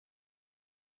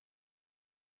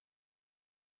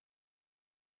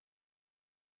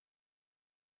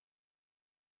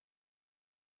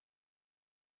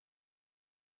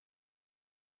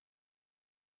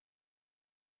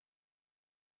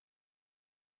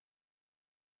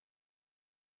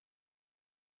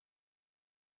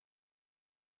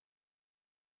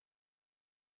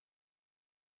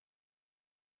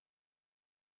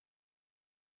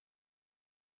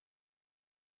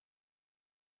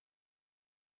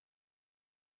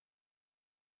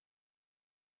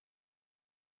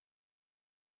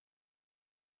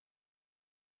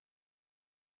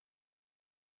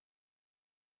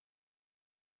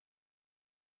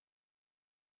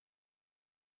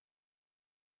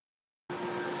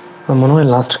মনে হয়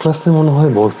লাস্ট ক্লাসে মনে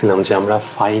হয় বলছিলাম যে আমরা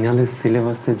ফাইনালের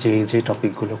সিলেবাসে যে যে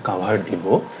টপিকগুলো কাভার দিব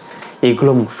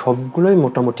এইগুলো সবগুলোই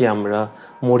মোটামুটি আমরা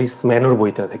মরিস ম্যানোর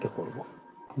বইটা থেকে পড়বো।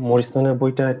 মরিস ম্যানোর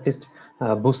বইটা অ্যাটলিস্ট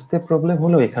বুঝতে প্রবলেম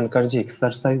হলেও এখানকার যে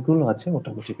এক্সারসাইজ গুলো আছে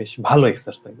মোটামুটি বেশ ভালো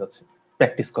এক্সারসাইজ আছে,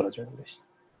 প্র্যাকটিস করার জন্য বেশ।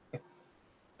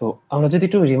 তো আমরা যদি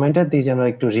একটু রিমাইন্ডার দিই, যে আমরা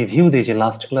একটু রিভিউ দিই যে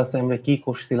লাস্ট ক্লাসে আমরা কি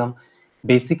করছিলাম।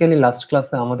 বেসিক্যালি লাস্ট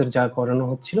ক্লাসে আমাদের যা করানো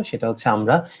হচ্ছিল সেটা হচ্ছে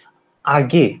আমরা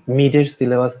আগে মিডের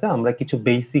সিলেবাসে আমরা কিছু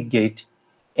basic gate,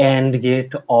 and gate,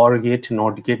 or gate,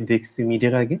 not get দেখছি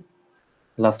মিডের আগে।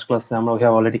 লাস্ট ক্লাসে আমরা we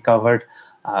have already covered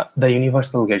the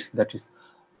universal gates,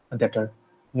 that are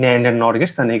NAND and NOR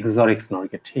gates and XOR XNOR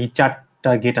gate। এই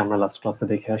চারটা গেট আমরা লাস্ট ক্লাসে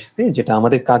দেখে আসছি, যেটা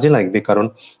আমাদের কাজে লাগবে, কারণ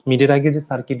মিডের আগে যে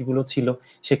সার্কিট গুলো ছিল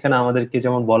সেখানে আমাদেরকে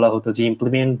যেমন বলা হতো যে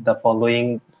implement the following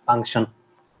function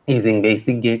using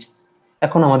basic Gates.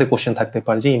 এখন আমাদের কোশ্চেন থাকতে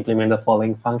পারে যে implement the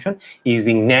following function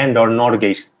using NAND or NOR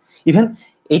gates। Even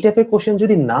এই টাইপের কোশ্চেন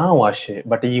যদি নাও আসে,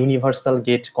 বাট এই ইউনিভার্সাল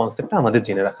গেট কনসেপ্টটা আমাদের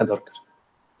জেনে রাখা দরকার।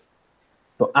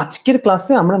 তো আজকের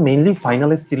ক্লাসে আমরা মেইনলি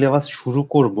ফাইনালের সিলেবাস শুরু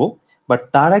করব, বাট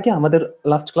তার আগে আমাদের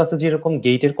লাস্ট ক্লাসে যেরকম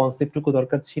গেটের কনসেপ্টটুকু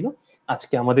দরকার ছিল,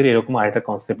 আজকে আমাদের এরকম আরেকটা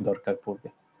কনসেপ্ট দরকার পড়বে।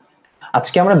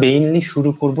 আজকে আমরা মেইনলি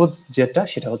শুরু করব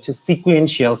সেটা হচ্ছে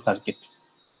সিকুয়েন্সিয়াল সার্কিট।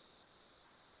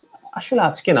 আসলে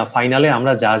আজকে না, ফাইনালে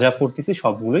আমরা যা যা পড়তেছি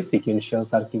সবগুলোই সিকুয়েন্সিয়াল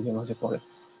সার্কিট মধ্যে পড়ে।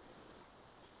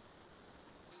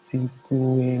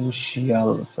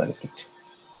 সিকুয়েন্সিয়াল সার্কিট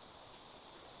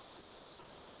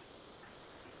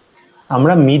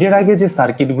আমরা মিডের আগে যে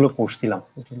সার্কিট গুলো পড়ছিলাম,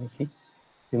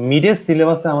 মিডের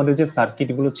সিলেবাসে আমাদের যে সার্কিট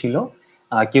গুলো ছিল,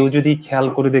 কেউ যদি খেয়াল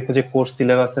করে দেখো যে কোর্স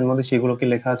সিলেবাসের মধ্যে সেগুলোকে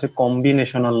লেখা আছে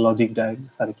combinational logic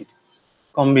circuit,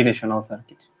 combinational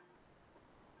circuit.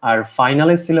 আর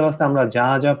ফাইনালের সিলেবাসে আমরা যা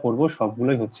যা পড়বো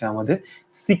সবগুলোই হচ্ছে আমাদের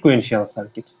সিকোয়েন্সিয়াল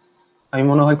সার্কিট। আমি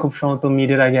মনে হয় খুব সম্ভবত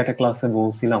মিডের আগে একটা ক্লাসে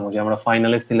বলছিলাম যে আমরা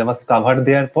ফাইনালের সিলেবাস কাভার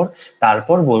দেওয়ার পর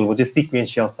তারপর বলবো যে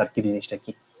সিকোয়েন্সিয়াল সার্কিট জিনিসটা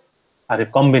কি আর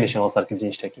কম্বিনেশনাল সার্কিট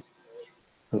জিনিসটা কি।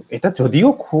 এটা যদিও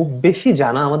খুব বেশি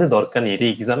জানা আমাদের দরকার নেই, এটা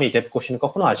এক্সামে এই টাইপ কোশ্চেন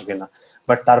কখনো আসবে না,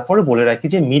 বাট তারপরে বলে রাখি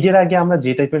যে মিডের আগে আমরা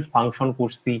যে টাইপের ফাংশন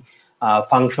করছি,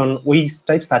 ফাংশন ওই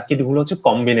টাইপ সার্কিট গুলো হচ্ছে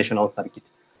কম্বিনেশনাল সার্কিট।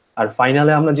 আর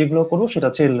ফাইনালে আমরা যেগুলো করবো সেটা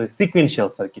হচ্ছে সিকুয়েন্সিয়াল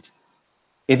সার্কিট।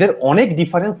 এদের অনেক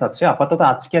ডিফারেন্স আছে, আপাতত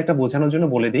আজকে একটা বোঝানোর জন্য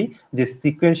বলে দিই যে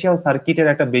সিকুয়েন্সিয়াল সার্কিটের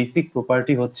একটা বেসিক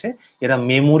প্রপার্টি হচ্ছে এরা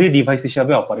মেমোরি ডিভাইস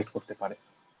হিসাবে অপারেট করতে পারে।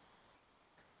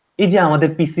 এই যে আমাদের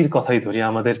পিসির কথাই ধরি,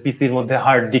 আমাদের পিসির মধ্যে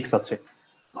হার্ড ডিস্ক আছে।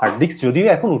 হার্ড ডিস্ক যদিও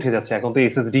এখন উঠে যাচ্ছে, এখন তো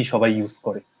এসএসডি সবাই ইউজ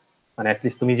করে। মানে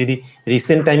অ্যাটলিস্ট তুমি যদি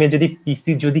রিসেন্ট টাইমে যদি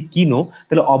পিসি যদি কিনো,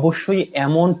 তাহলে অবশ্যই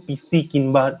এমন পিসি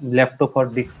কিংবা ল্যাপটপ আর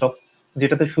ডেস্কটপ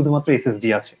যেটাতে শুধুমাত্র এসএসডি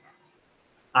আছে।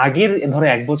 আগের ধরো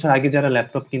 1 বছর আগে যারা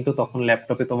ল্যাপটপ কিনতো, তখন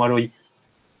ল্যাপটপে তোমার ওই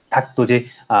থাকতো যে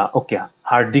ওকে,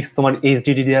 হার্ড ডিস্ক তোমার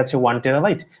এইচডিডি দেওয়া আছে 1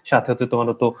 টেরাবাইট, সাথে হচ্ছে তোমার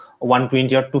তো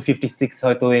 120 আর 256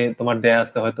 হয়তো তোমার দেয়া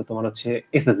আছে, হয়তো তোমার হচ্ছে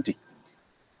এসএসডি।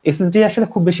 এসএসডি আসলে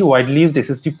খুব বেশি ওয়াইডলি ইউজড,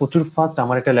 এসএসডি প্রচুর ফাস্ট।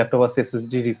 আমার একটা ল্যাপটপ আছে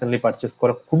এসএসডি রিসেন্টলি পারচেস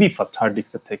করা, খুবই ফাস্ট হার্ড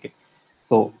ডিস্কের থেকে।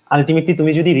 সো আলটিমেটলি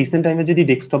তুমি যদি রিসেন্ট টাইমে যদি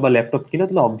ডেস্কটপ বা ল্যাপটপ কিনো,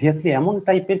 তাহলে অবভিয়াসলি এমন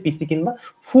টাইপের পিসি কিনবা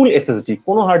ফুল এসএসডি,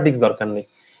 কোনো হার্ড ডিস্ক দরকার নেই।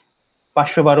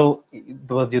 512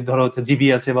 ধরো হচ্ছে জিবি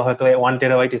আছে, বা হয়তো 1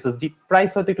 টেরাবাইট এসএসডি, প্রাইস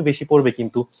হয়তো একটু বেশি পড়বে,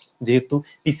 কিন্তু যেহেতু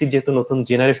পিসির যেহেতু নতুন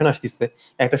জেনারেশন আসতেছে,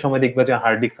 একটা সময় দেখবা যে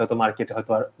হার্ড ডিস্ক হয়তো মার্কেটে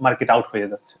হয়তো আর মার্কেট আউট হয়ে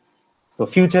যাচ্ছে। তো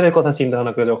ফিউচারের কথা চিন্তা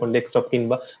ভাবনা করে যখন ডেস্কটপ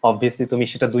কিনবা, অবভিয়াসলি তুমি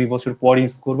সেটা 2 বছর পর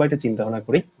ইউজ করবা, এটা চিন্তা ভাবনা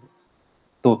করেই।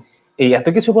 তো এই এত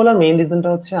কিছু বলার মেইন রিজনটা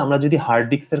হচ্ছে, আমরা যদি হার্ড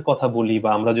ডিস্কের কথা বলি, বা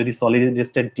আমরা যদি সলিড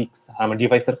স্টেট ডিস্ক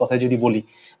ডিভাইসের কথা যদি বলি,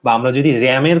 বা আমরা যদি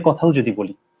র্যামের কথাও যদি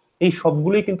বলি, এই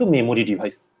সবগুলোই কিন্তু মেমোরি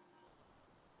ডিভাইস।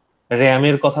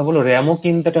 র্যামের কথা বলো, র্যামও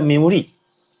কিন্তু একটা মেমোরি।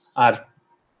 আর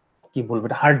কি বলবো,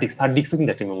 এটা হার্ড ডিস্ক, হার্ড ডিস্কও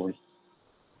কিন্তু একটা মেমোরি।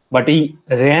 বাট এই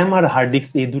র্যাম আর হার্ড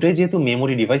ডিস্ক এই দুটাই যেহেতু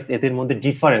মেমোরি ডিভাইস, এদের মধ্যে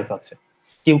ডিফারেন্স আছে।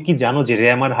 কেউ কি জানো যে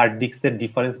র্যাম আর হার্ড ডিস্কের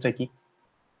ডিফারেন্সটা কি?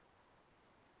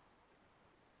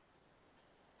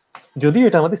 যদিও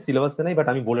এটা আমাদের সিলেবাসে নাই, বাট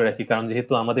আমি বলে রাখি, কারণ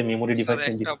যেহেতু আমাদের মেমোরি স্যার ডিভাইস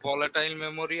একটা ভোলাটাইল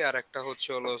মেমোরি আর একটা হচ্ছে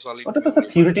হলো সলিড ওটা তো স্যার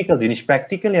মেমোরি। থিওরিটিক্যাল জিনিস,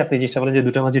 প্র্যাকটিক্যালি আপনি জিনিসটা বলেন যে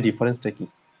দুটার মাঝে ডিফারেন্সটা কি।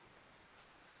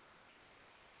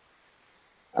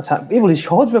 আচ্ছা এই বলি,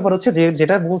 সহজ ব্যাপার হচ্ছে যে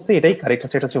যেটা বলছে এটাই কারেক্ট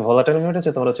হচ্ছে, এটা হচ্ছে ভোলাটাইল মেমোরি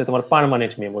হচ্ছে তোমার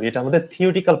পার্মানেন্ট মেমোরি, এটা আমাদের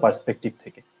থিওরিটিক্যাল পার্সপেক্টিভ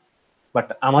থেকে। বাট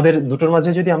আমাদের দুটোর মাঝে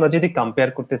যদি আমরা যদি কম্পেয়ার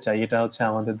করতে চাই, এটা হচ্ছে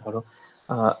আমাদের ধরো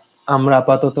আহ, আমরা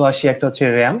আপাতত আসি, একটা হচ্ছে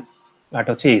র্যাম আর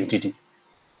একটা হচ্ছে এইচডিডি।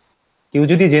 কেউ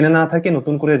যদি জেনে না থাকে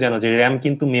নতুন করে জানো যে র্যাম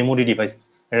কিন্তু memory device,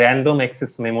 random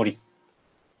access memory.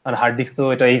 আর হার্ড ডিস্ক তো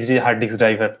এটা এইচডি হার্ড ডিস্ক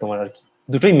ড্রাইভার তোমার আর কি,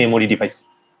 দুটোই মেমোরি ডিভাইস।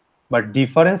 বাট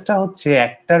ডিফারেন্সটা হচ্ছে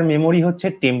একটার মেমোরি হচ্ছে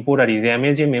টেম্পোরারি, র্যামে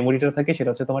যে মেমোরিটা থাকে সেটা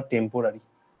হচ্ছে তোমার টেম্পোরারি।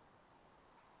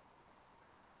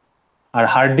 আর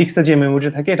হার্ড ডিস্কে যে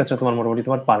মেমোরিটা থাকে এটা হচ্ছে তোমার মোটামুটি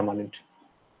তোমার পার্মানেন্ট।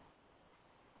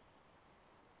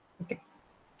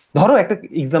 ধরো একটা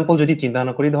এক্সাম্পল যদি চিন্তা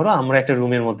ভাবনা করি, ধরো আমরা একটা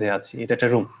রুমের মধ্যে আছি, এটা একটা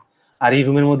রুম, আর এই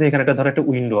রুমের মধ্যে এখানে একটা ধরো একটা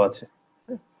উইন্ডো আছে,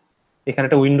 এখানে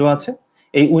একটা উইন্ডো আছে,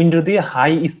 এই উইন্ডো দিয়ে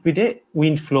হাই স্পিডে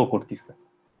উইন্ড ফ্লো করতেছে,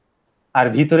 আর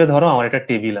ভিতরে ধরো আমার একটা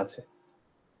টেবিল আছে।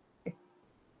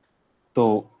 তো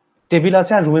টেবিল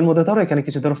আছে আর রুমের মধ্যে ধরো এখানে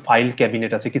কিছু ধরো ফাইল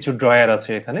ক্যাবিনেট আছে, কিছু ড্রয়ার আছে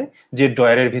এখানে, যে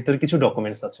ড্রয়ারের ভিতরে কিছু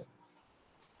ডকুমেন্টস আছে।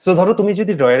 সো ধরো তুমি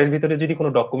যদি ড্রয়ারের ভিতরে যদি কোনো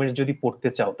ডকুমেন্টস যদি পড়তে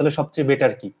চাও, তাহলে সবচেয়ে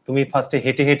বেটার কি, তুমি ফার্স্টে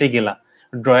হেঁটে হেঁটে গেলা,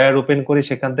 ড্রয়ার ওপেন করে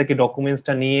সেখান থেকে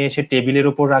ডকুমেন্টসটা নিয়ে এসে টেবিলের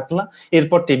উপর রাখলা,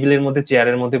 এরপর টেবিলের মধ্যে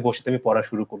চেয়ারের মধ্যে বসে তুমি পড়া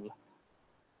শুরু করলা।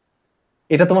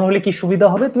 এটা তোমার হলে কি সুবিধা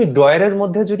হবে, তুমি ড্রয়ারের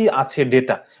মধ্যে যদি আছে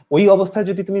ডেটা, ওই অবস্থায়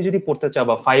যদি তুমি যদি পড়তে চাও,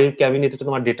 বা ফাইল ক্যাবিনেটে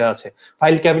তোমার ডেটা আছে,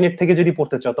 ফাইল ক্যাবিনেট থেকে যদি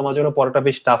পড়তে চাও, তোমার জন্য পড়াটা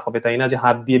বেশ টাফ হবে, তাই না, যে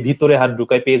হাত দিয়ে ভিতরে হাত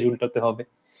ঢুকায় পেজ উল্টাতে হবে।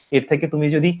 এর থেকে তুমি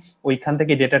যদি ওইখান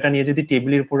থেকে ডেটাটা নিয়ে যদি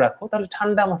টেবিলের উপর রাখো, তাহলে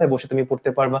ঠান্ডা মাথায় বসে তুমি পড়তে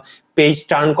পারবা, পেজ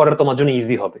টার্ন করার তোমার জন্য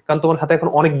ইজি হবে, কারণ তোমার হাতে এখন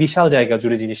অনেক বিশাল জায়গা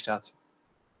জুড়ে জিনিসটা আছে।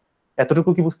 এতটুকু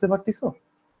কি বুঝতে পারতেছো?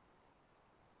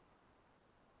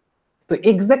 তো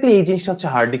এক্স্যাক্টলি এই জিনিসটা হচ্ছে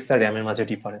হার্ড ডিস্ক আর র্যামের মাঝে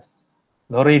ডিফারেন্স।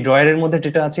 ধরো এই ড্রয়ারের মধ্যে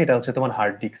ডেটা আছে, এটা হচ্ছে তোমার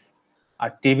হার্ড ডিস্ক, আর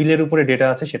টেবিলের উপরে ডেটা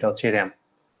আছে, সেটা হচ্ছে র্যাম।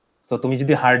 সো তুমি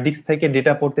যদি হার্ড ডিস্ক থেকে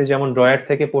ডেটা পড়তে, যেমন ড্রয়ার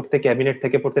থেকে পড়তে, ক্যাবিনেট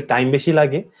থেকে পড়তে টাইম বেশি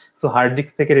লাগে, সো হার্ড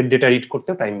ডিস্ক থেকে ডেটা রিড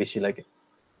করতেও টাইম বেশি লাগে।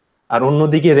 আর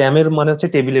অন্যদিকে র্যামের মানে হচ্ছে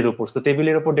টেবিলের উপর, সো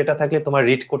টেবিলের উপর ডেটা থাকলে তোমার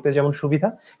রিড করতে যেমন সুবিধা,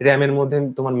 র্যামের মধ্যে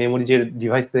তোমার মেমোরি যে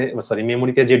ডিভাইসে, সরি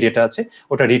মেমোরিতে যে ডেটা আছে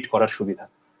ওটা রিড করার সুবিধা।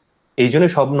 এই জন্য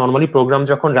সব নর্মালি প্রোগ্রাম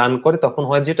যখন রান করে তখন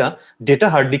হয় যেটা, ডেটা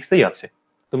হার্ড ডিস্কেই আছে।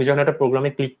 তুমি যখন একটা প্রোগ্রামে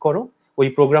ক্লিক করো, ওই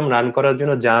প্রোগ্রাম রান করার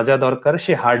জন্য যা যা দরকার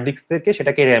সে হার্ড ডিস্ক থেকে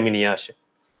সেটাকে র্যামে নিয়ে আসে।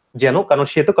 যেন, কারণ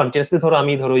সে তো কন্টিনিউসলি, ধরো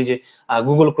আমি ধরো ওই যে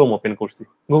গুগল ক্রোম ওপেন করছি,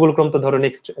 গুগল ক্রোম তো ধরো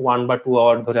নেক্সট 1 বা 2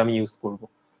 আওয়ার ধরে আমি ইউজ করবো।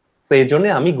 তো এই জন্য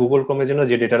আমি গুগল ক্রোমের জন্য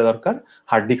যে ডেটা দরকার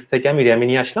হার্ড ডিস্ক থেকে আমি র্যামে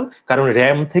নিয়ে আসলাম, কারণ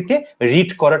র্যাম থেকে রিড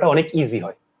করাটা অনেক ইজি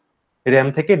হয়, র্যাম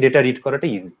থেকে ডেটা রিড করাটা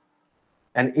ইজি।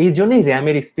 এন্ড এই জন্যই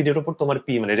র্যামের স্পিডের উপর তোমার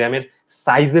মানে র্যামের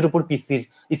সাইজের উপর পিসির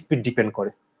স্পিড ডিপেন্ড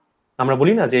করে। আমরা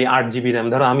বলি না যে 8 জিবি র্যাম,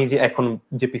 ধরো আমি যে এখন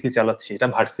যে পিসি চালাচ্ছি এটা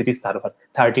ভার্সিটি সার্ভার,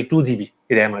 32 জিবি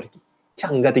র্যাম আর কি,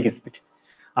 সাংঘাতিক স্পিড।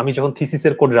 আমি যখন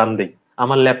থিসিসের কোড রান দেই,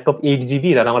 আমার ল্যাপটপ 8 জিবি,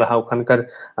 আর আমার ওখানকার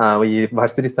ওই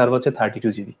ভার্সিটি সার্ভার হচ্ছে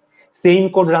 32 জিবি। সেম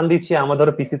কোড রান দিচ্ছি, আমার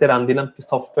ধরো পিসিতে রান দিলাম,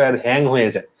 সফটওয়্যার হ্যাং হয়ে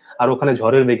যায়, আর ওখানে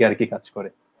ঝড়ের বেগে আর কি কাজ করে।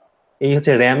 এই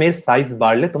হচ্ছে র্যামের সাইজ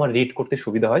বাড়লে তোমার রিড করতে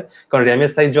সুবিধা হয়, কারণ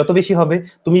র্যামের সাইজ যত বেশি হবে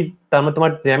তুমি, তার মানে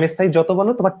তোমার র্যামের সাইজ যত বড়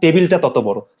তোমার টেবিলটা তত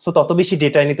বড়, সো তত বেশি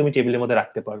ডেটা এনে তুমি টেবিলের মধ্যে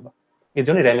রাখতে পারবা। এর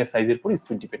জন্য র্যামের সাইজের উপর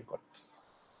স্পিড ডিপেন্ড করে।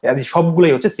 আর এই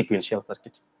সবগুলোই হচ্ছে সিকুয়েন্সিয়াল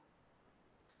সার্কিট।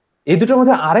 এই দুটোর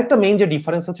মধ্যে আরেকটা মেইন যে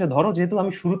ডিফারেন্স হচ্ছে, ধরো যেহেতু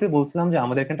আমি শুরুতে বলছিলাম যে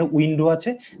আমাদের এখানে একটা উইন্ডো আছে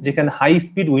যেখানে হাই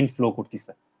স্পিড উইন্ড ফ্লো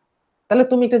করতেছে, তাহলে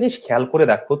তুমি একটা জিনিস খেয়াল করে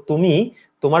দেখো, তুমি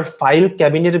তোমার ফাইল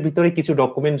ক্যাবিনেটের ভিতরে কিছু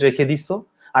ডকুমেন্ট রেখে দিছো,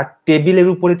 আর টেবিলের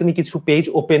উপরে তুমি কিছু পেজ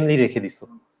ওপেনলি রেখে দিছো।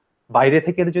 বাইরে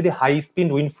থেকে যদি হাই স্পিড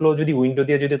উইন্ড ফ্লো যদি উইন্ডো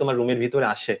দিয়ে যদি তোমার রুমের ভিতরে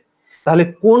আসে, তাহলে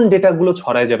কোন ডেটা গুলো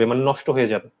ছড়ায় যাবে, মানে নষ্ট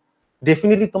হয়ে যাবে?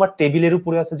 ডেফিনেটলি তোমার টেবিলের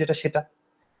উপরে আছে যেটা, সেটা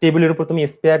টেবিলের উপর তুমি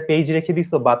স্পেয়ার পেজ রেখে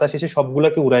দিছো, বাতাস এসে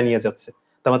সবগুলোকে উড়ায় নিয়ে যাচ্ছে,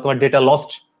 তার মানে তোমার ডেটা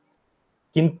লস্ট।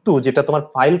 কিন্তু যেটা তোমার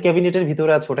ফাইল ক্যাবিনেটের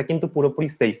ভিতরে আছে ওটা কিন্তু পুরোপুরি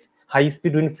safe, high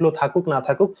speed wind flow থাকুক না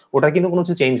থাকুক ওটা কিন্তু কোনো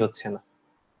কিছু চেঞ্জ হচ্ছে না।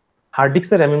 হার্ড ডিস্ক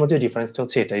আর র্যামের মধ্যে ডিফারেন্সটা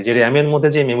হচ্ছে এটাই, যে র্যামের মধ্যে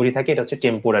যে মেমোরি থাকে এটা হচ্ছে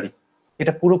টেম্পোরারি,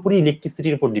 এটা পুরোপুরি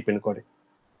ইলেকট্রিসিটির উপর ডিপেন্ড করে।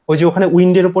 ওই যে ওখানে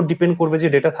উইন্ডের উপর ডিপেন্ড করবে যে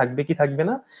ডেটা থাকবে কি থাকবে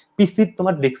না, পিসির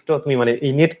তোমার ডেস্কটপ তুমি মানে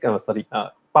এই নেট, সরি,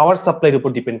 পাওয়ার সাপ্লাইয়ের উপর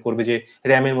ডিপেন্ড করবে যে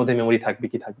র্যামের মধ্যে মেমোরি থাকবে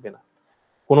কি থাকবে না।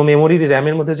 কোনো মেমোরি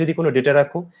র্যামের মধ্যে যদি কোনো ডেটা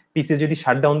রাখো, পিসি যদি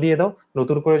শাটডাউন দিয়ে দাও,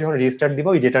 নতুন করে যখন রিস্টার্ট দিবা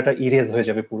ওই ডেটাটা ইরেজ হয়ে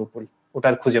যাবে পুরোপুরি, ওটা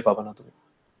আর খুঁজে পাবে না তুমি।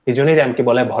 এই জন্যই র্যামকে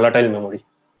বলা হয় ভলাটাইল মেমোরি।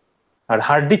 আর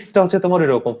হার্ড ডিস্কটা হচ্ছে তোমার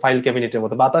এরকম ফাইল ক্যাবিনেটের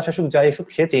মতো, বাতাস আসুক যাই আসুক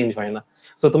সে চেঞ্জ হয় না।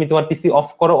 সো তুমি তোমার পিসি অফ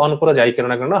করো অন করো যাই কেন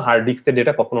না কেন, হার্ড ডিস্কের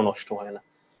ডেটা কখনো নষ্ট হয় না।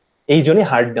 এই জন্যই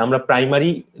আমরা প্রাইমারি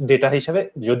ডেটা হিসাবে,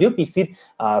 যদিও পিসির,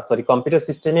 সরি, কম্পিউটার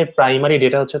সিস্টেমের প্রাইমারি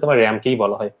ডেটা হচ্ছে তোমার র্যামকেই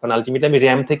বলা হয়, কারণ আলটিমেটলি আমি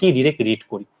র্যাম থেকেই ডিরেক্ট রিড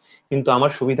করি, কিন্তু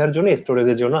আমার সুবিধার জন্য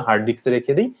স্টোরেজের জন্য হার্ড ডিস্কে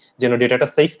রেখে দিই, যেন ডেটাটা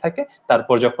সেফ থাকে,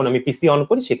 তারপর যখন আমি পিসি অন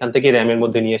করি সেখান থেকে র্যামের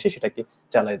মধ্যে নিয়ে এসে সেটাকে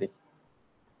চালাই দিই।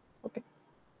 ওকে।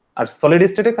 আর সলিড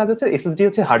স্টেটের কাজ হচ্ছে এসএসডি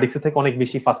হচ্ছে হার্ড ডিস্ক থেকে অনেক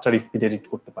বেশি ফাস্টার স্পিডে রিড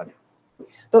করতে পারে।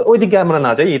 তো ওইদিকে আমরা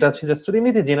না যাই, এটা হচ্ছে জাস্ট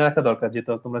এমনিতে জেনে রাখা দরকার, যেহেতু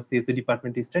তোমরা সিএসসি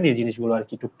ডিপার্টমেন্ট স্টুডেন্ট, এই জিনিসগুলো আর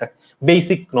কি টুকটাক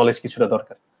বেসিক নলেজ কিছুটা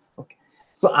দরকার। ওকে।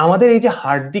 সো আমাদের এই যে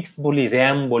হার্ড ডিস্ক বলি,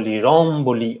 র্যাম বলি, রম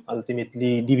বলি,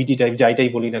 আলটিমেটলি ডিভিডি টাইপ যাইটাই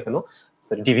বলি না কেন,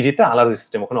 ডিভিডিতে আলাদা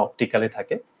সিস্টেম, ওখানে অপটিক্যালে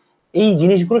থাকে। এই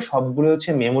জিনিসগুলো সবগুলো হচ্ছে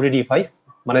মেমোরি ডিভাইস,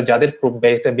 মানে যাদের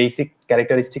একটা বেসিক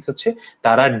ক্যারেক্টারিস্টিক্স হচ্ছে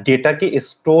তারা ডেটাকে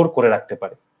স্টোর করে রাখতে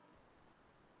পারে।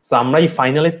 সো আমরা এই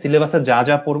ফাইনালের সিলেবাসে যা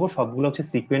যা পড়বো সবগুলো হচ্ছে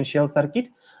সিকুয়েন্সিয়াল সার্কিট,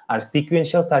 আর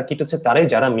সিকুয়েন্সিয়াল সার্কিট হচ্ছে তারাই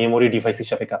যারা মেমোরি ডিভাইস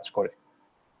হিসাবে কাজ করে।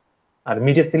 আর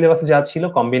মিডিয়া সিলেবাসে যা ছিল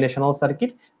কম্বিনেশনাল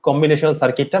সার্কিট, কম্বিনেশনাল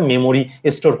সার্কিটটা মেমোরি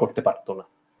স্টোর করতে পারতো না।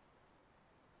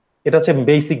 এটা হচ্ছে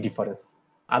বেসিক ডিফারেন্স।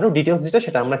 আরো ডিটেলস যেটা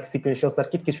সেটা আমরা সিকোয়েন্সিয়াল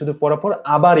সার্কিট কিছুদিন পর পর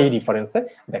আবার এই ডিফারেন্সে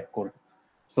ব্যাক করব।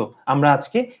 সো আমরা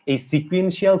আজকে এই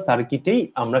সিকোয়েন্সিয়াল সার্কিটেই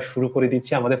আমরা শুরু করে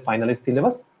দিচ্ছি আমাদের ফাইনালের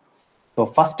সিলেবাস। তো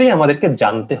ফার্স্টেই আমাদেরকে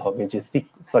জানতে হবে যে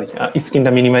সরি,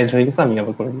 স্ক্রিনটা মিনিমাইজড হয়ে গেছে, আমি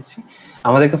আবার করে দিচ্ছি।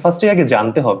 আমাদেরকে ফার্স্টে আগে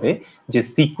জানতে হবে যে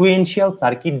সিকোয়েন্সিয়াল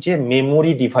সার্কিট যে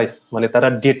মেমোরি ডিভাইস, মানে তারা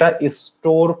ডেটা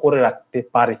স্টোর করে রাখতে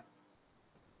পারে।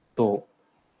 তো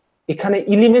এখানে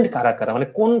এলিমেন্ট কারা কারা, মানে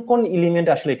কোন কোন এলিমেন্ট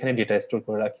আসলে এখানে ডেটা স্টোর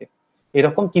করে রাখে,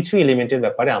 এরকম কিছু এলিমেন্টের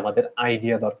ব্যাপারে আমাদের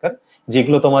আইডিয়া দরকার,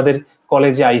 যেগুলো তোমাদের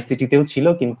কলেজে আইসিটিতেও ছিল,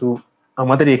 কিন্তু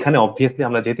আমাদের এখানে অবভিয়াসলি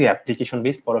আমরা যেহেতু অ্যাপ্লিকেশন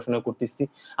বেসড পড়াশোনা করতেছি,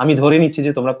 আমি ধরে নিচ্ছি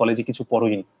যে তোমরা কলেজে কিছু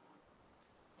পড়োইনি।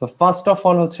 তো ফার্স্ট অফ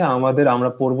অল হচ্ছে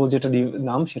আমরা পড়বো যেটা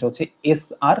নাম, সেটা হচ্ছে এস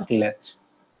আর ল্যাচ।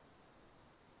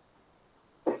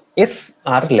 এস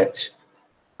আর ল্যাচ,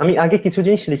 আমি আগে কিছু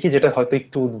জিনিস লিখি যেটা হয়তো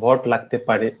একটু উদ্ভট লাগতে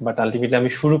পারে, বাট আলটিমেটলি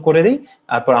আমি শুরু করে দিই,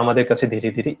 তারপর আমাদের কাছে ধীরে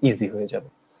ধীরে ইজি হয়ে যাবে।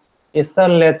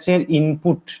 এসআর ল্যাচের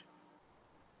ইনপুট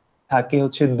থাকে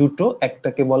হচ্ছে দুটো,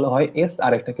 একটাকে বলা হয় এস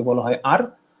আর একটাকে বলা হয় আর।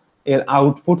 এর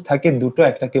আউটপুট থাকে দুটো,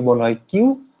 একটাকে বলা হয় কিউ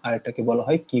আর একটাকে বলা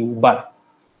হয় কিউ বার।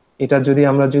 এটা যদি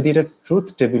এটা ট্রুথ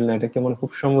টেবিল না, এটা কেমন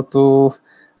খুব সম্ভবত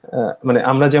মানে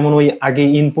আমরা যেমন ওই আগে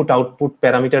ইনপুট আউটপুট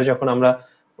প্যারামিটার যখন আমরা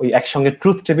ওই একসঙ্গে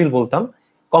ট্রুথ টেবিল বলতাম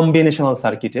কম্বিনেশনাল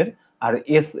সার্কিটের, আর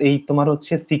এস এই তোমার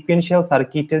হচ্ছে সিকোয়েন্সিয়াল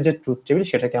সার্কিটের যে ট্রুথ টেবিল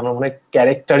সেটাকে আমরা মনে হয়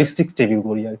ক্যারেক্টারিস্টিক্স টেবিল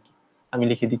বলি আর কি। আমি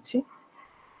লিখে দিচ্ছি,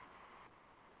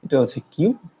 এটা হচ্ছে কিউ,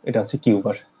 এটা হচ্ছে কিউ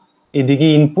বার। এদিকে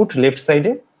ইনপুট লেফট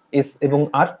সাইডে এস এবং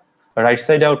আর, রাইট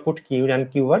সাইডে output Q and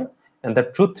Q bar. And the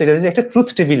truth, এটা যে একটা ট্রুথ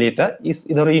টেবিল, এটা ইস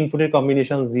ধরো ইনপুটের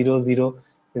কম্বিনেশন 0 0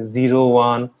 0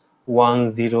 1 1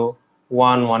 0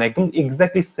 1 1, একদম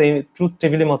এক্স্যাক্টলি সেম ট্রুথ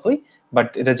টেবিলের মতোই। বাট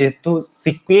এটা যেহেতু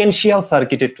সিকোয়েন্সিয়াল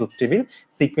সার্কিটের ট্রুথ টেবিল,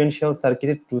 সিকোয়েন্সিয়াল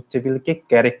সার্কিটের ট্রুথ টেবিলকে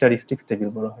ক্যারেক্টারিস্টিক্স টেবিল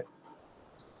বলা হয়,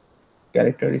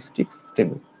 ক্যারেক্টারিস্টিক্স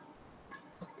টেবিল।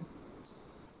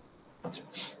 আচ্ছা,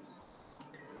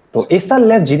 তো এসআর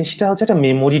ল্যাব জিনিসটা হচ্ছে একটা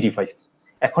মেমোরি ডিভাইস।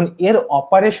 এখন এর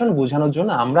অপারেশন বোঝানোর জন্য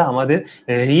আমরা আমাদের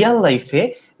রিয়েল লাইফে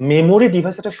মেমোরি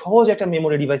ডিভাইস, একটা সহজ একটা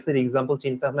মেমোরি ডিভাইসের এক্সাম্পল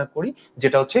চিন্তা ভাবনা করি,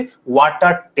 যেটা হচ্ছে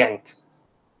ওয়াটার ট্যাঙ্ক।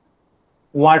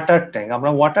 ওয়াটার ট্যাঙ্ক, আমরা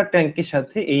ওয়াটার ট্যাঙ্কের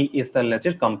সাথে এই এসআর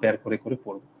ল্যাচের কম্পেয়ার করে করে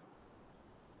পড়ব।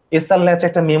 এসআর ল্যাচ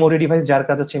একটা মেমোরি ডিভাইস যার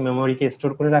কাজ হচ্ছে মেমোরিকে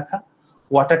স্টোর করে রাখা।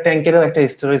 ওয়াটার ট্যাঙ্কেরও একটা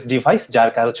স্টোরেজ ডিভাইস যার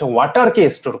কাজ হচ্ছে ওয়াটারকে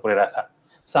স্টোর করে রাখা।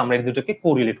 সো আমরা এই দুটোকে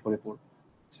কোরিলেট করে পড়ব।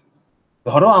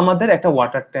 ধরো আমাদের একটা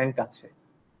ওয়াটার ট্যাঙ্ক আছে,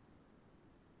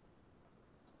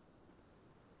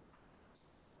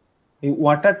 এই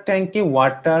ওয়াটার ট্যাঙ্কে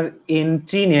ওয়াটার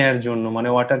এন্ট্রি নেয়ার জন্য, মানে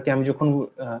ওয়াটারকে আমি যখন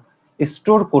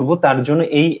স্টোর করব তার জন্য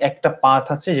এই একটা পাথ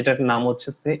আছে যেটার নাম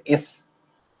হচ্ছে এস।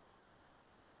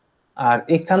 আর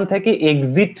এখান থেকে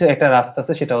এক্সিট একটা রাস্তা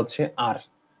আছে সেটা হচ্ছে আর।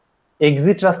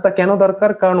 এক্সিট রাস্তা কেন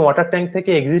দরকার? কারণ ওয়াটার ট্যাঙ্ক থেকে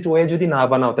এক্সিট ওয়ে যদি না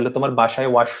বানাও তাহলে তোমার বাসায়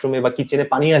ওয়াশরুমে বা কিচেনে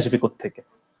পানি আসবে কোত্থেকে?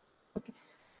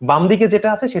 বাম দিকে যেটা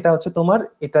আছে সেটা হচ্ছে তোমার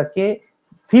এটাকে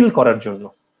ফিল করার জন্য,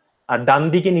 আর ডান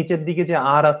দিকে নিচের দিকে যে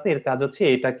আর আছে এর কাজ হচ্ছে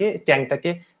এটাকে ট্যাঙ্কটাকে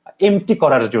এমটি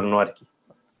করার জন্য আর কি।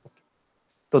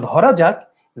 তো ধরা যাক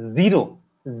জিরো,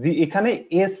 এখানে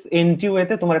এস এনটি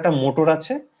ওয়েতে তোমার একটা মোটর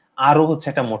আছে, আরও হচ্ছে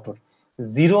একটা মোটর।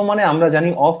 জিরো মানে আমরা জানি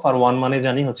অফ, আর ওয়ান মানে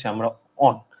জানি হচ্ছে আমরা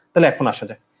অন। তাহলে এখন আসা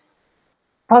যায়,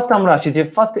 ফার্স্ট আমরা আসি যে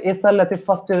ফার্স্ট এস আর ল্যাতে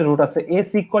ফার্স্ট এর রুট আছে S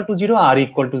equal to zero, R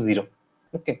equal to zero.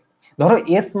 ওকে, ধরো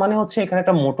এস মানে হচ্ছে এখানে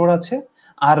একটা মোটর আছে,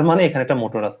 আর মানে এখানে একটা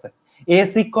মোটর আছে।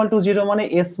 এস ইকুয়াল টু জিরো মানে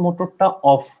এস মোটরটা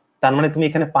অফ, তার মানে তুমি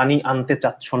এখানে পানি আনতে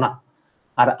চাচ্ছ না।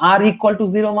 আর আর ইকুয়াল টু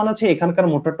জিরো মানে হচ্ছে এখানকার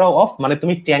মোটরটাও অফ, মানে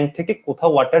তুমি ট্যাঙ্ক থেকে কোথাও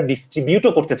ওয়াটার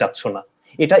ডিস্ট্রিবিউটও করতে চাচ্ছ না।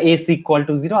 এটা S equal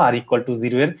to zero, R equal to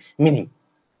zero এর মিনিং।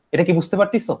 এটা কি বুঝতে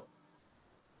পারতেছো?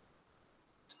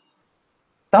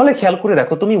 তাহলে খেয়াল করে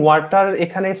দেখো, তুমি ওয়াটার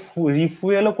এখানে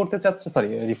রিফুয়েলও করতে চাচ্ছ, সরি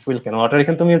রিফুয়েল কেন, ওয়াটার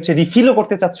এখানে তুমি হচ্ছে রিফিলও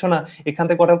করতে চাচ্ছ না, এখান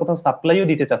থেকে ওয়াটার কোথাও সাপ্লাইও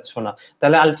দিতে চাচ্ছ না।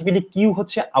 তাহলে আলটিমেটলি কিউ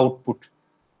হচ্ছে আউটপুট।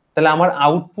 তাহলে আমার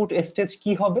আউটপুট স্টেজ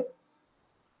কি হবে?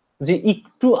 যে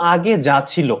একটু আগে যা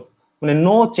ছিল, মানে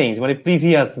নো চেঞ্জ, মানে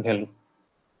প্রিভিয়াস ভ্যালু,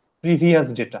 প্রিভিয়াস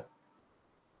ডেটা,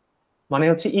 মানে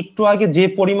হচ্ছে একটু আগে যে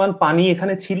পরিমাণ পানি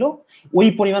এখানে ছিল ওই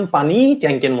পরিমাণ পানি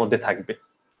ট্যাঙ্কের মধ্যে থাকবে,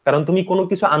 কারণ তুমি কোনো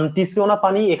কিছু আনতেছো না,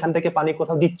 পানি এখান থেকে পানি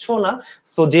কোথাও দিচ্ছ না।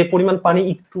 সো যে পরিমাণ পানি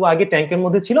একটু আগে ট্যাঙ্কের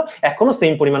মধ্যে ছিল এখনো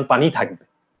সেম পরিমাণ পানি থাকবে।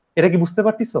 এটা কি বুঝতে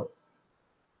পারতেছো?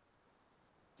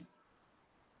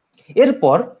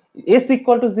 এরপর S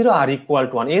equal to zero, R equal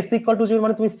to one. S equal to zero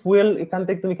মানে তুমি ফুয়েল এখান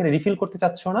থেকে তুমি এখানে রিফিল করতে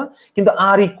চাচ্ছ না, কিন্তু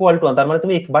আর ইকুয়াল টু ওয়ান তার মানে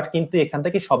তুমি বাট কিন্তু এখান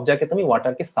থেকে সব জায়গায় তুমি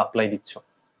ওয়াটারকে সাপ্লাই দিচ্ছ।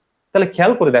 তাহলে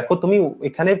খেয়াল করে দেখো, তুমি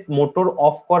এখানে মোটর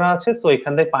অফ করা আছে, সো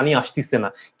এখান থেকে পানি আসতেছে না,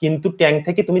 কিন্তু ট্যাঙ্ক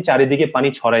থেকে তুমি চারিদিকে পানি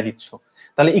ছড়াই দিচ্ছ।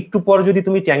 তাহলে একটু পর যদি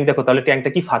তুমি ট্যাঙ্ক দেখো তাহলে ট্যাঙ্কটা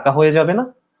কি ফাঁকা হয়ে যাবে না?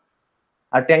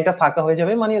 আর ট্যাঙ্কটা ফাঁকা হয়ে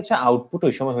যাবে মানে হচ্ছে আউটপুট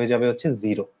ওই সময় হয়ে যাবে হচ্ছে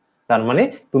জিরো। তার মানে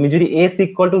তুমি যদি এস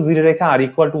ইকুয়াল টু 0 রেখে আর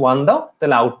ইকুয়াল টু 1 দাও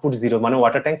তাহলে আউটপুট 0, মানে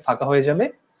ওয়াটার ট্যাঙ্ক ফাঁকা হয়ে যাবে।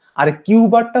 আর কিউ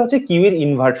বারটা হচ্ছে কিউ এর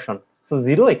ইনভার্সন, সো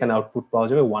 0, এখানে আউটপুট পাওয়া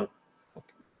যাবে 1।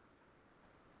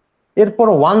 এরপর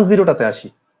 1-0টাতে আসি।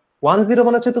 1-0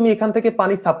 মানে হচ্ছে তুমি এখান থেকে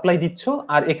পানি সাপ্লাই দিচ্ছ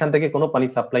আর এখান থেকে কোনো পানি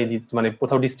সাপ্লাই দিচ্ছ, মানে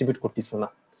কোথাও ডিস্ট্রিবিউট করতেছো না।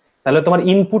 তাহলে তোমার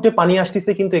ইনপুটে পানি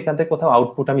আসতেছে কিন্তু এখান থেকে কোথাও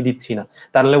আউটপুট আমি দিচ্ছি না।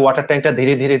 তাহলে ওয়াটার ট্যাঙ্কটা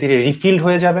ধীরে ধীরে ধীরে রিফিল্ড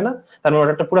হয়ে যাবে না? তার মানে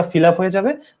ওয়াটারটা পুরো ফিল আপ হয়ে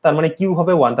যাবে। তার মানে কিউ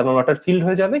হবে 1, তার মানে ওয়াটার ফিল্ড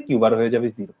হয়ে যাবে, কিউ বার হয়ে যাবে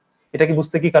 0। এটা কি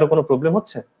বুঝতে কি কারো কোনো প্রবলেম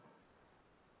হচ্ছে?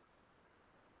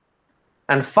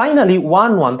 এন্ড ফাইনালি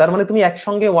 1-1, তার মানে তুমি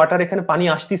একসঙ্গে ওয়াটার এখানে পানি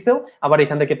আসতেছেও আবার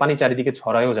এখান থেকে পানি চারিদিকে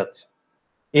ছড়ায়ও যাচ্ছে।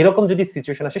 এরকম যদি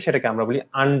সিচুয়েশন আসে সেটাকে আমরা বলি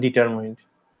আনডিটারমাইন্ড।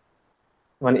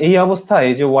 মানে এই অবস্থায়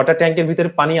যে ওয়াটার ট্যাঙ্কের ভিতরে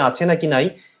পানি আছে নাকি নাই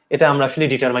এটা আমরা আসলে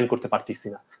ডিটারমাইন করতে পারতেছি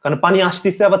না, কারণ পানি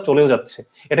আসতেছে আবার চলেও যাচ্ছে।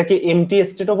 এটাকে এমটি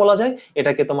স্টেটও বলা যায়,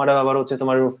 এটাকে তোমার আবার হচ্ছে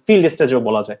তোমার ফিল্ড স্টেজও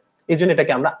বলা যায়। এই জন্য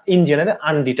এটাকে আমরা ইন জেনারেল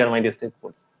আনডিটারমাইন্ড স্টেট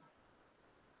বলি।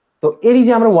 তো এই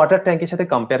যে আমরা ওয়াটার ট্যাঙ্কের সাথে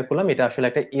কম্পেয়ার করলাম, এটা আসলে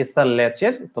একটা এসআর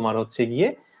ল্যাচের তোমার হচ্ছে গিয়ে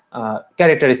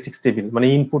ক্যারেক্টারিস্টিক্স টেবিল, মানে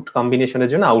ইনপুট কম্বিনেশনের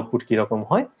জন্য আউটপুট কি রকম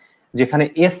হয়, যেখানে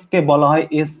এস কে বলা হয়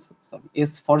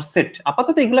এস ফর সেট।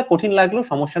 আপাতত এগুলা কঠিন লাগলেও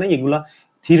সমস্যা নেই, এগুলা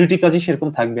থিওরিটিক্যালি সেরকম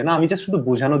থাকবে না, আমি জাস্ট শুধু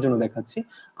বোঝানোর জন্য দেখাচ্ছি।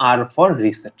 আর ফর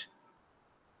রিসেট,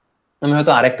 আমি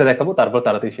হয়তো আরেকটা দেখাবো তারপর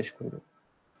তাড়াতাড়ি শেষ করে দেবো।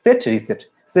 সেট রিসেট,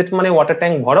 সেট মানে ওয়াটার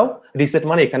ট্যাঙ্ক ভরাও, রিসেট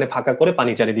মানে এখানে ফাঁকা করে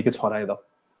পানি চারিদিকে ছড়ায় দাও।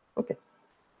 ওকে,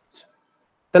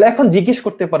 তাহলে এখন জিজ্ঞেস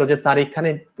করতে পারো যে স্যার এখানে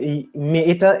এই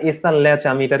এটা এসআর ল্যাচ,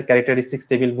 আমি এটার ক্যারেক্টারিস্টিক্স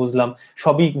টেবিল বুঝলাম,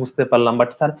 সবই বুঝতে পারলাম, বাট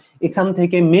স্যার এখান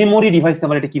থেকে মেমোরি ডিভাইস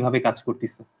আবার এটা কিভাবে কাজ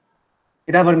করতেছে,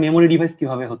 এটা আবার মেমোরি ডিভাইস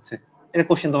কিভাবে হচ্ছে, এটা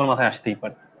কোশ্চেন তোমার মাথায় আসতেই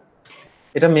পারে।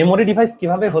 এটা মেমোরি ডিভাইস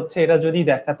কিভাবে হচ্ছে এটা যদি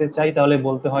দেখাতে চাই তাহলে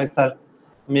বলতে হয় স্যার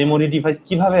মেমোরি ডিভাইস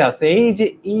কিভাবে আছে,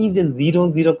 এই যে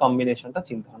 0-0 কম্বিনেশনটা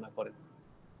চিন্তা ভাবনা করেন।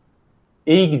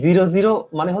 এই 0-0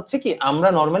 মানে হচ্ছে কি, আমরা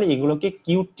নর্মালি এগুলোকে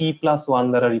কিউ টি প্লাস 1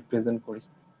 দ্বারা রিপ্রেজেন্ট করি।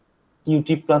 কিউ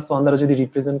টি প্লাস 1 দ্বারা যদি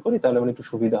রিপ্রেজেন্ট করি তাহলে মানে একটু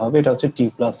সুবিধা হবে। এটা হচ্ছে টি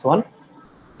প্লাস 1,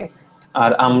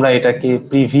 আর আমরা এটাকে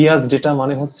প্রিভিয়াস ডেটা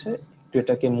মানে হচ্ছে, একটু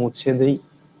এটাকে মুছে দেই,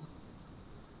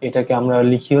 এটাকে আমরা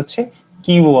লিখি হচ্ছে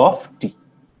কিউ অফ টি,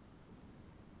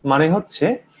 মানে হচ্ছে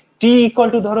টি ইকুয়াল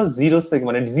টু ধরো 0 সেকেন্ড,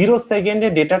 মানে 0 সেকেন্ডে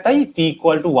ডেটাটাই টি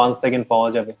ইকুয়াল টু 1 সেকেন্ড পাওয়া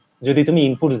যাবে যদি তুমি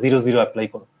ইনপুট 0-0 অ্যাপ্লাই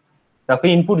করো। দেখো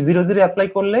ইনপুট 0-0 অ্যাপ্লাই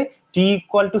করলে টি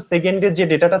ইকুয়াল টু সেকেন্ডের যে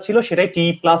ডেটাটা ছিল সেটাই টি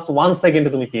প্লাস 1 সেকেন্ডে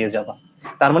তুমি পেয়ে যাবা।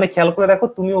 তার মানে খেয়াল করে দেখো,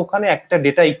 তুমি ওখানে একটা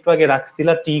ডেটা একটু আগে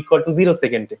রাখছিলা টি ইকুয়াল টু 0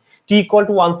 সেকেন্ডে, টি ইকুয়াল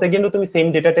টু 1 সেকেন্ডে তুমি সেম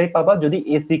ডেটাটাই পাবা যদি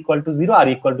S equal to 0 R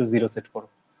equal to 0 set করো।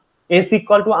 S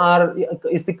equal to R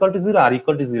S equal to 0 R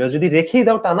equal to 0 যদি রেখেই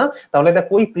দাও টানা, তাহলে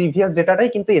দেখো ওই প্রিভিয়াস ডেটাটাই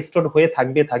কিন্তু স্টোর হয়ে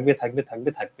থাকবে থাকবে থাকবে থাকবে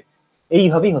থাকবে।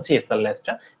 এইভাবেই হচ্ছে এসআর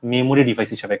ল্যাচটা মেমোরি ডিভাইস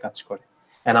হিসেবে কাজ করে।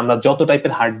 এন্ড আমরা যত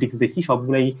টাইপের হার্ড ডিস্ক দেখি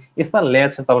সবগুলাই এসআর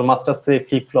ল্যাচ তারপর মাস্টার সে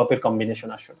ফ্লিপ ফ্লপের কম্বিনেশন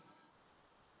আসলে।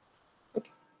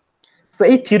 তো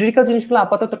এই থিওরিটিক্যাল জিনিসগুলো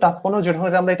আপাতত টাফ কোনো, যখন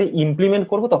আমরা এটা ইমপ্লিমেন্ট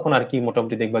করব তখন আর কি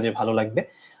মোটামুটি দেখবা যে ভালো লাগবে।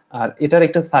 আর এটার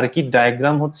একটা সার্কিট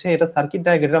ডায়াগ্রাম হচ্ছে, এটা সার্কিট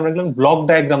ডায়াগ্রাম আমরা এগুলো ব্লক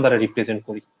ডায়াগ্রাম দ্বারা রিপ্রেজেন্ট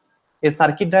করি। এই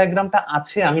সার্কিট ডায়াগ্রামটা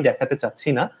আছে, আমি দেখাতে চাচ্ছি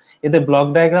না। এদের ব্লক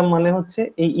ডায়াগ্রাম মানে হচ্ছে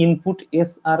এই ইনপুট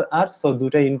এস আর আর, সো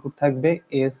দুটো ইনপুট থাকবে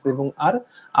এস এবং আর,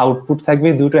 আউটপুট থাকবে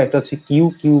দুটো, একটা হচ্ছে কিউ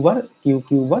কিউ বার, কিউ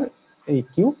কিউ বার, এই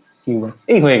কিউ কিউ বার,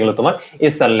 এই হয়ে গেল তোমার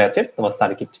এস আর ল্যাচের তোমার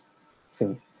সার্কিট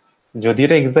সিম্বল। যদি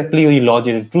এটা এক্স্যাক্টলি ওই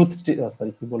লজিক ট্রুথ,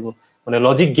 সরি কি বলবো, মানে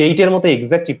লজিক গেটের মতো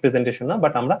এক্সাক্ট রিপ্রেজেন্টেশন না,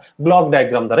 বাট আমরা ব্লক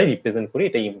ডায়াগ্রাম দ্বারাই রিপ্রেজেন্ট করি,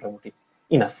 এটাই মোটামুটি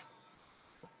ইনাফ।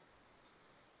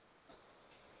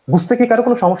 বুঝতে কি কারো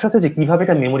কোনো সমস্যা আছে যে কিভাবে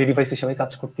এটা মেমোরি ডিভাইস হিসেবে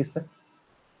কাজ করতেছে?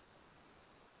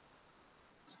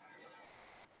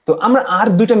 তো আমরা আর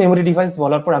দুইটা মেমোরি ডিভাইস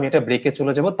বলার পর আমি এটা ব্রেকে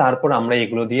চলে যাব, তারপর আমরা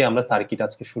এগুলো দিয়ে আমরা সার্কিট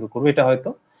আজকে শুরু করবো। এটা হয়তো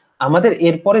আমাদের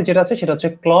এরপরে যেটা আছে সেটা হচ্ছে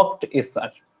ক্লকড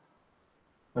এসআর,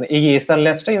 মানে এই এসআর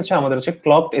ল্যাচটাই হচ্ছে আমাদের হচ্ছে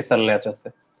ক্লকড এসআর ল্যাচ আছে।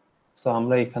 সো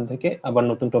আমরা এখান থেকে আবার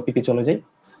নতুন টপিকে চলে যাই।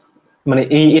 মানে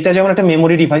এটা যেমন একটা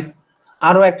মেমোরি ডিভাইস,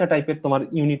 আরো একটা টাইপের তোমার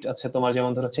ইউনিট আছে তোমার,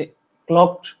 যেমন ধর হচ্ছে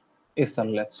ক্লকড এসআর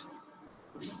ল্যাচ,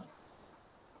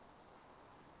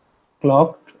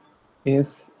 ক্লকড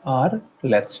এসআর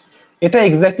ল্যাচ। এটা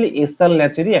এক্স্যাক্টলি এসআর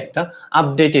ল্যাচেরই একটা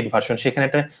আপডেটেড ভার্সন, সেখানে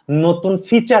একটা নতুন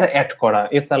ফিচার অ্যাড করা,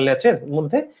 এসআর ল্যাচের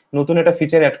মধ্যে নতুন একটা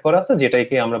ফিচার অ্যাড করা আছে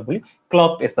যেটাকে আমরা বলি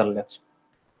ক্লকড এসআর ল্যাচ।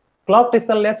 ক্লকড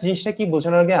এসআর ল্যাচ জিনিসটা কি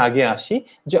বোঝানোর আগে আগে আসি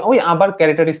যে ওই আবার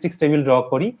ক্যারেক্টারিস্টিক্স টেবিল ড্র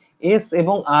করি। এস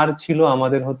এবং আর ছিল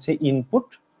আমাদের হচ্ছে ইনপুট,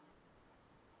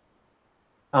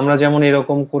 আমরা যেমন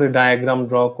এরকম করে ডায়াগ্রাম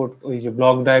ড্র করতাম, ওই যে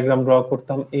ব্লক ডায়াগ্রাম ড্র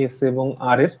করতাম এস এবং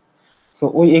আর এর, সো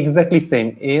ওই এক্স্যাক্টলি সেম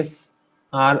এস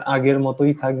আর আগের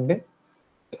মতোই থাকবে,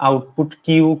 আউটপুট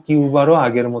কিউ কিউ বারও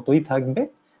আগের মতোই থাকবে,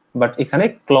 বাট এখানে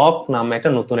ক্লক নামে একটা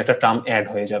নতুন একটা টার্ম অ্যাড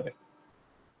হয়ে যাবে।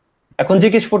 এখন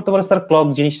জিজ্ঞেস করতে পারো স্যার ক্লক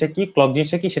জিনিসটা কি, ক্লক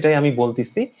জিনিসটা কি, সেটাই আমি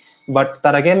বলতেছি বাট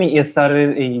তার আগে আমি এসআর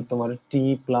এর এই তোমার টি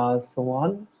plus one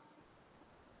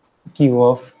Q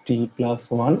of T plus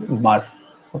one বার।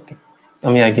 ওকে,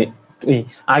 আমি আগে এই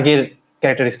আগের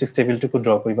ক্যারেক্টারিস্টিক্স টেবিলটুকু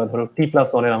ড্র করি, বা ধরো টি প্লাস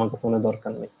ওয়ান এর আমার কাছে কোনো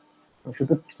দরকার নেই,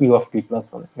 শুধু Q of T plus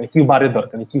one, মানে কিউ বারের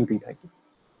দরকার নেই, কিউটি থাকি।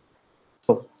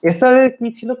 তো এসআর এর কি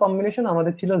ছিল কম্বিনেশন,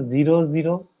 আমাদের ছিল 0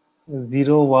 0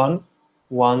 0 1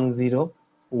 1 0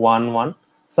 1 1।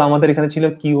 সো আমাদের এখানে ছিল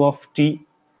কিউ অফ টি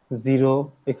 0,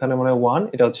 এখানে মানে 1,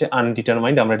 এটা হচ্ছে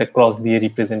আনডিটারমাইন্ড, আমরা এটা ক্রস দিয়ে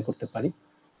রিপ্রেজেন্ট করতে পারি।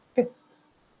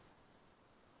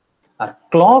 আর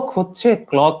ক্লক হচ্ছে,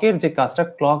 ক্লকের যে কাজটা,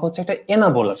 ক্লক হচ্ছে একটা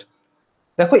এনাবলার।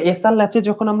 দেখো এসআর ল্যাচে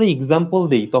যখন আমরা এক্সাম্পল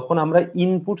দেই তখন আমরা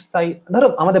ইনপুট সাইড, ধরো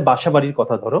আমাদের বাসা বাড়ির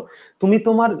কথা ধরো, তুমি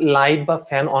তোমার লাইট বা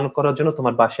ফ্যান অন করার জন্য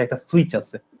তোমার বাসায় একটা সুইচ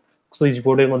আছে, সুইচ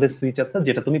বোর্ডের মধ্যে সুইচ আছে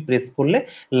যেটা তুমি প্রেস করলে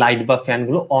লাইট বা ফ্যান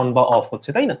গুলো অন বা অফ হচ্ছে,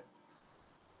 তাই না?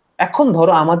 এখন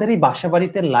ধরো আমাদের এই বাসা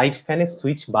বাড়িতে লাইট ফ্যানের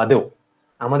সুইচ বাদেও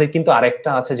আমাদের কিন্তু আরেকটা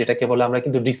আছে যেটাকে বলে আমরা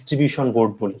কিন্তু ডিস্ট্রিবিউশন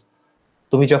বোর্ড বলি।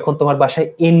 তুমি যখন তোমার বাসায়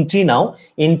এন্ট্রি নাও,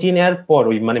 এন্ট্রি নেওয়ার পর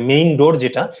ওই মানে মেইন ডোর,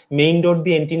 যেটা মেইন ডোর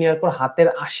দিয়ে এন্ট্রি নেওয়ার পর হাতের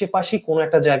আশেপাশে কোনো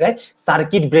একটা জায়গায়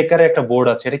সার্কিট ব্রেকারের একটা বোর্ড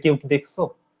আছে, এটা কেউ কি দেখছো?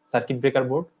 Circuit breaker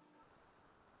board?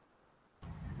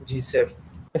 জি স্যার।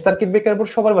 সার্কিট ব্রেকার বোর্ড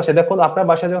সবার বাসায়, দেখো আপনার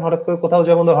বাসায় যখন হঠাৎ করে কোথাও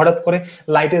যেমন হঠাৎ করে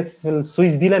লাইটের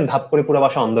সুইচ দিলেন, ধাপ করে পুরো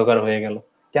বাসা অন্ধকার হয়ে গেল,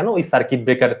 কেন? ওই সার্কিট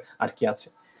ব্রেকার আর কি আছে।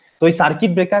 তো ওই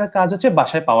সার্কিট ব্রেকারের কাজ হচ্ছে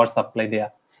বাসায় পাওয়ার সাপ্লাই দেয়া।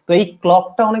 তো এই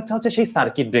ক্লকটা অনেকটা হচ্ছে সেই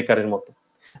সার্কিট ব্রেকারের মতো।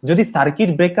 যদি সার্কিট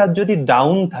ব্রেকার যদি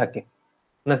ডাউন থাকে,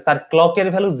 না স্যার ক্লকের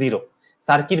ভ্যালু 0,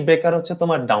 সার্কিট ব্রেকার হচ্ছে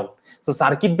তোমার ডাউন। তো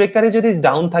সার্কিট ব্রেকারে যদি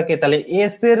ডাউন থাকে তাহলে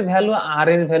এস এর ভ্যালু আর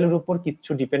এর ভ্যালুর উপর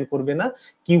কিচ্ছু ডিপেন্ড করবে না,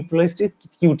 কিউ প্লাস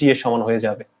কিউটি এর সমান হয়ে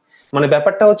যাবে। মানে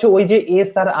ব্যাপারটা হচ্ছে ওই যে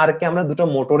এস আর আর কে আমরা দুটো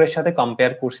মোটরের সাথে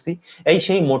কম্পেয়ার করছি, এই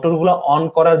সেই মোটরগুলো অন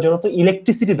করার জন্য তো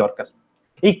ইলেকট্রিসিটি দরকার,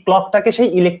 এই ক্লকটাকে সেই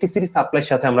ইলেকট্রিসিটি সাপ্লাইয়ের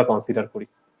সাথে আমরা কনসিডার করি।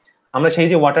 আমরা সেই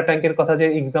যে ওয়াটার ট্যাঙ্কের কথা যে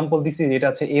এক্সাম্পল দিছি, যেটা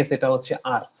হচ্ছে এস, এটা হচ্ছে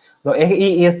আর,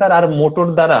 এই এস আর মোটর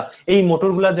দ্বারা এই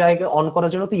মোটরগুলা জায়গায় অন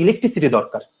করার জন্য তো ইলেকট্রিসিটি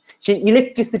দরকার, সেই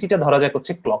ইলেকট্রিসিটিটা ধরা যাক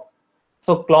হচ্ছে ক্লক।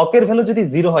 সো ক্লকের ভ্যালু যদি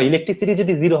 0 হয়, ইলেকট্রিসিটি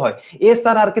যদি 0 হয়, এস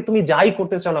আর কে তুমি যাই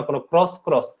করতে চাও না কোনো ক্রস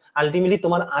ক্রস, আলটিমেটলি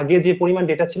তোমার আগে যে পরিমাণ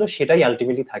ডেটা ছিল সেটাই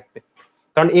আলটিমেটলি থাকবে।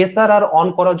 কারণ এস আর অন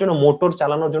করার জন্য, মোটর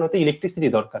চালানোর জন্য তো ইলেকট্রিসিটি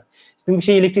দরকার, তুমি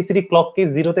সেই ইলেকট্রিসিটি ক্লককে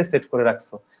 0-তে সেট করে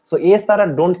রাখছো। So S R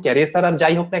don't care, S আর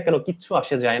যাই হোক না কেন কিচ্ছু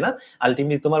আসে যায় না,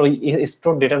 আলটিমেটলি তোমার ওই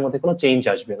স্টোর ডেটার মধ্যে কোনো চেঞ্জ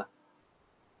আসবে না।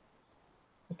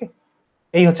 ওকে,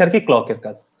 এই হচ্ছে আর কি ক্লকের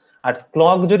কাজ। আর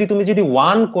ক্লক যদি তুমি যদি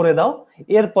 1 করে দাও,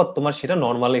 এরপর তোমার সেটা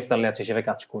নর্মাল এসআর ল্যাচ হিসেবে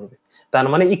কাজ করবে। তার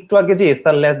মানে একটু আগে যে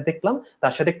এসআর ল্যাচ দেখলাম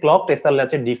তার সাথে ক্লক এসআর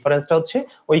ল্যাচের ডিফারেন্সটা হচ্ছে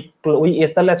ওই ওই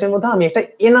এসআর ল্যাচের মধ্যে আমি একটা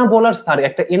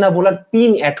এনাবলার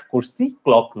পিন অ্যাড করছি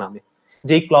ক্লক নামে,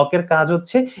 যেই ক্লকের কাজ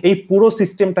হচ্ছে এই পুরো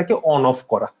সিস্টেমটাকে অন অফ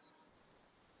করা।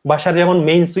 বাসার যেমন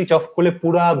মেইন সুইচ অফ করলে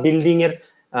পুরা বিল্ডিং এর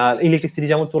ইলেকট্রিসিটি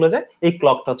যেমন চলে যায়, এই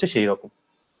ক্লকটা হচ্ছে সেই রকম,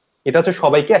 এটা হচ্ছে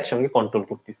সবাইকে একসঙ্গে কন্ট্রোল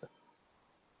করতেছে।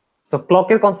 সো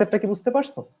ক্লকের কনসেপ্টটা কি বুঝতে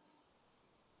পারছো?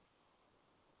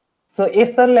 সো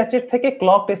এসআর ল্যাচের থেকে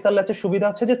ক্লক এসআর ল্যাচের সুবিধা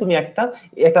হচ্ছে যে তুমি একটা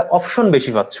একটা অপশন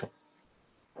বেশি পাচ্ছ,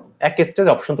 এক স্টেজ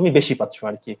অপশন তুমি বেশি পাচ্ছ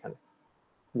আর কি, এখানে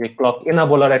যে ক্লক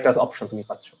এনাবলার একটা অপশন তুমি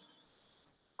পাচ্ছ।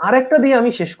 আর একটা দিয়ে আমি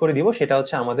শেষ করে দিব, সেটা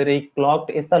হচ্ছে আমাদের এই ক্লক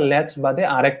এসআর ল্যাচ বাদে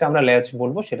আর একটা আমরা ল্যাচ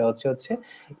বলবো, সেটা হচ্ছে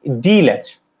ডি ল্যাচ।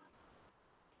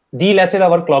 ডি ল্যাচের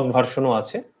আবার ক্লক ভার্সনও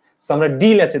আছে, সো আমরা ডি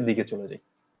ল্যাচের দিকে চলে যাই।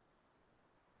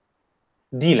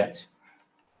 ডি ল্যাচ,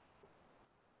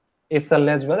 এসআর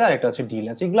ল্যাচ বাদে আরেকটা হচ্ছে ডি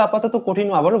ল্যাচ। এগুলো আপাতত কঠিন,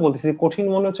 আবারও বলতেছি কঠিন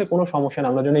মনে হচ্ছে কোনো সমস্যা না,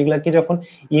 আমরা যখন এগুলাকে যখন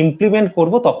ইমপ্লিমেন্ট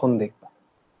করব তখন দেখবো।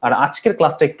 আর আজকের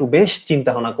ক্লাসটা একটু বেশ চিন্তা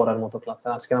ভাবনা করার মতো ক্লাস।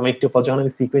 আজকে আমি একটু পর যখন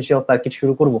আমি সিকোয়েন্সিয়াল সার্কিট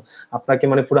শুরু করব, আপনাকে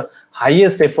মানে পুরো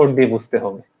হাইয়েস্ট এফোর্ট দিয়ে বুঝতে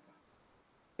হবে।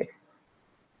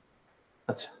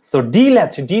 আচ্ছা, সো ডি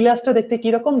ল্যাচ, ডি ল্যাচটা দেখতে কি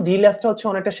রকম? ডি ল্যাচটা হচ্ছে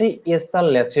অনেকটা সেই এসআর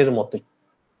ল্যাচের মতোই,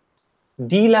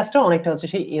 ডি ল্যাচটা অনেকটা হচ্ছে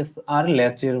সেই এসআর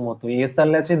ল্যাচের মতো। এসআর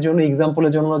ল্যাচের জন্য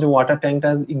এক্সাম্পলের জন্য যে ওয়াটার ট্যাঙ্কটা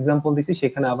এক্সাম্পল দিছি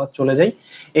সেখানে আবার চলে যাই।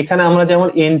 এখানে আমরা যেমন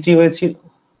এন্ট্রি হয়েছিল,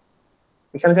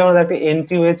 এখানে যেমন একটা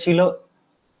এন্ট্রি হয়েছিল,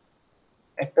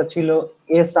 একটা ছিল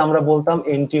এস, আমরা বলতাম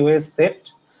এন্ট্রি ওয়ে সেট,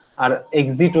 আর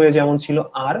এক্সিট ওয়ে যেমন ছিল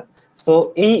আর। সো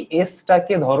এই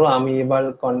এসটাকে ধরো আমি এবার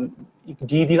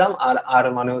ডি দিলাম, আর আর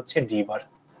মানে হচ্ছে ডি বার,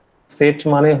 সেট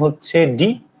মানে হচ্ছে ডি,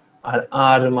 আর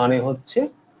আর মানে হচ্ছে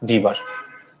ডি বার।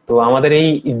 তো আমাদের এই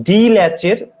ডি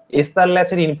ল্যাচের, এসআর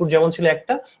ল্যাচের ইনপুট যেমন ছিল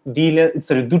একটা, ডি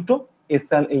সরি দুটো,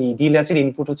 এসআর এই ডি ল্যাচের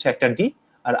ইনপুট হচ্ছে একটা ডি,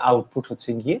 আর আউটপুট হচ্ছে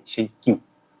গিয়ে সেই কিউ।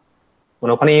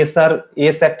 মানে ওখানে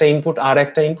এস একটা ইনপুট, আর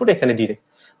একটা ইনপুট, এখানে ডিরেক্ট।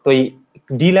 তো এই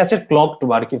ডি ল্যাচের ক্লক টু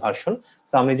আর কি ভার্সন।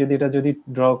 সো আমি যদি এটা যদি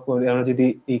ড্র করি, আমরা যদি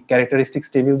এই ক্যারেক্টারিস্টিক্স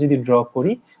টেবিল যদি ড্র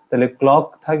করি, তাহলে ক্লক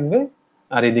থাকবে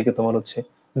আর এদিকে তোমার হচ্ছে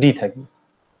ডি থাকবে।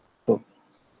 তো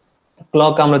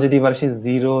ক্লক আমরা যদি এবার আসি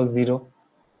 0 0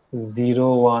 0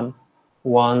 1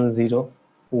 1 0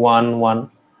 1 1।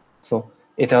 সো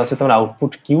এটা হচ্ছে তোমার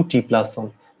আউটপুট কিউ টি প্লাস 1।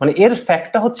 মানে এর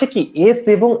ফ্যাক্টটা হচ্ছে কি এস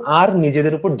এবং আর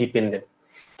নিজেদের উপর ডিপেন্ডেন্ট।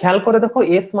 খেয়াল করে দেখো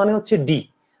এস মানে হচ্ছে ডি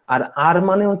আর আর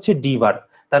মানে হচ্ছে ডি বার।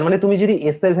 তার মানে তুমি যদি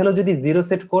এস এর ভ্যালু যদি 0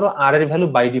 সেট করো আর এর ভ্যালু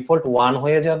বাই ডিফল্ট 1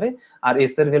 হয়ে যাবে, আর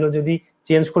এস এর ভ্যালু যদি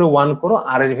চেঞ্জ করে 1 করো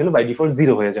আর এর ভ্যালু বাই ডিফল্ট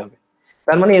 0 হয়ে যাবে।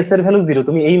 তার মানে এস এর ভ্যালু 0,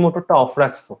 তুমি এই মোটরটা অফ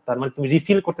রাখছো, তার মানে তুমি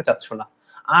রিফিল করতে চাচ্ছ না,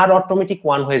 আর অটোমেটিক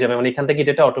 1 হয়ে যাবে, মানে এখান থেকে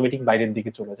ডেটা অটোমেটিক বাইরের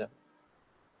দিকে চলে যাবে,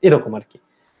 এরকম আর কি।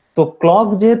 তো ক্লক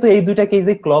যেহেতু এই দুইটা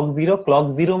কেসে ক্লক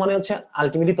জিরো মানে হচ্ছে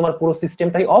আলটিমেটলি তোমার পুরো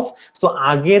সিস্টেমটাই অফ, সো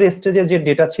আগের স্টেজে যে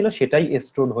ডেটা ছিল সেটাই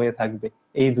স্টোর হয়ে থাকবে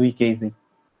এই দুই কেসেই।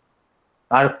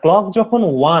 আর ক্লক যখন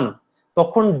 1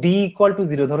 তখন ডি ইকুয়াল টু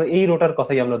 0, ধরো এই রোটার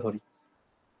কথাই আমরা ধরি,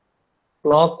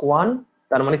 ক্লক 1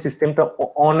 তার মানে সিস্টেমটা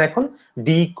অন, এখন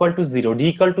D equal to 0, D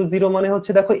equal to 0 মানে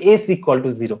হচ্ছে দেখো এস ইকুয়াল টু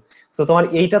 0। সো তোমার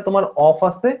এইটা তোমার অফ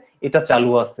আছে, এটা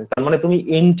চালু আছে, তার মানে তুমি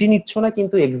এন্ট্রি নিচ্ছ না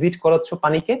কিন্তু এক্সিট করাচ্ছ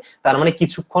পানিকে। তার মানে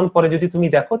কিছুক্ষণ পরে যদি তুমি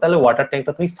দেখো তাহলে ওয়াটার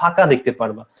ট্যাঙ্কটা তুমি ফাঁকা দেখতে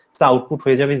পারবা, সো আউটপুট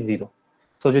হয়ে যাবে 0।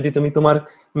 সো যদি তুমি তোমার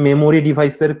মেমোরি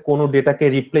ডিভাইসের কোনো ডেটাকে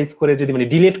রিপ্লেস করে যদি মানে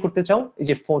ডিলিট করতে চাও, এই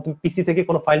যে পিসি থেকে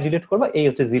কোনো ফাইল ডিলিট করবা, এই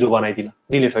হচ্ছে 0 বানাই দিলা,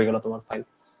 ডিলিট হয়ে গেল তোমার ফাইল।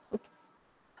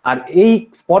 আর এই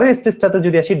পরের স্টেজটাতে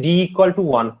যদি আসি ডি ইকুয়াল টু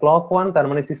 1, ক্লক 1 তার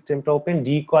মানে সিস্টেমটা ওপেন,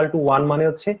 ডি ইকুয়াল টু 1 মানে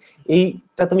হচ্ছে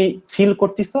এইটা তুমি ফিল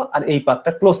করতেছো আর এই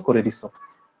পাথটা ক্লোজ করে দিছো,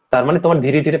 তার মানে তোমার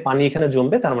ধীরে ধীরে পানি এখানে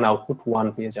জমবে, তার মানে আউটপুট 1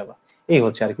 পেয়ে যাবা। এই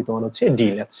হচ্ছে আর কি তোমার হচ্ছে ডি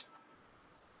ল্যাচ।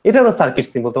 এটারও সার্কিট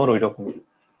সিম্বল তোমার ওই রকম,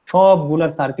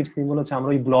 সবগুলার সার্কিট সিম্বল হচ্ছে আমরা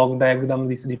ওই ব্লক ডায়াগ্রাম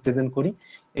রিপ্রেজেন্ট করি।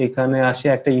 এখানে আসে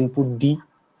একটা ইনপুট ডি,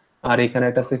 আর এখানে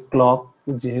একটা আছে ক্লক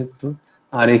যেহেতু,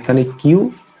 আর এখানে কিউ,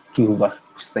 কিউ বার,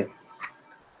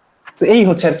 তো এই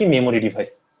হচ্ছে আর কি মেমোরি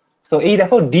ডিভাইস। তো এই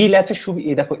দেখো ডি ল্যাচের সুবিধা,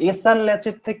 এই দেখো এসআর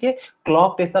ল্যাচের থেকে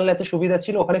ক্লক এসআর ল্যাচের সুবিধা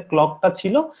ছিল, ওখানে ক্লকটা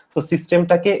ছিল, তো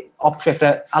সিস্টেমটাকে একটা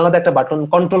আলাদা একটা বাটন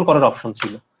কন্ট্রোল করার অপশন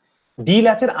ছিল। ডি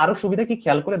ল্যাচের আরো সুবিধা কি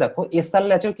খেয়াল করে দেখো, এসআর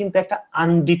ল্যাচেও কিন্তু একটা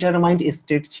আনডিটারমাইন্ড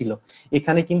স্টেট ছিল,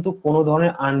 এখানে কিন্তু কোনো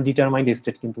ধরনের আনডিটারমাইন্ড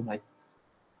স্টেট কিন্তু নাই।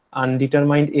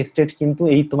 আনডিটারমাইন্ড স্টেট কিন্তু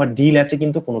এই তোমার ডি ল্যাচে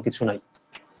কিন্তু কোনো কিছু নাই।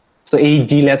 সো এই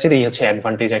ডি ল্যাচের এই হচ্ছে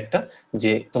অ্যাডভান্টেজ একটা,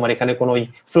 যে তোমার এখানে কোনো ওই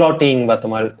ফ্লটিং বা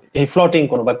তোমার এই ফ্লটিং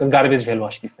কোনো বা গার্বেজ ভ্যালু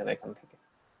আসতেছে না এখান থেকে।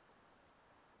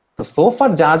 তো সোফার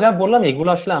যা যা বললাম এগুলো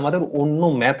আসলে আমাদের অন্য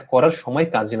ম্যাথ করার সময়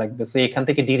কাজে লাগবে, সো এখান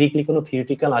থেকে ডিরেক্টলি কোনো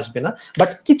থিওরিটিক্যাল আসবে না, বাট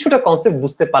কিছুটা কনসেপ্ট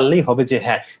বুঝতে পারলেই হবে যে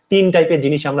হ্যাঁ তিন টাইপের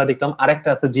জিনিস আমরা দেখলাম, আরেকটা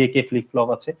আছে জে কে ফ্লিপ ফ্লপ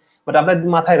আছে, বাট আমরা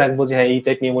মাথায় রাখবো যে হ্যাঁ এই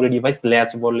টাইপ মেমোরি ডিভাইস ল্যাচ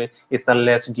বললে SR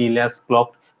latch, D latch, clock,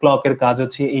 ক্লকের কাজ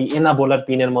হচ্ছে এই এনাবলার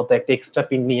পিনের মতো একটা এক্সট্রা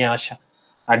পিন নিয়ে আসা,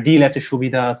 আর ডি ল্যাচের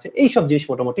সুবিধা আছে, এইসব জিনিস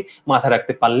মোটামুটি মাথায়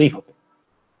রাখতে পারলেই হবে।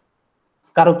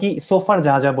 কারো কি সোফার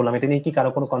যা যা বললাম এটা নিয়ে কি কারো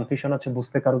কোনো কনফিউশন আছে,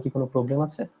 বুঝতে কারো কি কোনো প্রবলেম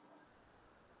আছে?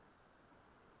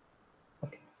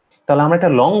 তাহলে আমরা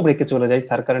একটা লং ব্রেকে চলে যাই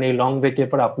স্যার, কারণ এই লং ব্রেকের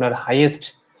পর আপনার হাইয়েস্ট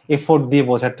এফোর্ট দিয়ে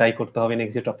বোঝার ট্রাই করতে হবে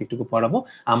নেক্সট যে টপিকটুকু পড়াবো।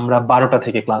 আমরা 12টা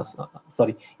থেকে ক্লাস,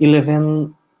 সরি 11,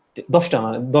 10টা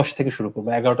মানে 10 থেকে শুরু করবো,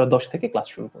 11টা 10 থেকে ক্লাস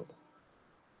শুরু করবো।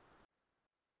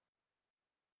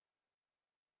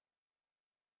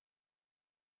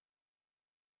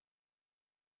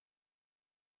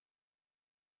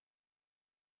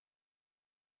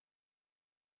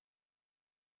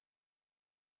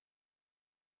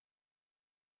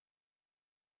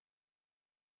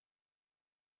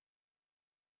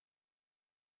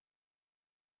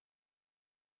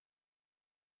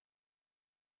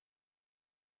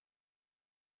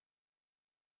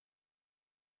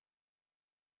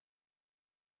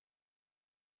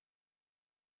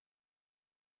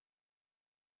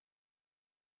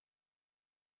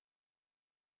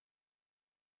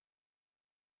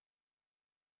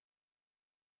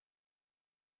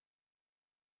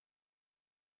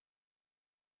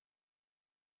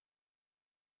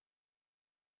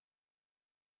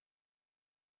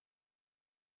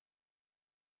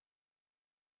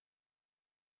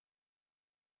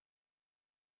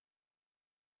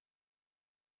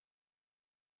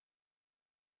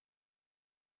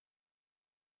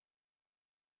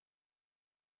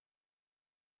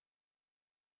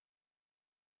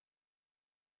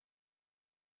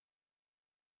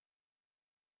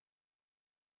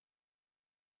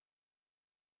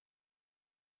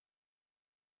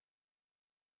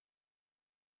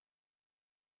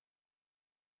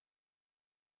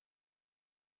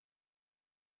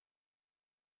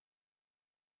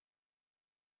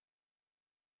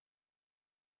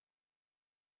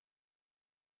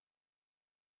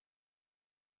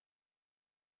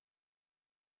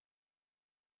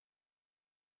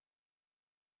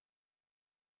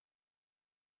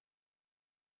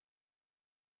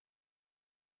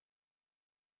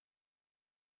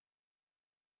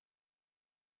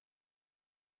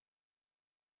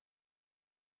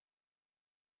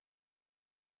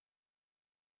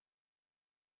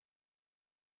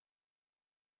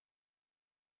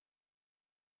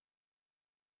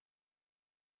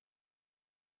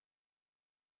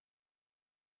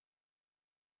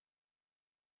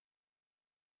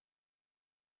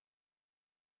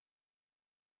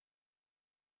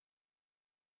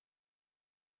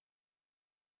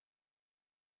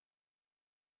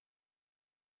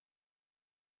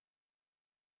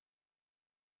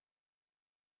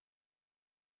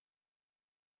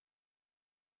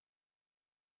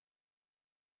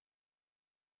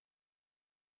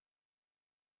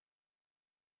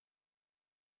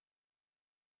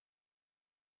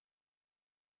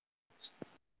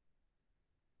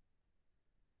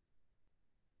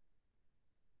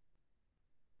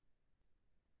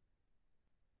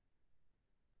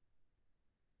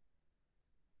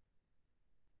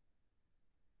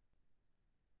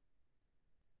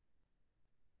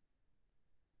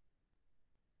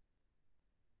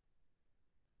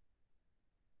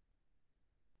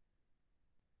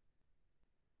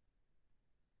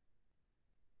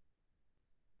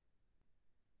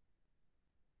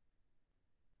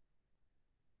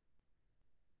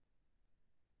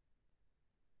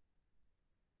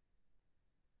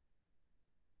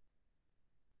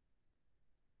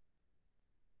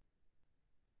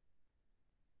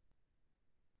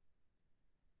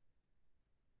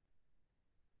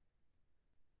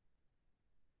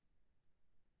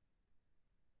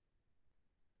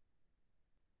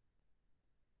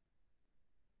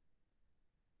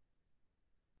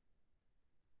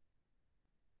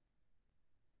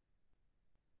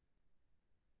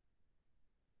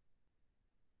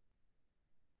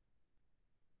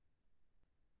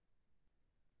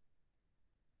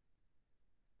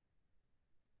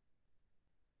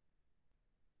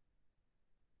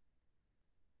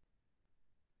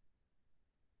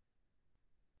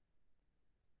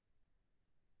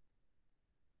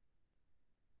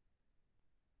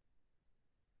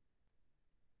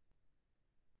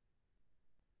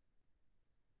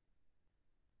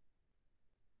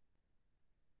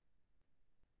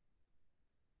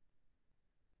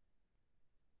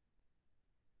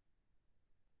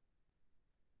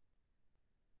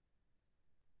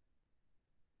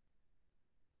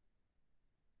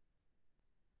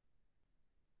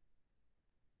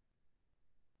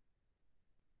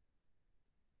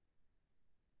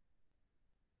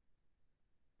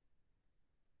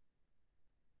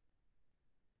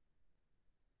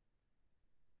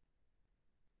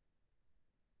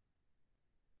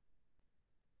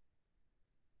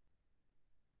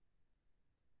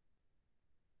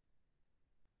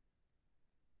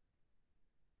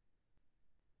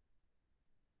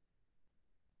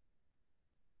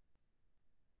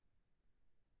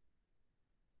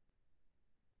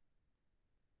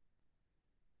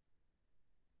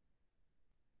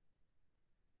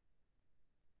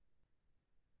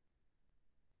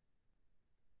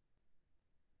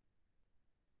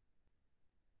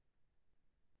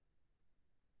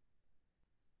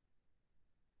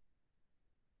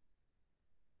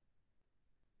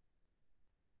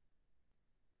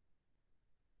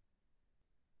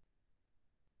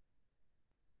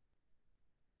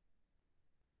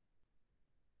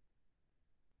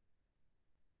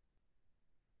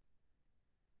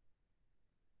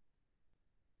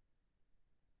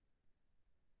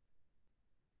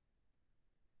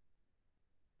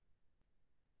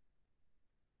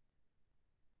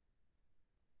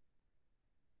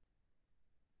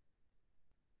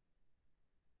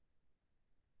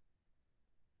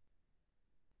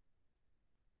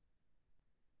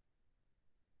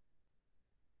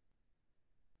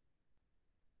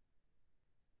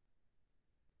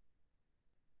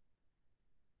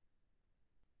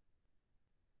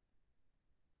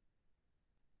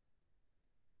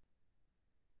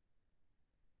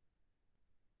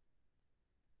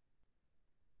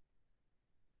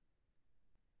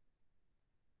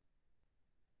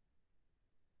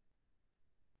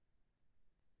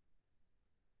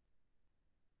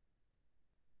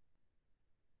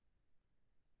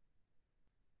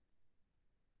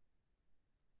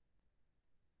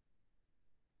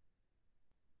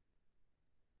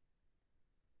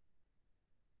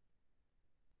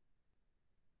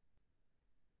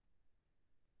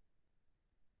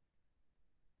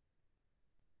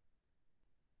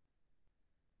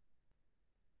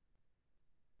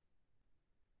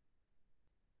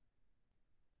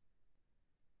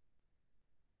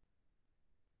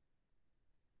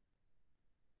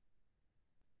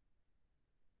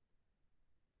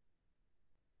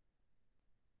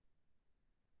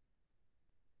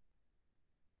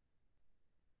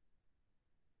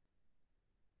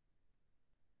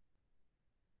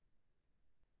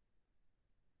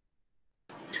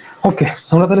 ওকে,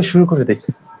 আমরা তাহলে শুরু করে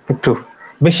দেখি। একটু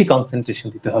বেশি কনসেন্ট্রেশন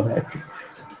দিতে হবে আর কি।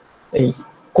 এই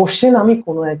কোশ্চেন আমি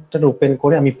কোনো একটা ওপেন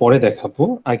করে আমি পরে দেখাবো,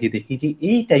 আগে দেখি যে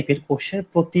এই টাইপের কোশ্চেন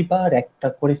প্রতিবার একটা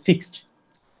করে ফিক্সড।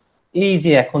 এই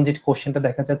যে এখন যে কোশ্চেনটা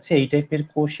দেখা যাচ্ছে এই টাইপের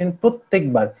কোশ্চেন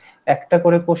প্রত্যেকবার একটা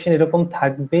করে কোশ্চেন এরকম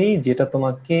থাকবেই, যেটা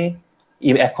তোমাকে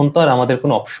এখন তো আর আমাদের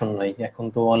কোনো অপশন নাই, এখন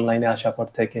তো অনলাইনে আসার পর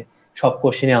থেকে সব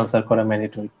কোশ্চেনে আনসার করা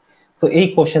ম্যান্ডেটরি। তো এই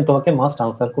কোশ্চেন তোমাকে মাস্ট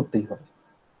আনসার করতেই হবে।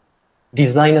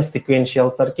 Design a sequential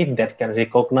circuit that can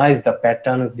recognize the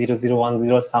pattern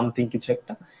 0010 something কিছু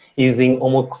একটা using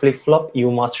অমুক flip flop, you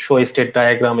must show a state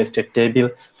diagram, a state table,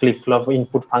 flip flop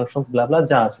input functions blah blah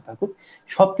যা আছে থাকুক,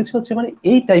 সবকিছু হচ্ছে মানে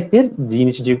এই টাইপের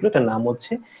জিনিস যেগুলো, এটার নাম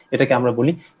হচ্ছে, এটাকে আমরা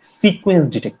বলি sequence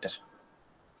detector.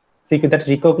 That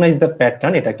recognise the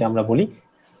pattern, এটাকে আমরা বলি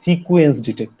সিকোয়েন্স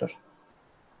ডিটেক্টর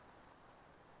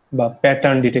বা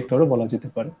প্যাটার্ন ডিটেক্টরও বলা যেতে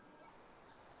পারে।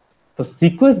 তো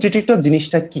সিকোয়েন্স ডিটেক্টর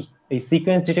জিনিসটা কি? এই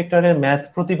সিকোয়েন্স ডিটেক্টরের ম্যাথ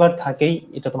প্রতিবার থাকেই,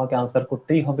 এটা তোমাকে আনসার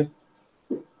করতেই হবে।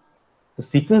 তো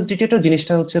সিকোয়েন্স ডিটেক্টর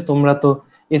জিনিসটা হচ্ছে, তোমরা তো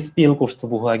এসপিএল করছো,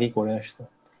 বহু আগেই করে আসছো।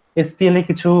 এসপিএল এ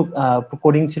কিছু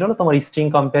কোডিং ছিল না তোমার, স্ট্রিং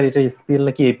কম্পেয়ার, এটা এসপিএল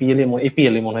নাকি এপিএল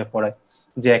এ মনে হয় পড়ায়,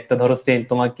 যে একটা ধরো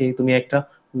তোমাকে তুমি একটা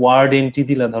ওয়ার্ড এন্ট্রি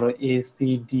দিলা, ধরো A C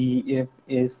D F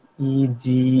S E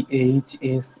G H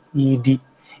S E D,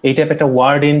 এই টাইপ একটা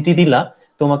ওয়ার্ড এন্ট্রি দিলা,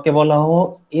 তোমাকে বলা হো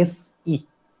এস ই,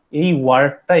 এই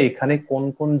ওয়ার্ডটা এখানে কোন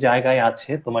কোন জায়গায়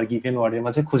আছে তোমার গিভেন ওয়ার্ডের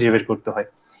মাঝে খুঁজে বের করতে হয়।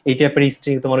 এই টাইপের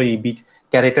স্ট্রিং তোমার ওই বিট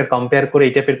ক্যারেক্টার কম্পেয়ার করে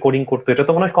এই টাইপের কোডিং করতে, এটা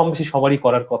তো মনে হয় কম বেশি সবারই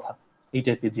করার কথা। এই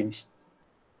টাইপের জিনিস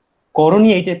করনি,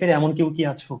 এই টাইপের এমন কেউ কি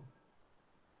আছো?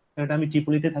 এটা আমি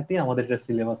ট্রিপলিতে থাকতেই আমাদের এটা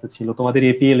সিলেবাসে ছিল, তোমাদের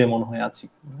এপিএল এ মনে হয় আছে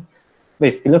বা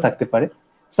স্কিলও থাকতে পারে।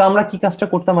 তো আমরা কি কাজটা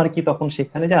করতাম আর কি তখন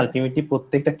সেখানে, যে আলটিমেটলি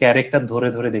প্রত্যেকটা ক্যারেক্টার ধরে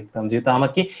ধরে দেখতাম, যেহেতু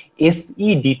আমাকে এসই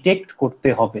ডিটেক্ট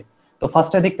করতে হবে। তো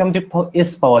ফার্স্টে দেখতাম যে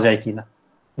এস পাওয়া যায় কিনা,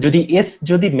 যদি এস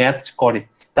যদি ম্যাচ করে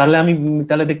তাহলে আমি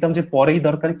তাহলে দেখতাম যে পরেই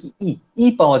দরকার কি ই, ই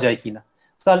পাওয়া যায় কিনা।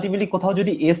 তো আলটিমেটলি কোথাও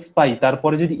যদি এস পাই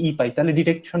তারপরে যদি ই পাই তাহলে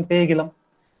ডিটেকশন পেয়ে গেলাম,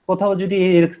 কোথাও যদি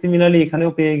সিমিলারলি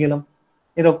এখানেও পেয়ে গেলাম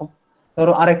এরকম।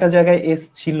 ধরো আরেকটা জায়গায় এস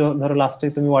ছিল, ধরো লাস্টে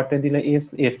তুমি ওয়ার্ডটা দিলে এস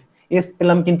এফ, এস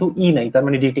পেলাম কিন্তু ই নাই, তার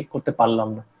মানে ডিটেক্ট করতে পারলাম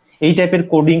না। এই টাইপের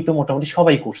কোডিং তো মোটামুটি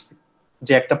সবাই করছে,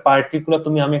 যে একটা পার্টিকুলার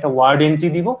আমি একটা ওয়ার্ড এন্ট্রি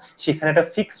দিব, সেখানে একটা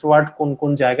ফিক্সড ওয়ার্ড কোন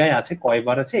কোন জায়গায় আছে,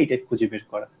 কয়বার আছে, এইটাই খুঁজে বের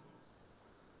করা।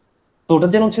 তো ওটা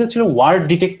যেমন ছিল ছিল ওয়ার্ড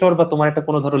ডিটেক্টর, বা তোমার একটা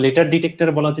কোনো ধরো লেটার ডিটেক্টর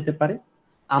বলা যেতে পারে।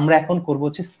 আমরা এখন করব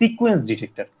হচ্ছে সিকোয়েন্স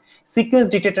ডিটেক্টর। সিকোয়েন্স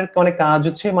ডিটেক্টর মানে কাজ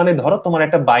হচ্ছে, মানে ধরো তোমার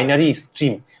একটা বাইনারি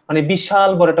স্ট্রিম, মানে বিশাল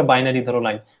বড় একটা বাইনারি ধরো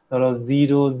লাইন, ধরো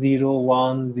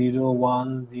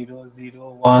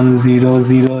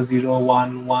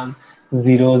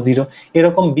 001010010001100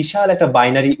 এরকম বিশাল একটা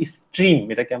বাইনারি স্ট্রিম,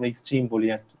 এটাকে আমরা স্ট্রিম বলি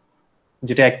আর কি,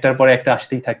 যেটা একটার পরে একটা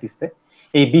আসতেই থাকিছে।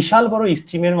 এই বিশাল বড়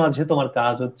স্ট্রিমের মাঝে তোমার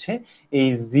কাজ হচ্ছে এই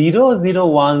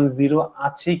 0010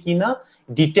 আছে কিনা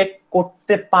ডিটেক্ট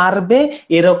করতে পারবে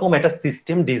এরকম একটা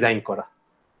সিস্টেম ডিজাইন করা।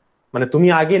 মানে তুমি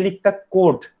আগে লিখতা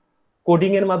কোড,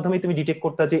 কোডিং এর মাধ্যমে তুমি ডিটেক্ট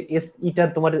করতে যে এস ইটা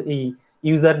তোমার এই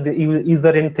ইউজার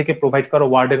ইউজার এন্ড থেকে প্রোভাইড করা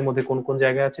ওয়ার্ডের মধ্যে কোন কোন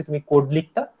জায়গায় আছে, তুমি কোড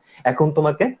লিখতা। এখন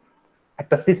তোমাকে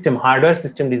একটা সিস্টেম, হার্ডওয়্যার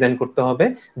সিস্টেম ডিজাইন করতে হবে,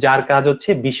 যার কাজ হচ্ছে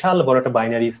বিশাল বড় একটা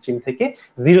বাইনারি স্ট্রিম থেকে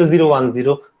 0010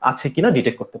 আছে কিনা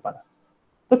ডিটেক্ট করতে পারা।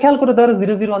 তো খেয়াল করে ধরো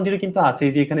 0010 কিন্তু আছে,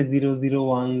 এই যে এখানে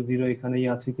 0010 এখানেই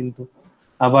আছে কিন্তু,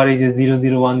 আবার এই যে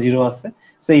 0010 আছে।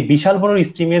 তো এই বিশাল বড়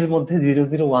স্ট্রিমের মধ্যে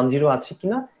 0010 আছে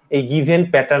কিনা, এই গিভেন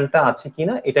প্যাটার্নটা আছে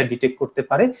কিনা এটা ডিটেক্ট করতে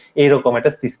পারে, এরকম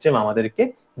একটা সিস্টেম আমাদেরকে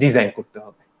ডিজাইন করতে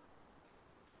হবে।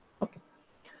 ওকে,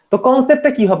 তো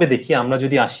কনসেপ্টটা কি হবে দেখি আমরা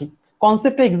যদি আসি।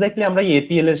 কনসেপ্টটা এক্স্যাক্টলি আমরা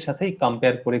এপিএল এর সাথেই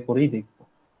কম্পেয়ার করে করেই দেখবো।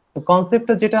 তো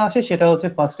কনসেপ্টটা যেটা আসে সেটা হচ্ছে,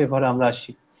 ফার্স্ট এভার আমরা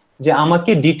আসি যে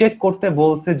আমাকে ডিটেক্ট করতে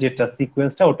বলছে যেটা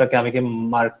সিকোয়েন্সটা, ওটাকে আমি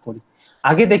মার্ক করি।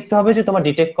 আগে দেখতে হবে যে তোমার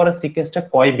ডিটেক্ট করা সিকোয়েন্সটা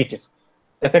কয় বিটের।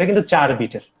 দেখো এটা কিন্তু 4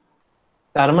 বিটের,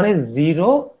 তার মানে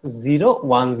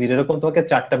 0010 এরকম তোমাকে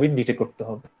 4টা বিট ডিটেক্ট করতে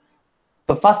হবে।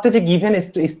 তো ফার্স্টে যে গিভেন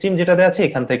স্ট্রিম যেটা দেওয়া আছে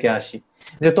এখান থেকে আসি,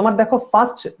 যে তোমার দেখো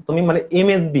ফার্স্ট তুমি মানে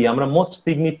এমএসবি, আমরা মোস্ট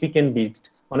সিগনিফিকেন্ট বিট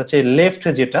মানে হচ্ছে লেফট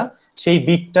যেটা, সেই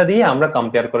বিটটা দিয়ে আমরা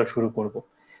কম্পেয়ার করা শুরু করব।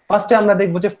 ফার্স্টে আমরা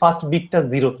দেখবো যে ফার্স্ট বিটটা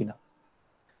 0 কিনা।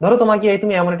 ধরো তোমাকে এই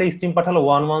তুমি এমন একটা স্ট্রিম পাঠালো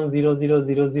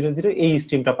 110000, এই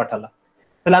স্ট্রিমটা পাঠালা,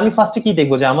 তাহলে আমি ফার্স্টে কি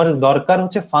দেখবো, যে আমার দরকার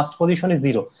হচ্ছে ফার্স্ট পজিশনে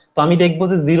 0, তো আমি দেখবো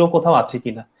যে 0 কোথাও আছে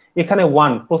কিনা। এখানে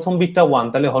 1, প্রথম বিটটা 1,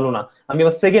 তাহলে হলো না। আমি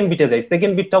আবার সেকেন্ড বিটে যাই,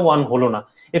 সেকেন্ড বিটটা 1, হলো না।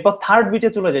 এরপর থার্ড বিটে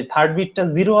চলে যাই, থার্ড বিটটা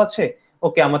 0 আছে,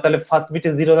 ওকে, আমার তাহলে ফার্স্ট বিটে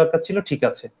 0 দরকার ছিল, ঠিক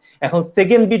আছে। এখন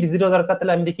সেকেন্ড বিট 0 দরকার,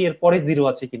 তাহলে আমি দেখি এরপরে 0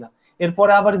 আছে কিনা,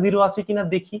 এরপরে আবার 0 আছে কিনা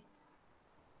দেখি,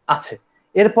 আছে।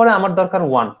 এরপরে আমার দরকার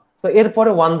 1, তো এরপরে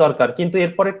 1 দরকার, কিন্তু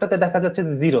এরপরেরটাতে দেখা যাচ্ছে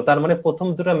 0, তার মানে প্রথম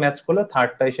দুটো ম্যাচ করলে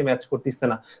থার্ডটা এসে ম্যাচ করতেছে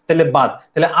না, তাহলে বাদ,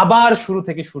 তাহলে আবার শুরু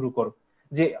থেকে শুরু করো।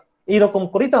 যে এইরকম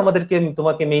করেই তো আমাদেরকে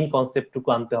তোমাকে মেইন কনসেপ্টটুকু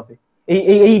আনতে হবে। এই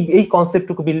এই এই এই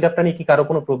কনসেপ্টটুকু বিল্ড আপটা নিয়ে কি কারো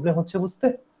কোনো প্রবলেম হচ্ছে বুঝতে?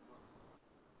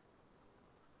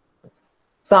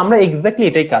 সো আমরা এক্স্যাক্টলি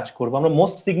এটাই কাজ করব, আমরা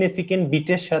মোস্ট সিগনিফিকেন্ট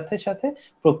বিটের সাথে সাথে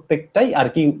প্রত্যেকটাই আর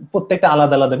কি প্রত্যেকটা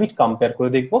আলাদা আলাদা বিট কম্পেয়ার করে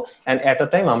দেখবো, এন্ড এট আ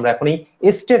টাইম আমরা এখন এই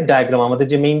স্টেট ডায়াগ্রাম, আমাদের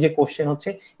যে মেইন যে কোশ্চেন হচ্ছে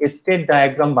স্টেট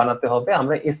ডায়াগ্রাম বানাতে হবে,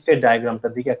 আমরা স্টেট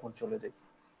ডায়াগ্রামটার দিকে এখন চলে যাই।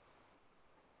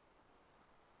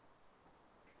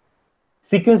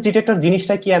 সিকোয়েন্স ডিটেক্টর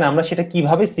জিনিসটা কি আর আমরা সেটা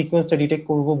কিভাবে সিকোয়েন্সটা ডিটেক্ট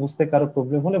করব বুঝতে কারো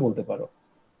প্রবলেম হলে বলতে পারো।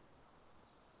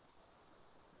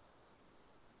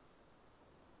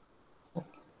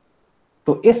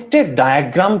 তো স্টেট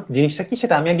ডায়াগ্রাম জিনিসটা কি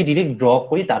সেটা আমি আগে ডিরেক্ট ড্র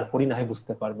করি, তারপরই না হয়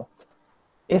বুঝতে পারবা।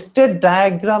 স্টেট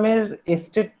ডায়াগ্রামের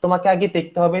স্টেট তোমাকে আগে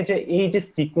দেখতে হবে যে এই যে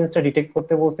সিকোয়েন্সটা ডিটেক্ট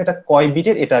করতে বলছে এটা কয়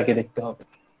বিটের, এটা আগে দেখতে হবে।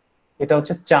 এটা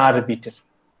হচ্ছে 4 বিটের।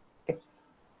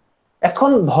 এখন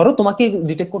ধরো তোমাকে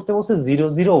ডিটেক্ট করতে বলছে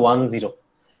 0010,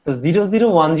 তো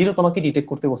 0010 তোমাকে ডিটেক্ট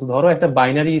করতে বলছে, ধরো একটা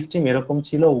বাইনারি স্ট্রিম এরকম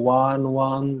ছিল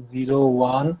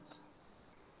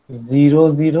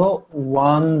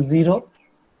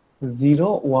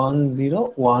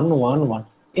 11010010010111,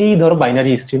 এই ধরো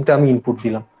বাইনারি স্ট্রিমটা আমি ইনপুট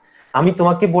দিলাম। আমি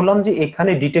তোমাকে বললাম যে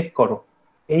এখানে ডিটেক্ট করো,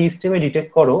 এই স্ট্রিমে ডিটেক্ট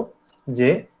করো যে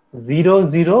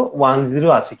 0010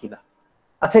 আছে কিনা।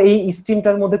 আচ্ছা এই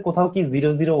স্ট্রিমটার মধ্যে কোথাও কি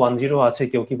 0010 আছে,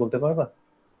 কেউ কি বলতে পারবা?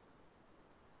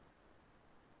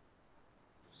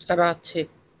 স্যার আছে।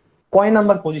 কয়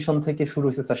নাম্বার পজিশন থেকে শুরু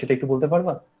হয়েছে স্যার সেটা একটু বলতে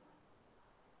পারবা?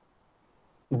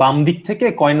 বাম দিক থেকে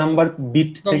কয় নাম্বার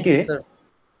বিট থেকে?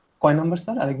 কয় নাম্বার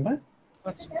স্যার আরেকবার?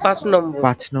 5 নম্বর।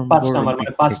 5 5 নম্বর নাম্বার,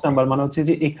 মানে 5 নাম্বার মানে হচ্ছে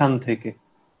যে এখান থেকে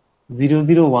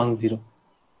 0010,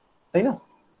 তাই না?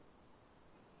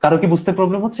 কারো কি বুঝতে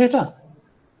প্রবলেম হচ্ছে এটা?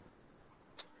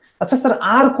 আচ্ছা স্যার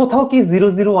আর কোথাও কি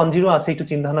 0010 আছে, একটু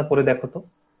চিন্তা ভাবনা করে দেখো তো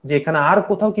যে এখানে আর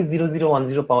কোথাও কি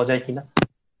 0010 পাওয়া যায় কিনা।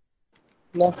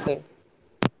 না স্যার।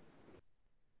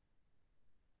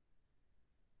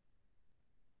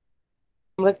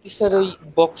 আমরা কি স্যার ওই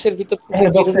বক্সের ভিতর থেকে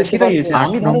হ্যাঁ জিরো বক্সে নিতে সেটাই পারবো? হয়েছে।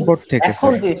 আমি 8 ধরো নম্বর থেকে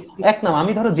এখন স্যার। যে এক নাম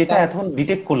আমি ধরো যেটা এখন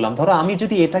ডিটেক্ট করলাম, ধরো আমি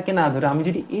যদি এটাকে না ধরে আমি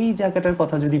যদি এই জায়গাটার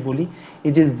কথা যদি বলি,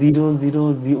 এই যে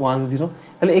 0010,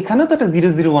 তাহলে এখানেও তো একটা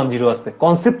 0010 আছে,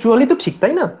 কনসেপচুয়ালি তো ঠিক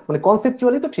তাই না, মানে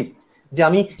কনসেপচুয়ালি তো ঠিক যে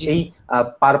আমি জি এই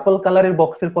পার্পল কালারের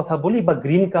বক্সের কথা বলি বা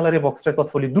গ্রিন কালারের বক্সটার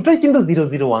কথা বলি, দুটোই কিন্তু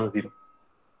 0010।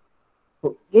 তো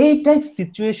এই টাইপ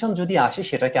সিচুয়েশন যদি আসে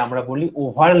সেটাকে আমরা বলি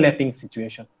ওভারল্যাপিং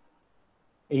সিচুয়েশন।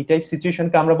 এই টাইপ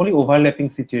সিচুয়েশনকে আমরা বলি ওভারল্যাপিং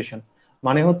সিচুয়েশন,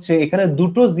 মানে হচ্ছে এখানে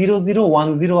দুটো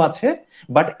 0010 আছে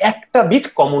বাট একটা বিট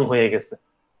কমন হয়ে গেছে।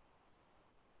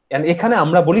 এখানে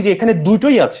আমরা বলি যে এখানে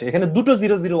দুটোই আছে, এখানে দুটো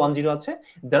 0010 আছে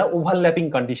যারা ওভারল্যাপিং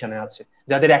কন্ডিশনে আছে,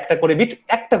 যাদের একটা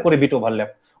করে বিট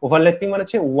ওভারল্যাপিং মানে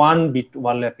হচ্ছে 1 বিট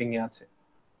ওভারল্যাপিং এ আছে।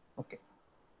 ওকে,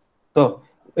 তো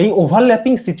এই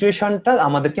ওভারল্যাপিং সিচুয়েশনটা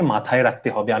আমাদেরকে মাথায় রাখতে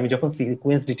হবে। আমি যখন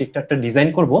সিকোয়েন্স ডিটেক্টরটা ডিজাইন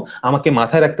করব আমাকে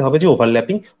মাথায় রাখতে হবে যে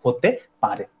ওভারল্যাপিং হতে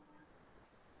পারে।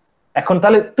 এখন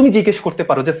তাহলে তুমি জিজ্ঞেস করতে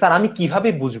পারো যে স্যার আমি কিভাবে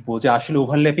বুঝবো যে আসলে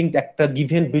ওভারল্যাপিং একটা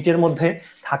গিভেন বিটের মধ্যে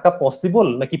থাকা পসিবল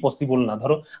নাকি পসিবল না।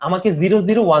 ধরো আমাকে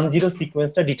 0010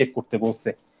 সিকোয়েন্সটা ডিটেক্ট করতে বলছে,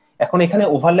 এখন এখানে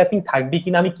ওভারল্যাপিং থাকবে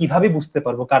কিনা আমি কিভাবে বুঝতে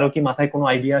পারবো? কারো কি মাথায় কোনো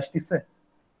আইডিয়া আসতেছে?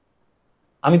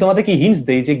 আমি তোমাদেরকে হিন্টস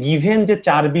দেই যে গিভেন যে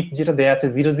 4 বিট যেটা দেয়া আছে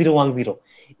 0010,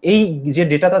 এই যে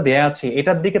ডেটাটা দেয়া আছে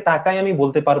এটার দিকে তাকাই আমি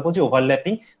বলতে পারবো যে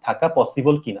ওভারল্যাপিং থাকা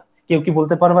পসিবল কিনা। কেউ কি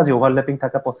বলতে পারবা যে ওভারল্যাপিং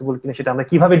থাকা পসিবল কিনা সেটা আমরা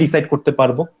কিভাবে ডিসাইড করতে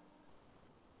পারবো?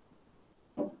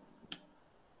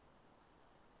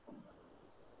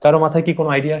 কারো মাথায় কি কোনো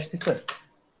আইডিয়া আসতেছে?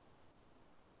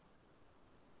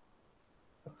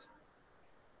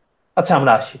 আচ্ছা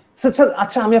আমরা আসি। আচ্ছা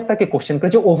আচ্ছা আমি আপনাকে কোশ্চেন করি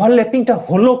যে ওভারল্যাপিংটা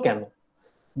হলো কেন?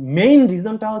 মেইন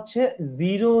রিজনটা হচ্ছে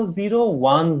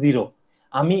 0010,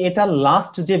 আমি এটা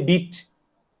লাস্ট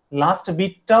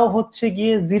বিটটাও হচ্ছে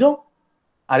গিয়ে 0,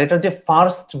 আর এটা যে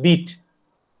ফার্স্ট বিট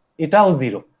এটাও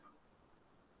 0।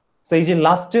 তো এই যে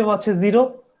লাস্টেও আছে 0,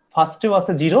 ফার্স্টেও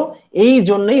আছে 0, এই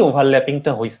জন্যই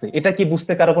ওভারল্যাপিংটা হয়েছে। এটা কি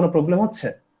বুঝতে কারো কোনো প্রবলেম হচ্ছে?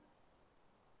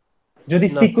 যদি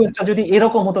সিকোয়েন্সটা যদি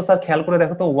এরকম হতো স্যার, খেয়াল করে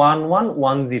দেখো তো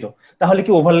 1110, তাহলে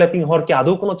কি ওভারল্যাপিং হওয়ার কি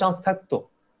আদৌ কোনো চান্স থাকতো?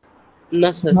 না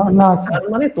স্যার। না স্যার।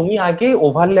 তার মানে তুমি আগে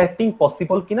ওভারল্যাপিং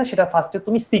পসিবল কিনা সেটা ফার্স্টে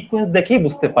তুমি সিকোয়েন্স দেখেই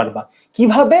বুঝতে পারবা।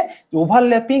 কিভাবে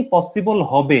ওভারল্যাপিং পসিবল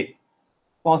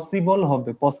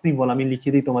আমি লিখে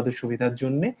দিই তোমাদের সুবিধার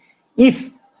জন্য। ইফ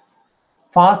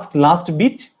ফার্স্ট লাস্ট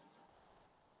বিট,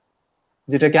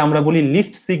 যেটাকে আমরা বলি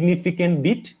list significant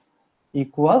bit,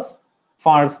 equals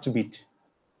first bit,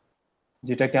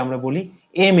 যেটাকে আমরা বলি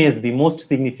এমএসবি মোস্ট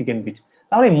সিগনিফিকেন্ট বিট।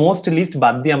 তাহলে মোস্ট লিস্ট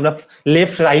বাদ দিয়ে আমরা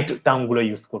লেফট রাইট টার্ম গুলো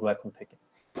ইউজ করবো এখন থেকে।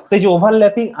 সেই যে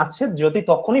ওভারল্যাপিং আছে যদি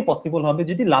তখনই পসিবল হবে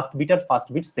যদি লাস্ট বিট আর ফার্স্ট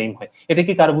বিট সেম হয়। এটা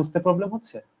কি কারো বুঝতে প্রবলেম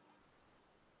হচ্ছে?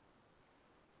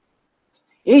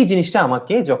 এই জিনিসটা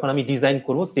আমাকে যখন আমি ডিজাইন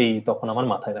করবো তখন আমার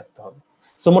মাথায় রাখতে হবে।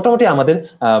 সো মোটামুটি আমাদের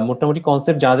মোটামুটি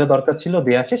কনসেপ্ট যা যা দরকার ছিল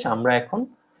দেয়া শেষ। আমরা এখন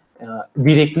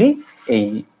ডিরেক্টলি এই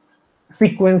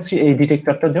সিকোয়েন্স এই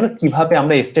ডিটেক্টরটার জন্য কিভাবে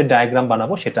আমরা স্টেট ডায়াগ্রাম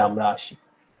বানাবো সেটা আমরা আসি।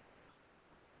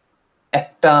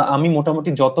 একটা আমি মোটামুটি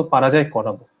যত পারা যায়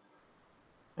করাবো।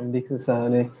 আমি দেখছি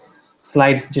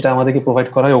স্লাইডস যেটা আমাদেরকে প্রোভাইড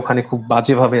করা হয় ওখানে খুব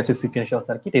বাজেভাবে আছে সিকোয়েন্সিয়াল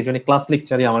সার্কিট, এই জন্য ক্লাস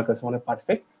লেকচারই আমার কাছে মনে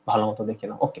পারফেক্ট, ভালো মতো দেখে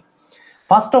নাও। ওকে,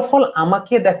 ফার্স্ট অফ অল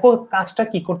আমাকে দেখো কাজটা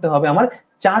কি করতে হবে, আমার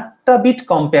 4টা বিট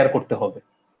কম্পেয়ার করতে হবে।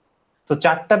 তো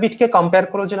 4টা বিটকে কম্পেয়ার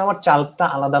করার জন্য আমার 4টা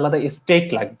আলাদা আলাদা স্টেট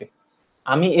লাগবে।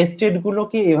 আমি স্টেট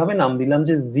গুলোকে এভাবে নাম দিলাম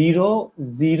যে 0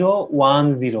 0 1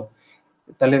 0।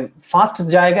 তাহলে ফার্স্ট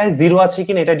জায়গায় 0 আছে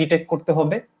কিনা এটা ডিটেক্ট করতে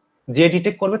হবে, যে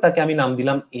ডিটেক্ট করবে তাকে আমি নাম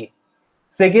দিলাম এ।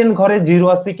 সেকেন্ড ঘরে 0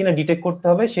 আছে কিনা ডিটেক্ট করতে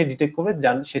হবে, সে ডিটেক্ট করবে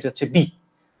সেটা হচ্ছে বি।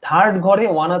 থার্ড ঘরে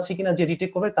 1 আছে কিনা যে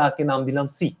ডিটেক্ট করবে তাকে নাম দিলাম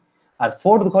সি। আর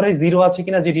ফোর্থ ঘরে 0 আছে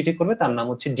কিনা যে ডিটেক্ট করবে তার নাম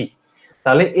হচ্ছে ডি।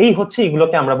 তাহলে এই হচ্ছে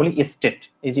এগুলোকে আমরা বলি স্টেট।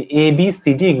 এই যে এ বি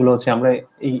সি ডি এগুলো হচ্ছে আমরা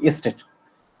এই স্টেট।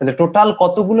 তাহলে টোটাল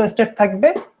কতগুলো স্টেট থাকবে,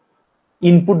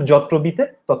 ইনপুট যত বিটে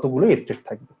ততগুলো স্টেট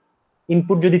থাকবে।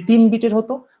 ইনপুট যদি 3 বিটের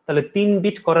হতো তাহলে 3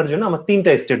 বিট করার জন্য আমার 3টা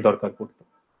স্টেট দরকার পড়তো,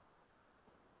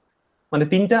 মানে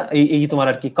 3টা এই তোমার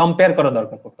আর কি কম্পেয়ার করা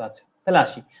দরকার পড়তো। আছে তাহলে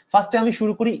আসি, ফার্স্টে আমি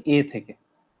শুরু করি এ থেকে।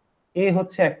 এ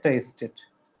হচ্ছে একটা স্টেট।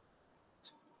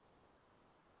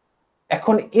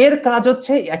 এখন এর কাজ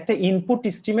হচ্ছে একটা ইনপুট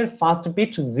স্ট্রিমের ফার্স্ট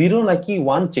বিট 0 নাকি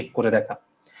 1 চেক করে দেখা।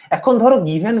 এখন ধরো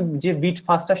গিভেন যে বিট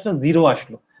ফার্স্ট আসলো 0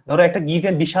 আসলো, ধরো একটা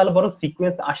গিভেন বিশাল বড়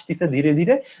সিকোয়েন্স আসতেছে ধীরে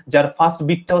ধীরে যার ফার্স্ট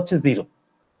বিটটা হচ্ছে 0।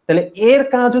 তাহলে এর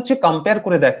কাজ হচ্ছে কম্পেয়ার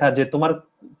করে দেখা যে তোমার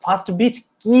ফার্স্ট বিট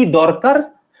কি দরকার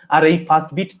আর এই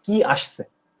ফার্স্ট বিট কি আসছে।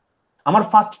 আমার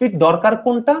ফার্স্ট বিট দরকার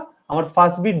কোনটা, আমার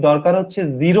ফার্স্ট বিট দরকার হচ্ছে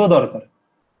 0 দরকার,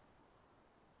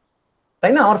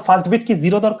 তাই না? আমার ফার্স্ট বিট কি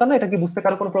 0 দরকার না? এটা কি বুঝতে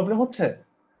কারো কোনো প্রবলেম হচ্ছে?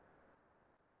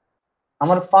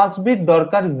 আমার ফার্স্ট বিট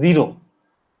দরকার 0।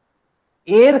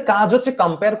 এর কাজ হচ্ছে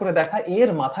কম্পেয়ার করে দেখা, এর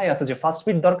মাথায় আছে যে ফার্স্ট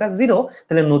বিট দরকার 0,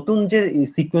 তাহলে নতুন যে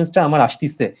সিকোয়েন্সটা আমার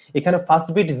আসতেছে এখানে ফার্স্ট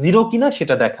বিট 0 কিনা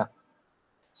সেটা দেখা।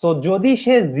 সো যদি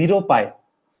সে 0 পায়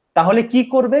তাহলে কি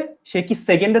করবে, সে কি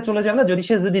সেকেন্ডে চলে যাবে না? যদি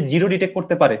সে 0 ডিটেক্ট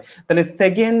করতে পারে তাহলে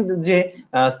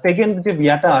সেকেন্ড যে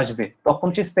বিয়াটা আসবে তখন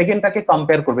সে সেকেন্ডটাকে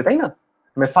কম্পেয়ার করবে, তাই না?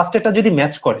 মানে ফার্স্ট এটা যদি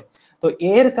ম্যাচ করে, তো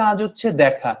এর কাজ হচ্ছে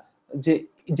দেখা যে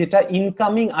যেটা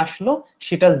ইনকামিং আসলো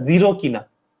সেটা 0 কিনা।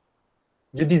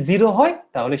 যদি 0 হয়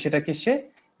তাহলে সেটাকে সে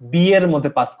বি এর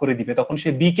মধ্যে পাস করে দিবে, তখন সে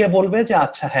বি কে বলবে যে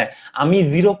আচ্ছা হ্যাঁ আমি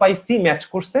 0 পাইছি, ম্যাচ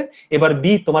করছে, এবার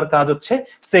বি তোমার কাজ হচ্ছে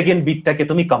সেকেন্ড বিটটাকে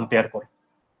তুমি কম্পেয়ার করো।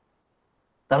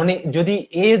 তার মানে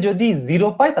যদি 0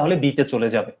 পায় তাহলে বিতে চলে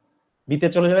যাবে। বিতে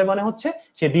চলে যাবে মানে হচ্ছে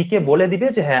সে বি কে বলে দিবে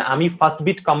যে হ্যাঁ আমি ফার্স্ট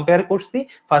বিট কম্পেয়ার করছি,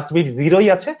 ফার্স্ট বিট 0ই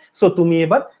আছে, সো তুমি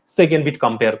এবার সেকেন্ড বিট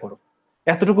কম্পেয়ার করো।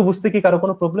 এতটুকু বুঝতে কি কারো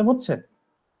কোনো প্রবলেম হচ্ছে?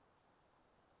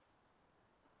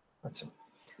 আচ্ছা,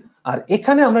 আর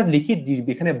এখানে আমরা লিখি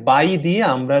এখানে বাই দিয়ে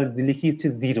আমরা লিখি হচ্ছে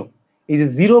 0। এই যে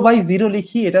 0/0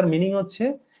 লিখি, এটার মিনিং হচ্ছে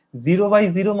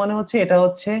 0/0 মানে হচ্ছে এটা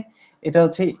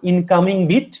হচ্ছে ইনকামিং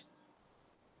বিট,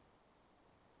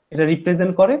 এটা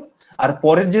রিপ্রেজেন্ট করে। আর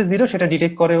পরের যে 0 সেটা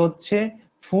ডিটেক্ট করে হচ্ছে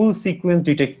ফুল সিকোয়েন্স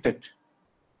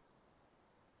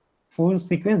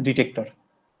ডিটেক্টর।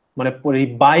 মানে এই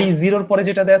বাই 0-র পরে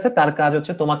যেটা দেয়া আছে তার কাজ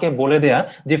হচ্ছে তোমাকে বলে দেয়া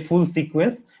যে ফুল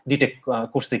সিকোয়েন্স ডিটেক্ট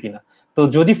করছে কিনা। তো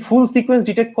যদি ফুল সিকোয়েন্স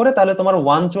ডিটেক্ট করে তাহলে তোমার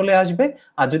 1 চলে আসবে,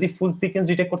 আর যদি ফুল সিকোয়েন্স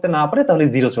ডিটেক্ট করতে না পারে তাহলে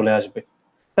 0 চলে আসবে।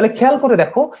 তাহলে খেয়াল করে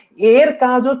দেখো, এর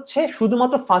কাজ হচ্ছে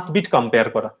শুধুমাত্র ফার্স্ট বিট কম্পেয়ার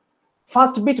করা।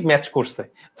 ফার্স্ট বিট ম্যাচ করছে,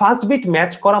 ফার্স্ট বিট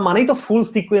ম্যাচ করা মানেই তো ফুল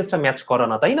সিকোয়েন্সটা ম্যাচ করা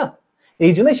না, তাই না?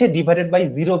 এই জন্য সে ডিভাইডেড বাই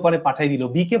 0 পরে পাঠাই দিল,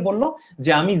 বি কে বললো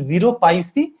যে আমি 0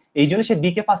 পাইছি, এই জন্য সে বি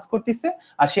কে পাস করতেছে।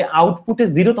 আর সে আউটপুটে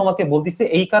 0 তোমাকে বলতেছে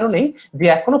এই কারণেই যে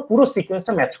এখনো পুরো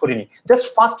সিকোয়েন্সটা ম্যাচ করেনি, জাস্ট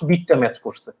ফার্স্ট বিটটা ম্যাচ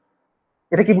করছে।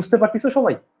 এটা কি বুঝতে পারতেছো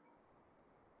সবাই?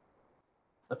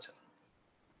 আচ্ছা,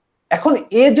 এখন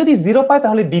এ যদি 0 পায়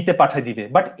তাহলে বি তে পাঠিয়ে দিবে,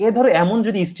 বাট এ ধরো এমন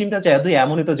যদি স্ট্রিমটা যায়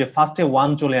এমনই তো যে ফার্স্টে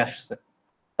 1 চলে আসছে,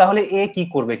 তাহলে এ কি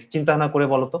করবে চিন্তা ভাবনা করে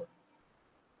বলো তো।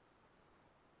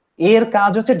 এর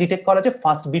কাজ হচ্ছে ডিটেক্ট করা যে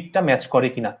ফার্স্ট বিটটা ম্যাচ করে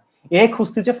কিনা। এ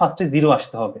খুঁজছে যে ফার্স্টে 0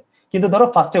 আসতে হবে, কিন্তু ধরো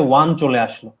ফার্স্টে 1 চলে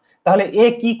আসলো, তাহলে এ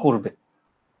কি করবে?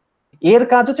 এর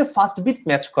কাজ হচ্ছে ফার্স্ট বিট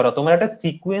ম্যাচ করা। তোমার একটা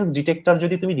সিকোয়েন্স ডিটেক্টর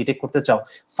যদি তুমি ডিটেক্ট করতে চাও,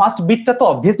 ফার্স্ট বিটটা তো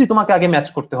অবভিয়াসলি তোমাকে আগে ম্যাচ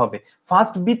করতে হবে।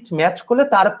 ফার্স্ট বিট ম্যাচ করলে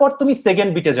তারপর তুমি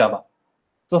সেকেন্ড বিটে যাবা।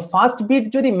 তো ফার্স্ট বিট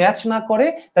যদি ম্যাচ না করে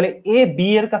তাহলে এ বি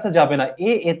এর কাছে যাবে না,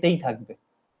 এতেই থাকবে।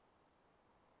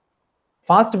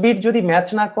 ফার্স্ট বিট যদি ম্যাচ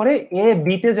না করে এ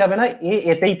বিতে যাবে না,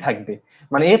 এতেই থাকবে।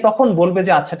 মানে এ তখন বলবে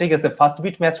যে আচ্ছা ঠিক আছে ফার্স্ট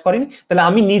বিট ম্যাচ করেনি, তাহলে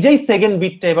আমি নিজেই সেকেন্ড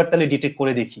বিটটা এবার তাহলে ডিটেক্ট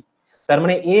করে দেখি। তার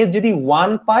মানে এ যদি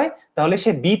 1 পায় তাহলে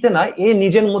সে বিতে না, এ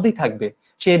নিজের মধ্যেই থাকবে,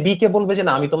 সে বি কে বলবে যে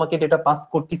না আমি তোমাকে ডেটা পাস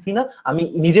করতেছি না, আমি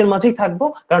নিজের মাঝেই থাকবো,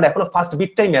 কারণ এখনো ফার্স্ট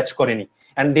বিটটাই ম্যাচ করেনি,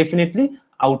 এন্ড ডেফিনেটলি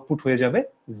আউটপুট হয়ে যাবে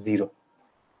 0।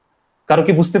 কারো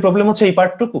কি বুঝতে প্রবলেম হচ্ছে এই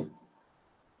পার্টটুকু?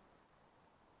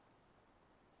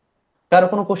 কারো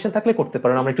কোনো কোশ্চেন থাকলে করতে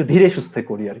পারেন, আমরা একটু ধীরে সুস্থে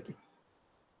করি আর কি।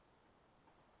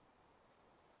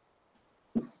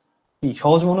 কি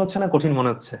সহজ মনে হচ্ছে না কঠিন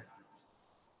মনে হচ্ছে?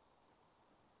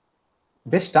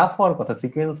 বেশ টাফ হওয়ার কথা,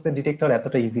 সিকোয়েন্স ডিটেক্টর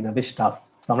এতটা ইজি না, বেশ টাফ।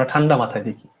 আমরা ঠান্ডা মাথায়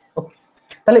দেখি। ওকে,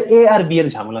 তাহলে এ আর বি এর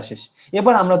ঝামেলা শেষ।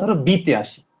 এবার আমরা ধরো বি তে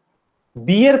আসি।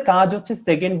 বি এর কাজ হচ্ছে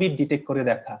সেকেন্ড বিট ডিটেক্ট করে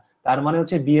দেখা। তার মানে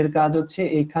হচ্ছে বি এর কাজ হচ্ছে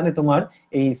এখানে তোমার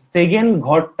এই সেকেন্ড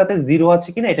ঘরটাতে 0 আছে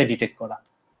কিনা এটা ডিটেক্ট করা।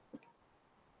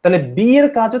 তাহলে বি এর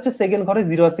কাজ হচ্ছে সেকেন্ড ঘরে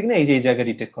 0 আছে কিনা এই যে এই জায়গায়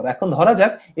ডিটেক্ট করা। এখন ধরা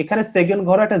যাক এখানে সেকেন্ড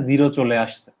ঘরে একটা 0 চলে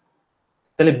আসছে,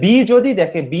 তাহলে বি যদি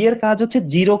দেখে, বি এর কাজ হচ্ছে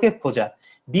 0 কে খোঁজা,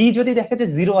 বি যদি দেখে যে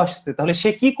 0 আসছে তাহলে সে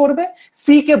কি করবে,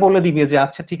 সি কে বলে দিবে যে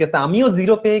আচ্ছা ঠিক আছে আমিও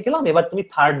 0 পেয়ে গেলাম, এবার তুমি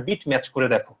থার্ড বিট ম্যাচ করে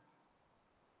দেখো।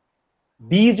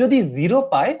 বি যদি 0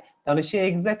 পায় তাহলে সে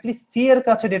এক্স্যাক্টলি সি এর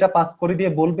কাছে ডেটা পাস করে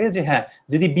দিয়ে বলবে যে হ্যাঁ,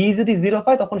 যদি বি যদি 0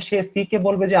 পায় তখন সে সি কে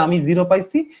বলবে যে আমি 0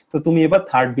 পাইছি, তো তুমি এবার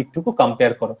থার্ড বিটটুকু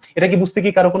কম্পেয়ার করো। এটা কি বুঝতে কি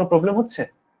কারো কোনো প্রবলেম হচ্ছে?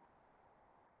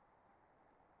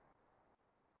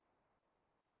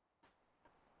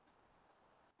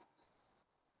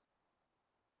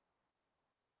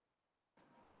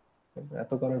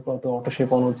 এত করার পর তো অটো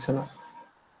শেপ অন হচ্ছে না।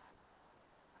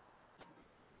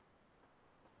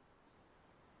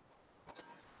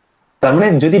 তার মানে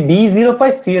যদি বি 0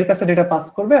 পায় সি এর কাছে ডেটা পাস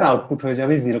করবে আর আউটপুট হয়ে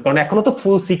যাবে 0, কারণ এখনো তো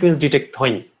ফুল সিকোয়েন্স ডিটেক্ট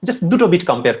হয়নি, জাস্ট দুটো বিট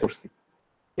কম্পেয়ার করছি।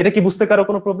 এটা কি বুঝতে কারো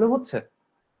কোনো প্রবলেম হচ্ছে?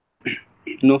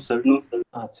 No sir.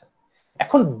 আচ্ছা,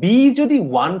 এখন বি যদি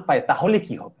 1 পায় তাহলে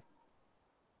কি হবে?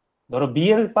 ধরো বি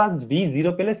এর পাস, বি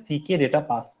 0 পেলে সি কে ডেটা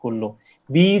পাস করলো,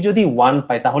 বি যদি 1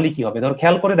 পায় তাহলে কি হবে? ধরো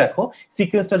খেয়াল করে দেখো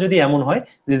সিকোয়েন্সটা যদি এমন হয়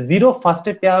যে 0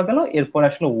 ফার্স্টে পাওয়া গেল, এরপর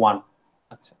আসলো 1।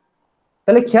 আচ্ছা,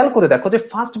 তাহলে খেয়াল করে দেখো যে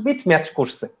ফার্স্ট বিট ম্যাচ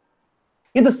করছে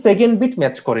কিন্তু সেকেন্ড বিট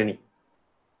ম্যাচ করেনি।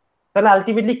 তাহলে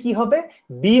আলটিমেটলি কি হবে,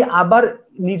 বি আবার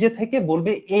নিজে থেকে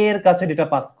বলবে এ এর কাছে ডেটা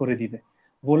পাস করে দিবে,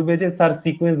 বলবে যে স্যার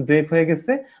সিকোয়েন্স ব্রেক হয়ে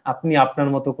গেছে, আপনি আপনার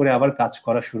মতো করে আবার কাজ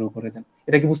করা শুরু করে দেন।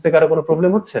 এটা কি বুঝতে কারো কোনো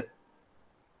প্রবলেম হচ্ছে?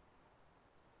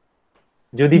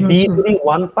 যদি বি যদি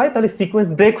 1 পায় তাহলে সিকোয়েন্স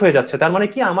ব্রেক হয়ে যাচ্ছে, তার মানে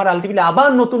কি আমার আলটিমেটলি আবার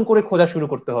নতুন করে খোঁজা শুরু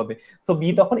করতে হবে। সো বি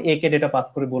তখন এ কে ডেটা পাস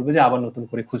করে বলবে যে আবার নতুন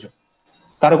করে খুঁজো।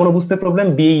 কারো কোনো বুঝতে প্রবলেম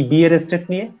বি বি এর স্টেট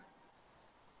নিয়ে?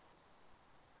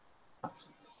 আচ্ছা,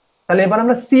 তাহলে এবার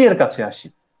আমরা সি এর কাছে আসি।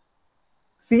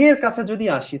 সি এর কাছে যদি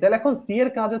আসি তাহলে এখন সি এর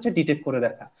কাজ হচ্ছে ডিটেক্ট করে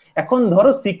দেখা। এখন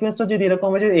ধরো সিকোয়েন্সটা যদি এরকম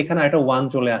হয় যে এখানে একটা 1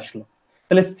 চলে আসলো,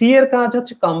 তাহলে সি এর কাজ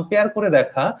হচ্ছে কম্পেয়ার করে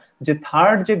দেখা যে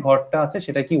থার্ড যে ঘরটা আছে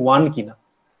সেটা কি 1 কিনা।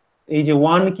 এই যে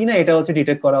 1 কিনা এটা হচ্ছে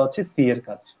ডিটেক্ট করা হচ্ছে সি এর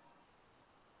কাজ।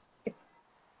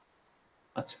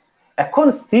 আচ্ছা, এখন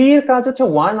সি এর কাজ হচ্ছে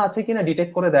 1 আছে কিনা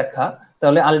ডিটেক্ট করে দেখা।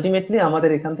 তাহলে আলটিমেটলি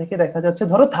আমাদের এখান থেকে দেখা যাচ্ছে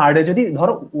ধরো থার্ডে যদি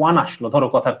ধরো 1 আসলো, ধরো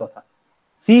কথার কথা,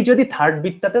 সি যদি থার্ড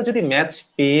বিটটাতেও যদি ম্যাচ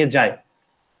পেয়ে যায়,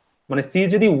 মানে সি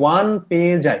যদি 1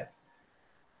 পেয়ে যায়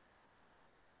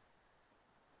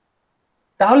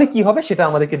তাহলে কি হবে সেটা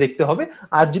আমাদেরকে দেখতে হবে।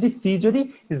 আর যদি সি যদি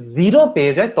 0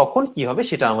 পেয়ে যায় তখন কি হবে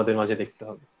সেটা আমাদের মাঝে দেখতে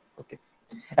হবে। ওকে,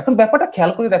 এখন ব্যাপারটা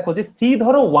খেয়াল করে দেখো যে সি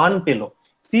ধরো 1 পেলো,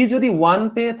 সি যদি 1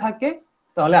 পেয়ে থাকে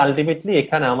তাহলে আলটিমেটলি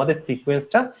এখানে আমাদের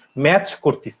সিকোয়েন্সটা ম্যাচ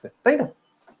করতেছে, তাই না?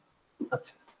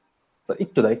 আচ্ছা, তো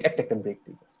একটু দাঁড়াই, একটা একটা ব্রেক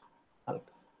দিই just, হালকা।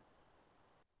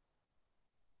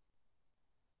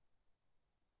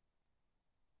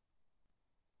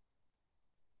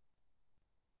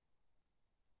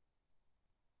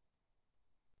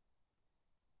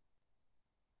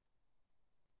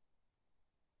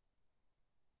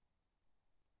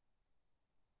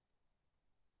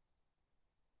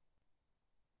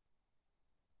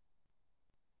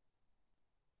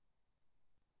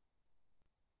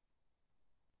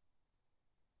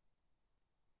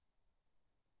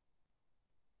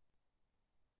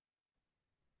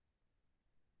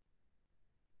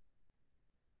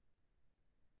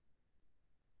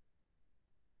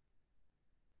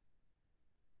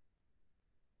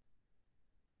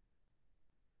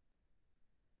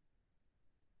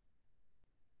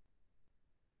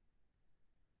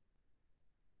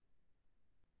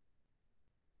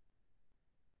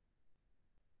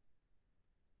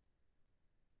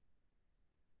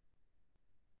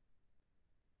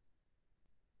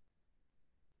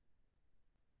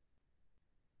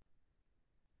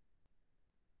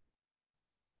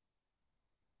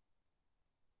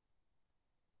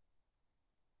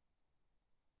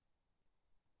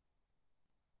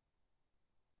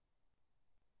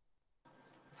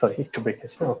 সরি একটু ব্রেক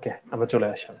আছে, ওকে আমরা চলে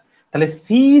আসলাম। তাহলে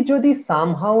সি যদি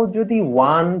সামহাও যদি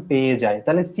 1 পেয়ে যায়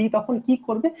তাহলে সি তখন কি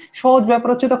করবে? সহজ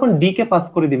ব্যাপার হচ্ছে তখন ডি কে পাস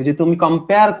করে দিবে যে তুমি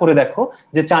কম্পেয়ার করে দেখো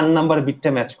যে 4 নাম্বার বিটটা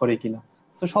ম্যাচ করে কিনা।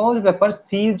 তো সহজ ব্যাপার,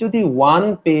 সি যদি 1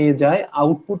 পেয়ে যায়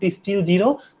আউটপুট স্টিল 0,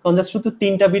 কারণ জাস্ট শুধু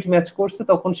 3টা বিট ম্যাচ করছে,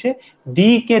 তখন সে ডি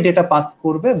কে ডেটা পাস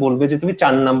করবে, বলবে যে তুমি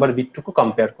 4 নাম্বার বিটটুকু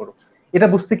কম্পেয়ার করো। এটা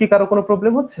বুঝতে কি কারো কোনো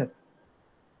প্রবলেম হচ্ছে?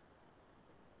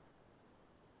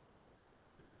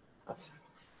 আচ্ছা,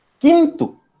 কিন্তু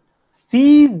সি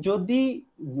যদি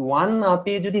 1 না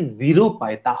পেয়ে যদি 0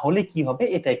 পায় তাহলে কি হবে,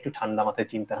 এটা একটু ঠান্ডা মাথায়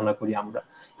চিন্তা ভাবনা করি আমরা।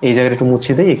 এই জায়গাটা একটু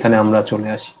মুছে দেই, এখানে আমরা চলে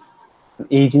আসি।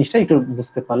 এই জিনিসটা একটু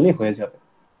বুঝতে পারলেই হয়ে যাবে।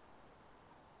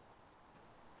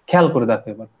 খেয়াল করে দেখো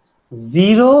এবার,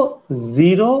 0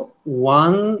 0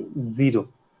 1 0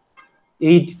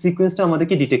 এই সিকোয়েন্সটা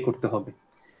আমাদেরকে ডিটেক্ট করতে হবে।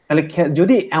 তাহলে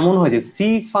যদি এমন হয় যে সি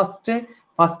ফার্স্টে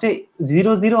ফার্স্টে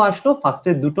 0 0 আসলো,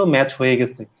 ফার্স্টে দুটো ম্যাচ হয়ে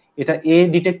গেছে, এটা এ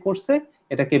ডিটেক্ট করছে,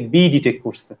 এটাকে বি ডিটেক্ট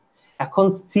করছে। এখন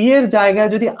সি এর জায়গায়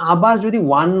যদি আবার যদি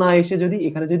 1 না এসে যদি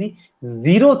এখানে যদি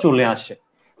 0 চলে আসে,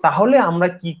 তাহলে আমরা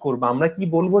কি করব? আমরা কি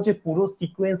বলবো যে পুরো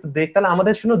সিকোয়েন্স ব্রেক। তাহলে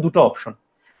আমাদের শুনে দুটো অপশন।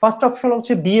 ফার্স্ট অপশন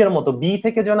হচ্ছে বি এর মতো, বি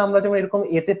থেকে যেন আমরা যেমন এরকম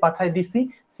এ তে পাঠাই দিছি,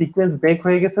 সিকোয়েন্স ব্রেক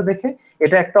হয়ে গেছে দেখে,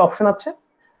 এটা একটা অপশন আছে।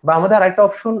 বা আমাদের আরেকটা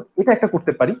অপশন এটা একটা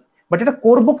করতে পারি, বাট এটা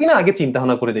করবো কিনা আগে চিন্তা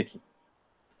ভাবনা করে দেখি।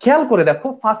 খেয়াল করে দেখো,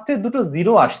 ফার্স্টে দুটো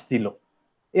 0 আসছিল,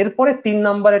 এরপরে 3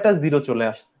 নাম্বার এটা 0 চলে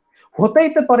আসছে। হতেই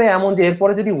তো পারে এমন যে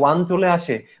এরপরে যদি 1 চলে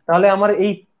আসে, তাহলে আমার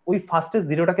এই ওই ফার্স্টের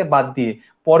 0টাকে বাদ দিয়ে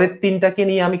পরের 3টাকে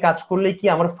নিয়ে আমি কাজ করলেই কি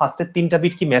আমার ফার্স্টের 3টা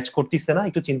বিট কি ম্যাচ করতেছে না?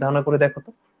 একটু চিন্তা ভাবনা করে দেখো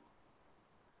তো।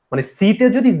 মানে সি তে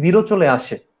যদি 0 চলে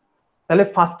আসে, তাহলে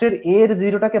ফার্স্টের এ এর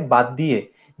 0টাকে বাদ দিয়ে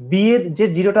বি এর যে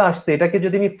 0টা আসছে এটাকে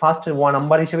যদি আমি ফার্স্ট 1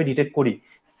 নাম্বার হিসেবে ডিটেক্ট করি,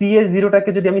 সি এর 0টাকে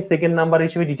যদি আমি সেকেন্ড নাম্বার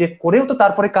হিসেবে ডিটেক্ট করেও তো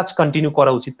তারপরে কাজ কন্টিনিউ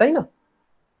করা উচিত, তাই না?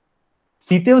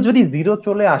 সিতেও যদি 0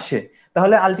 চলে আসে,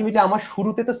 তাহলে আলটিমেটলি আমার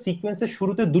শুরুতে তো সিকোয়েন্সের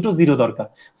শুরুতে দুটো 0 দরকার।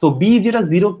 সো বি যেটা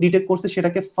 0 ডিটেক্ট করছে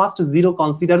সেটাকে ফার্স্ট 0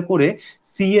 কনসিডার করে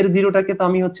সি এর 0টাকে তো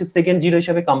আমি হচ্ছে সেকেন্ড 0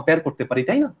 হিসেবে কম্পেয়ার করতে পারি,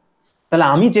 তাই না? তাহলে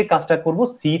আমি যে কাজটা করব,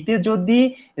 সিতে যদি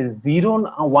 0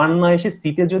 1 না এসে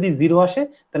সিতে যদি 0 আসে,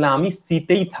 তাহলে আমি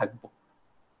সিতেই থাকবো।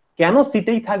 কেন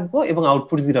সিতেই থাকবো এবং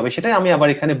আউটপুট 0 হবে সেটাই আমি আবার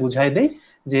এখানে বুঝাই দেই।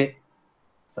 যে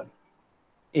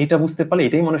এইটা বুঝতে পারলে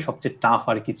এটাই মনে হয় সবচেয়ে টাফ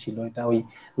আর কি ছিল। এটা ওই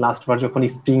লাস্ট বার যখন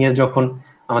স্প্রিং এর যখন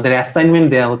আমাদের অ্যাসাইনমেন্ট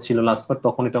দেওয়া হচ্ছিল লাস্ট বার,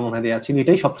 তখন এটা মনে হয় দেওয়া ছিল,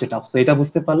 এটাই সবচেয়ে টাফ। সো এটা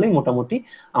বুঝতে পারলেই মোটামুটি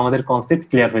আমাদের কনসেপ্ট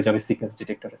ক্লিয়ার হয়ে যাবে সিকোয়েন্স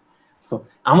ডিটেক্টরে। সো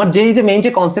আমার যে মেইন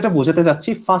যে কনসেপ্টটা বোঝাতে যাচ্ছি,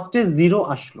 ফার্স্টে 0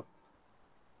 আসলো,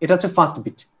 এটা হচ্ছে ফার্স্ট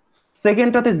বিট।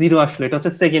 সেকেন্ডটাতে 0 আসলো, এটা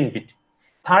হচ্ছে সেকেন্ড বিট।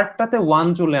 থার্ডটাতে 1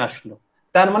 চলে আসলো,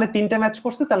 তার মানে 3টা ম্যাচ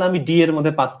করছে, তাহলে আমি ডি এর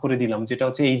মধ্যে পাস করে দিলাম, যেটা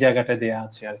হচ্ছে এই জায়গাটা দেয়া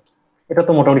আছে আর কি। এটা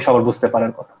তো মোটামুটি সবার বুঝতে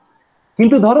পারার কথা।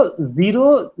 কিন্তু ধরো 0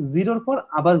 0 পর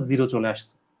আবার 0 চলে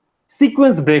আসছে,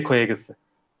 সিকোয়েন্স ব্রেক হয়ে গেছে।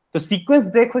 তো সিকোয়েন্স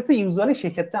ব্রেক হয়েছে, ইউজুয়ালি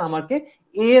সেক্ষেত্রে আমাকে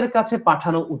এর কাছে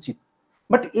পাঠানো উচিত।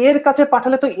 বাট এর কাছে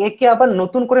পাঠালে তো এ কে আবার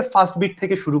নতুন করে ফার্স্ট বিট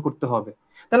থেকে শুরু করতে হবে।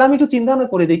 তাহলে আমি একটু চিন্তা ভাবনা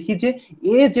করে দেখি যে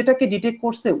এ যেটাকে ডিটেক্ট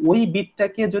করছে ওই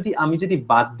বিটটাকে যদি আমি যদি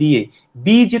বাদ দিয়ে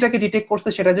বি যেটাকে ডিটেক্ট করছে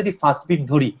সেটা যদি ফার্স্ট বিট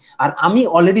ধরি, আর আমি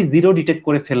অলরেডি 0 ডিটেক্ট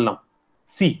করে ফেললাম,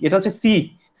 সি এটা হচ্ছে সি,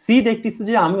 সি দেখতেছি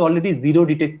যে আমি অলরেডি 0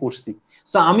 ডিটেক্ট করছি।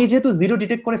 সো আমি যেহেতু 0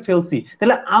 ডিটেক্ট করে ফেলছি,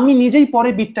 তাহলে আমি নিজেই পরে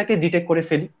বিটটাকে ডিটেক্ট করে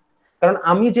ফেলি। কারণ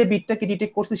আমি যে বিটটাকে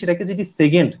ডিটেক্ট করছি সেটাকে যদি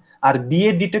সেকেন্ড, আর বি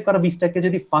এর ডিটেক্ট করা বিটটাকে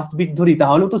যদি ফার্স্ট বিট ধরি,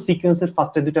 তাহলেও তো সিকোয়েন্সের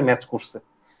ফার্স্টে দুটো ম্যাচ করছে।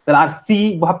 তাহলে আর সি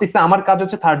ভাবতেছে আমার কাজ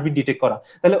হচ্ছে থার্ড বিট ডিটেক্ট করা,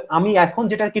 তাহলে আমি এখন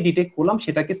যেটাকে ডিটেক্ট করলাম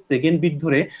সেটাকে সেকেন্ড বিট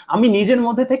ধরে আমি নিজের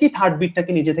মধ্যে থেকে থার্ড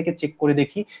বিটটাকে নিজে থেকে চেক করে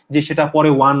দেখি যে সেটা পরে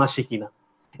 1 আসে কিনা।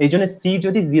 এই জন্য সি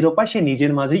যদি 0 পায় সে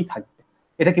নিজের মাঝেই থাকবে।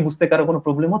 এটা কি বুঝতে কারো কোনো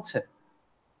প্রবলেম হচ্ছে?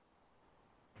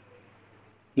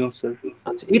 No, sir.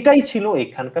 আচ্ছা, এটাই ছিল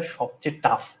এখানকার সবচেয়ে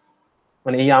টাফ।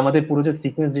 মানে এই আমাদের পুরো যে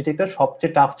সিকোয়েন্স ডিটেক্টর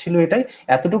সবচেয়ে টাফ ছিল এটাই।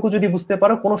 এতটুকু যদি বুঝতে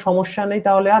পারো কোনো সমস্যা নেই,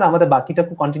 তাহলে আর আমাদের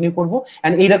বাকিটাকে কন্টিনিউ করবো।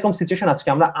 এন্ড এইরকম সিচুয়েশন আজকে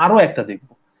আমরা আরো একটা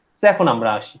দেখবো। তো এখন আমরা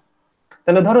আসি,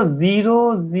 তাহলে ধরো 0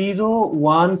 0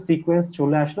 1 সিকোয়েন্স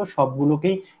চলে আসলো,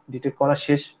 সবগুলোকেই ডিটেক্ট করা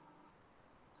শেষ।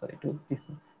 সরি,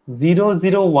 0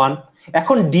 0 1।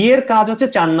 এখন ডি এর কাজ হচ্ছে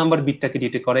 4 নাম্বার বিটটাকে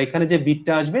ডিটেক্ট করা। এখানে যে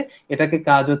বিটটা আসবে এটাকে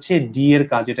কাজ হচ্ছে ডি এর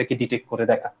কাজ, এটাকে ডিটেক্ট করে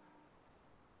দেখা।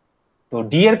 তো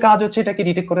ডি এর কাজ হচ্ছে এটাকে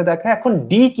ডিটেক্ট করে দেখা। এখন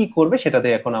ডি কি করবে সেটাতে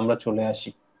এখন আমরা চলে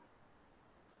আসি।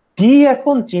 ডি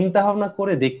এখন চিন্তা ভাবনা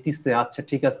করে দেখতেছে, আচ্ছা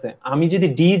ঠিক আছে, আমি যদি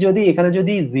ডি যদি এখানে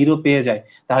যদি 0 পেয়ে যায়,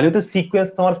 তাহলে তো সিকোয়েন্স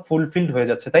তোমার ফুলফিলড হয়ে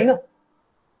যাচ্ছে, তাই না?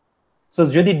 সো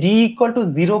যদি ডি ইকুয়াল টু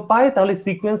 0 পায় তাহলে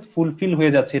সিকোয়েন্স ফুলফিল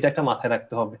হয়ে যাচ্ছে, এটা একটা মাথায়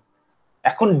রাখতে হবে।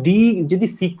 এখন ডি যদি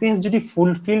সিকোয়েন্স যদি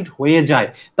ফুলফিলড হয়ে যায়,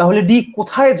 তাহলে ডি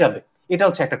কোথায় যাবে, এটা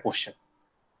হচ্ছে একটা কোশ্চেন।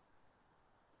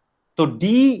 তো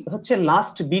ডি হচ্ছে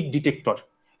last bit detector.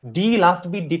 D last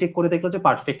bit detect করে দেখলো যে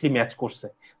পারফেক্টলি ম্যাচ করছে,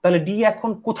 তাহলে ডি এখন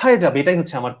কোথায় যাবে, এটাই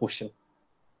হচ্ছে আমার কোশ্চেন।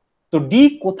 তো ডি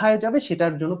কোথায় যাবে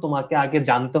সেটার জন্য তোমাকে আগে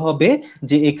জানতে হবে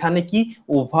যে এখানে কি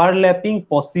ওভারল্যাপিং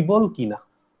পসিবল কিনা।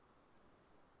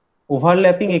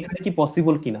 ওভারল্যাপিং এখানে কি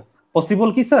পসিবল কিনা? পসিবল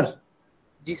কি স্যার?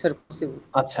 জি স্যার পসিবল।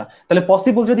 আচ্ছা, তাহলে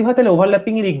পসিবল যদি হয় তাহলে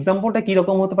ওভারল্যাপিং এর এক্সাম্পলটা কি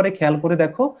রকম হতে পারে খেয়াল করে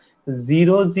দেখো।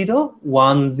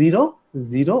 0010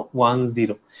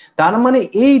 010। তার মানে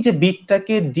এই যে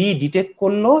বিটটাকে ডি ডিটেক্ট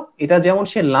করলো, এটা যেমন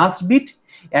সে last bit,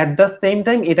 at the same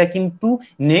time এটা কিন্তু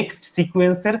নেক্সট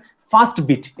সিকোয়েন্সের ফার্স্ট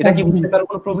বিট। এটা কি বুঝতে কারো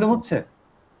কোনো প্রবলেম হচ্ছে?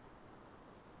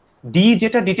 ডি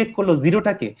যেটা ডিটেক্ট করলো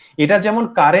জিরোটাকে, এটা যেমন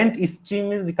কারেন্ট স্ট্রিম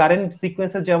কারেন্ট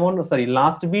সিকোয়েন্সের যেমন সরি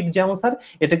লাস্ট বিট যেমন স্যার,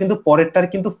 এটা কিন্তু পরেরটার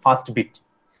কিন্তু ফার্স্ট বিট।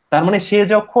 তার মানে সে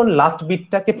যখন লাস্ট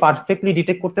বিটটাকে পারফেক্টলি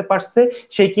ডিটেক্ট করতে পারছে,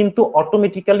 সে কিন্তু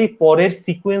অটোমেটিক্যালি পরের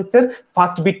সিকোয়েন্সের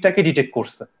ফার্স্ট বিটটাকে ডিটেক্ট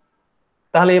করছে।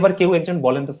 তাহলে এবার কেউ একজন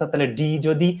বলেন তো স্যার, তাহলে ডি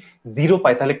যদি জিরো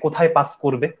পায় তাহলে কোথায় পাস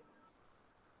করবে?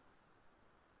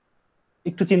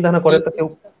 একটু চিন্তা ভাবনা করে তো কেউ।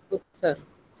 স্যার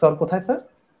স্যার কোথায় স্যার?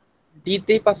 ডি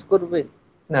তেই পাস করবে।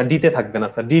 না, ডিতে থাকবে না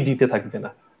স্যার, ডি ডিতে থাকবে না।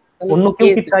 তাহলে অন্য কেউ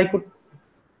কি তে? ট্রাই করতে?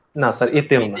 না স্যার,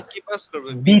 এতেও না। কি পাস করবে?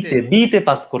 বিতে বিতে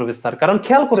পাস করবে স্যার, কারণ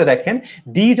খেয়াল করে দেখেন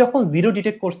ডি যখন জিরো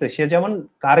ডিটেক্ট করছে, সে যেমন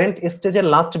কারেন্ট স্টেজের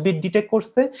লাস্ট বিট ডিটেক্ট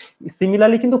করছে,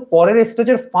 সিমিলারলি কিন্তু পরের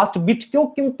স্টেজের ফার্স্ট বিটকেও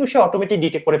কিন্তু সে অটোমেটিক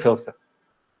ডিটেক্ট করে ফেলছে।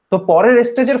 তো পরের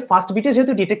স্টেজের ফার্স্ট বিটে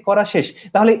যেহেতু ডিটেক্ট করা শেষ,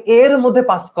 তাহলে এর মধ্যে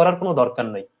পাস করার কোনো দরকার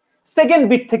নাই, সেকেন্ড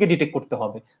বিট থেকে ডিটেক্ট করতে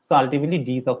হবে। সো আলটিমেটলি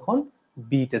ডি তখন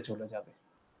বিতে চলে যাবে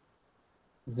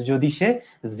যদি সে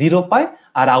জিরো পায়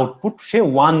আর আউটপুট সে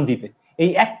 1 দিবে।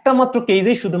 এই একটা মাত্র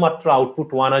কেসেই শুধুমাত্র আউটপুট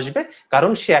 1 আসবে,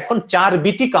 কারণ সে এখন 4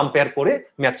 বিটই কম্পেয়ার করে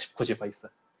ম্যাচ খুঁজে পাইছে।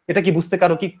 এটা কি বুঝতে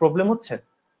কারো কি প্রবলেম হচ্ছে?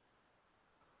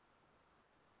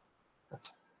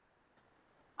 আচ্ছা,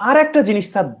 আর একটা জিনিস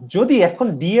স্যার, যদি এখন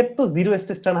ডি এর তো জিরো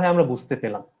স্টেজটা না হয় আমরা বুঝতে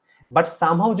পেলাম, বাট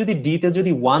সামহাউ যদি ডি তে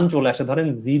যদি 1 চলে আসে, ধরেন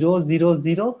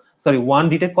 1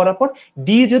 ডিটেক্ট করার পর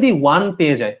ডি যদি 1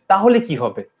 পেয়ে যায়, তাহলে কি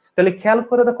হবে? তাহলে খেয়াল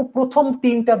করে দেখো, প্রথম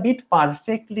 3টা বিট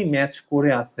পারফেক্টলি ম্যাচ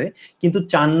করে আছে, কিন্তু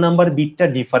 4 নাম্বার বিটটা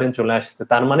ডিফারেন্ট চলে আসছে।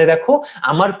 তার মানে দেখো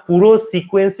আমার পুরো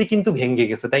সিকোয়েন্সই কিন্তু ভেঙে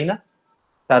গেছে, তাই না?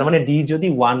 তার মানে ডি যদি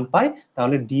 1 পায়,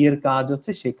 তাহলে ডি এর কাজ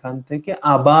হচ্ছে সেখান থেকে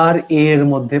আবার এ এর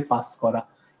মধ্যে পাস করা।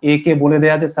 এ কে বলে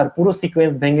দেয়া যে স্যার পুরো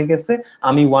সিকোয়েন্স ভেঙে গেছে,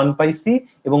 আমি 1 পাইছি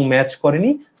এবং ম্যাচ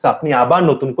করেনি, সো আপনি আবার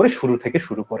নতুন করে শুরু থেকে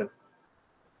শুরু করেন।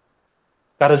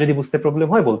 কারো যদি বুঝতে প্রবলেম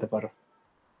হয় বলতে পারো।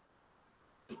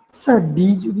 স্যার ডি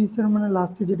যদি স্যার মানে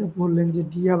লাস্টে যেটা বললেন যে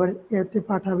ডি আবার এতে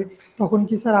পাঠাবে, তখন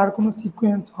কি স্যার আর কোনো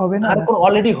সিকোয়েন্স হবে না? আর কোন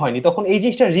অলরেডি হয়নি, তখন এই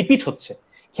জিনিসটা রিপিট হচ্ছে।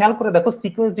 খেয়াল করে দেখো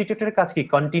সিকোয়েন্স ডিটেক্টরের কাজ কি,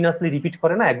 কন্টিনিউয়াসলি রিপিট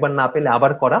করে না, একবার না পেলে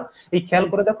আবার করা। এই খেয়াল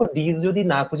করে দেখো ডি যদি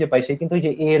না খুঁজে পাই, সে কিন্তু ওই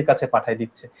যে এ এর কাছে পাঠিয়ে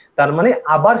দিচ্ছে। তার মানে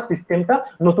আবার সিস্টেমটা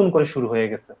নতুন করে শুরু হয়ে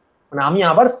গেছে, মানে আমি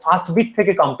আবার ফার্স্ট বিট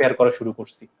থেকে কম্পেয়ার করা শুরু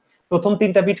করছি। প্রথম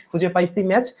 3টা বিট খুঁজে পাইছি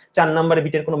ম্যাচ, 4 নাম্বারের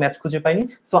বিটের কোনো ম্যাচ খুঁজে পাইনি,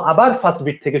 সো আবার ফার্স্ট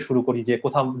বিট থেকে শুরু করি যে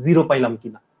কোথাও জিরো পাইলাম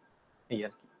কিনা। এই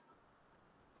আর কি।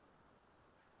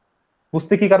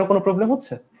 বুঝতে কি কারো কোনো প্রবলেম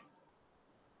হচ্ছে?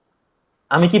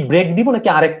 আমি কি ব্রেক দিব নাকি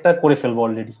আরেকটা করে ফেলবো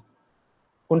অলরেডি?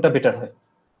 কোনটা বেটার হয়?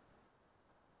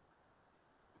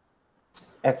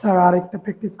 স্যার আরেকটা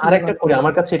প্র্যাকটিস আরেকটা করি,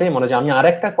 আমার কাছে এটাই মনে হয় যে আমি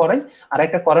আরেকটা করাই,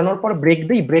 আরেকটা করানোর পর ব্রেক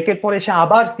দিই, ব্রেকের পর এসে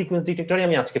আবার সিকোয়েন্স ডিটেক্টরে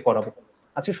আমি আজকে করাবো।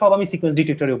 আজকে সব আমি সিকোয়েন্স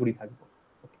ডিটেক্টরের উপরই থাকবো।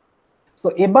 সো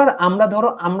এবার আমরা ধরো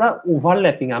আমরা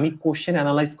ওভারল্যাপিং, আমি কোশ্চেন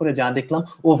অ্যানালাইজ করে যা দেখলাম,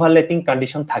 ওভারল্যাপিং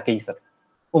কন্ডিশন থাকেই স্যার,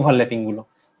 ওভারল্যাপিং গুলো।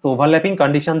 তো ওভারল্যাপিং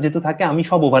কন্ডিশন যেহেতু থাকে, আমি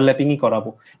সব ওভারল্যাপিংই করাবো।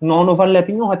 নন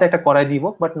ওভারল্যাপিংও হয়তো একটা করাই দিব,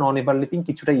 বাট নন ওভারল্যাপিং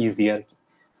কিছুটা ইজি আর কি।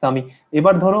 আমি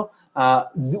এবার ধরো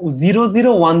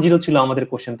 0010 ছিল আমাদের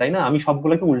কোশ্চেন, তাই না? আমি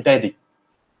সবগুলোকে উল্টায় দিই।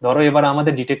 ধরো এবার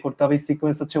আমাদের ডিটেক্ট করতে হবে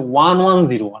সিকোয়েন্স হচ্ছে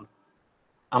 1101।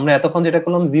 আমরা এতক্ষণ যেটা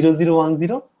করলাম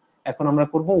 0010, এখন আমরা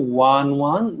করব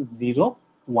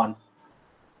 1101।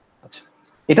 আচ্ছা,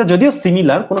 এটা যদিও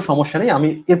সিমিলার, কোনো সমস্যা নেই, আমি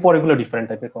এরপর এগুলো ডিফারেন্ট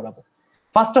টাইপের করাবো।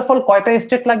 ফার্স্ট অফ অল কয়টা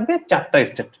স্টেট লাগবে? 4টা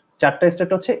স্টেট। 4টা স্টেট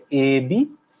হচ্ছে এ বি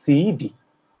সি ডি,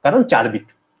 কারণ 4 bit.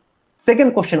 Second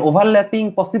question, overlapping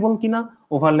possible কিনা?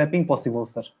 Overlapping possible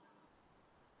sir.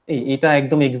 এটা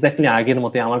একদম এক্স্যাক্টলি আগের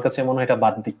মতোই, আমার কাছে মনে হয় এটা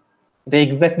বাদ দিই, এটা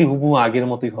এক্স্যাক্টলি হুবহু আগের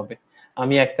মতোই হবে।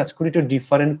 আমি এক কাজ করি, একটু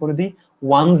ডিফারেন্ট করে দিই,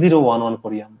 1011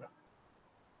 করি আমরা।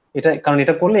 এটা কারণ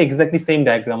এটা করলে এক্স্যাক্টলি সেম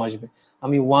ডায়াগ্রাম আসবে।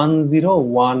 আমি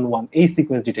 1011 এই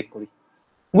সিকোয়েন্স ডিটেক্ট করি।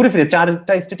 ঘুরে ফিরে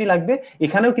 4টা স্টেটই লাগবে।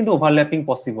 এখানেও কিন্তু ওভারল্যাপিং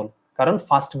পসিবল, কারণ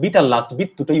ফার্স্ট বিট আর লাস্ট বিট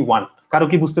দুটোই 1। কারো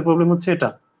কি বুঝতে প্রবলেম হচ্ছে এটা?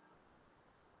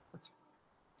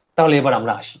 তাহলে এবার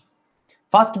আমরা আসি।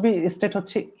 ফার্স্ট বিট স্টেট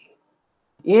হচ্ছে,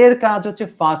 এর কাজ হচ্ছে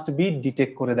ফার্স্ট বিট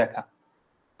ডিটেক্ট করে দেখা।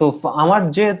 তো আমার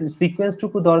যে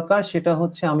সিকোয়েন্সটুকু দরকার সেটা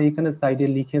হচ্ছে, আমি এখানে সাইডে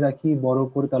লিখে রাখি বড়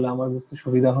করে, তাহলে আমার বুঝতে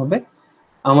সুবিধা হবে।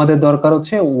 আমাদের দরকার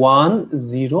হচ্ছে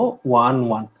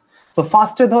 1011। সো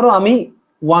ফার্স্টে ধরো আমি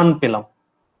 1 পেলাম।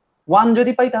 1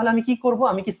 যদি পাই তাহলে আমি কি করব?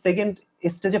 আমি কি সেকেন্ড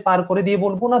স্টেজে পার করে দিয়ে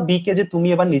বলবো না বি কে যে তুমি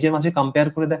এবার নিজের মাঝে কম্পেয়ার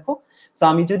করে দেখো। সো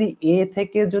আমি যদি এ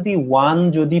থেকে যদি 1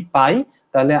 যদি পাই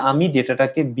তাহলে আমি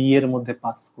ডেটাটাকে বি এর মধ্যে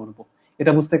পাস করব।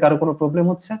 এটা বুঝতে কারো কোনো প্রবলেম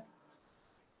হচ্ছে?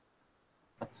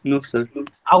 No, sir.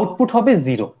 আউটপুট হবে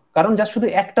 0, কারণ যা শুধু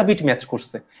একটা বিট ম্যাচ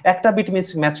করছে। একটা বিট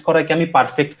ম্যাচ করাকে আমি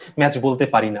পারফেক্ট ম্যাচ বলতে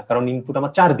পারি না, কারণ ইনপুট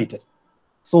আমার 4 বিটের।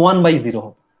 সো 1/0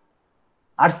 হবে।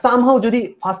 আর সামহাউ যদি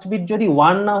ফার্স্ট বিট যদি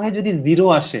 1 না হয়ে যদি 0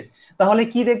 আসে তাহলে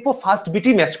কি দেখবো, ফার্স্ট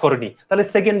বিটই ম্যাচ করেনি, তাহলে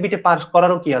সেকেন্ড বিটে পাস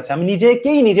করারও কি আছে, আমি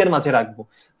নিজেকেই নিজের মাঝে রাখবো।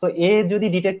 সো এ যদি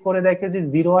ডিটেক্ট করে দেখে যে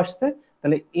 0 আসছে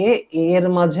তাহলে এ এর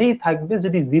মাঝেই থাকবে,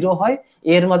 যদি 0 হয়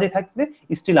এর মাঝে থাকবে,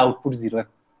 স্টিল আউটপুট 0।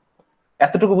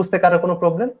 এতটুকু বুঝতে কারো কোনো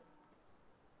প্রবলেম?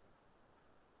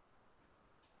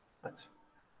 আচ্ছা,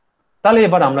 তাহলে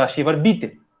এবার আমরা আসি এবার বিতে।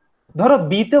 ধরো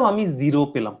বিতেও আমি 0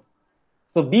 পেলাম।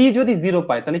 সো বি যদি 0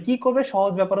 পায় তাহলে কি করবে,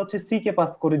 সহজ ব্যাপার হচ্ছে সি কে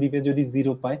পাস করে দিবে। যদি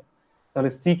 0 পায় তাহলে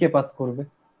সি কে পাস করবে।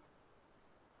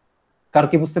 কার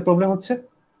কি বুঝতে প্রবলেম হচ্ছে?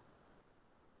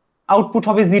 আউটপুট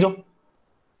হবে 0,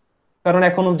 কারণ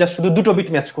এখন যা শুধু দুটো বিট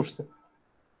ম্যাচ করছে।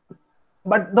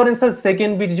 বাট ধরেন স্যার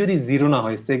সেকেন্ড বিট যদি 0 না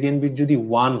হয়, সেকেন্ড বিট যদি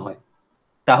 1 হয়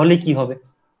তাহলে কি হবে?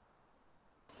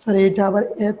 স্যার এটা আবার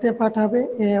এতে পাঠাবে,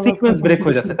 এ আবার সিকোয়েন্স ব্রেক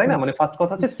হয়ে যাচ্ছে, তাই না? করবে। মানে ফার্স্ট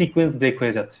কথা হচ্ছে সিকোয়েন্স ব্রেক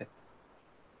হয়ে যাচ্ছে।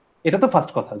 এটা তো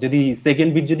ফার্স্ট কথা, যদি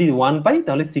সেকেন্ড বিট যদি 1 পাই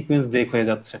তাহলে সিকোয়েন্স ব্রেক হয়ে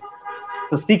যাচ্ছে।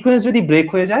 তো সিকোয়েন্স যদি ব্রেক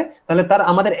হয়ে যায় তাহলে তার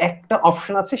আমাদের একটা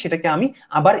অপশন আছে, সেটাকে আমি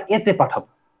আবার এতে পাঠাবো।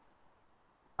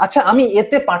 আচ্ছা, আমি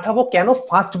এতে পাঠাবো কেন?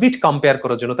 ফার্স্ট বিট কম্পেয়ার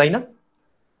করার জন্য, তাই না?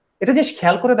 এটা যে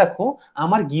খেয়াল করে দেখো,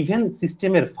 আমার গিভেন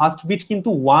সিস্টেমের ফার্স্ট বিট কিন্তু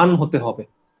 1 হতে হবে।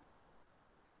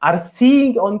 আর সি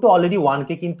কিন্তু অলরেডি 1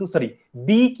 কে কিন্তু সরি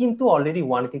বি কিন্তু অলরেডি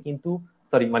 1 কে কিন্তু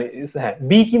সরি মানে হ্যাঁ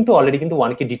বি কিন্তু অলরেডি কিন্তু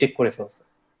 1 কে ডিটেক্ট করে ফেলছে।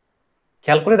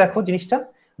 খেয়াল করে দেখো জিনিসটা,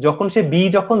 যখন সে বি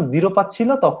যখন 0 পাচ্ছিল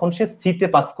তখন সে সি তে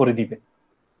পাস করে দিবে।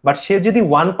 বাট সে যদি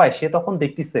 1 পায় সে তখন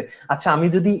দেখতেছে, আচ্ছা আমি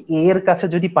যদি এ এর কাছে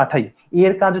যদি পাঠাই, এ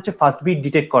এর কাজ হচ্ছে ফার্স্ট বিট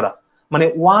ডিটেক্ট করা, মানে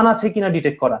 1 আছে কিনা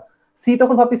ডিটেক্ট করা। সি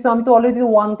তখন ভাবতেছে আমি তো অলরেডি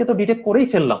 1 কে তো ডিটেক্ট করেই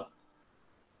ফেললাম,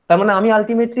 তার মানে আমি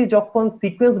আলটিমেটলি যখন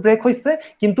সিকোয়েন্স ব্রেক হইছে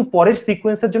কিন্তু পরের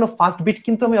সিকোয়েন্সের জন্য ফার্স্ট বিট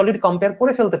কিন্তু আমি অলরেডি কম্পেয়ার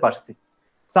করে ফেলতে পারছি।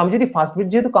 তো আমি যদি ফার্স্ট বিট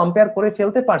যেহেতু কম্পেয়ার করে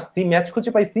ফেলতে পারছি, ম্যাচ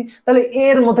খুঁজে পাইছি, তাহলে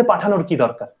এর মধ্যে পাঠানোর কি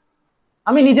দরকার?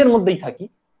 আমি নিজের মধ্যেই থাকি,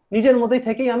 নিজের মধ্যেই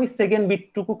থেকেই আমি সেকেন্ড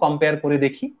বিটটুকু কম্পেয়ার করে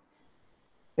দেখি।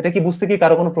 এটা কি বুঝতে কি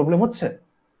কারো কোনো প্রবলেম হচ্ছে?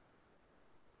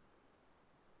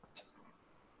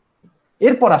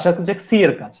 এরপর আসা হচ্ছে সি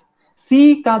এর কাজ। সি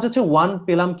কাজ হচ্ছে 1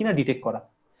 পেলাম কিনা ডিটেক্ট করা।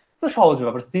 তো সহজ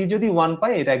ব্যাপার, সি যদি 1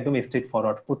 পায় এটা একদম স্ট্রেট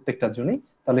ফরওয়ার্ড প্রত্যেকটার জন্যই,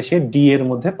 তাহলে সে ডি এর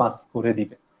মধ্যে পাস করে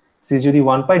দিবে। সি যদি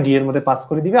 1 পায় ডি এর মধ্যে পাস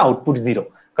করে দিবে, আউটপুট 0,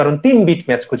 কারণ 3 বিট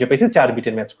ম্যাচ খুঁজে পাইছি, 4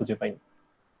 বিটের ম্যাচ খুঁজে পাইনি।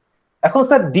 এখন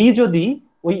স্যার ডি যদি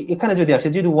ওই এখানে যদি আসে,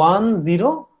 যদি 1 0,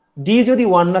 ডি যদি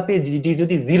 1 না পেয়ে ডি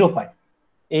যদি 0 পায়,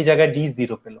 এই জায়গায় ডি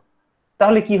 0 পেল,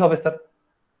 তাহলে কি হবে স্যার?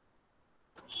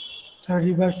 স্যার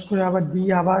রিভার্স করে আবার ডি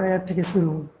আবার এর থেকে শুরু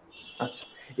হবে। আচ্ছা,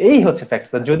 এই হচ্ছে ফ্যাক্ট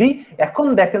স্যার। যদি এখন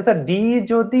দেখেন স্যার ডি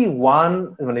যদি 1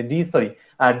 মানে ডি সরি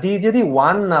ডি যদি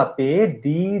 1 না পেয়ে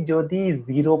ডি যদি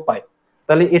 0 পায়,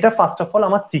 তাহলে এটা ফার্স্ট অফ অল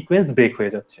আমার সিকোয়েন্স ব্রেক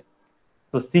হয়ে যাচ্ছে।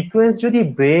 তো সিকোয়েন্স যদি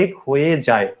ব্রেক হয়ে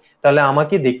যায় তাহলে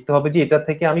আমাকে দেখতে হবে যে এটা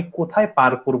থেকে আমি কোথায়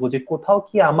পার করব, যে কোথাও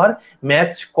কি আমার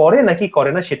ম্যাচ করে নাকি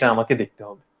করে না সেটা আমাকে দেখতে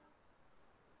হবে,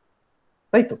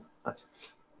 তাই তো? আচ্ছা,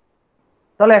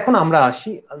 তাহলে এখন আমরা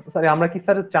আসি, স্যার আমরা কি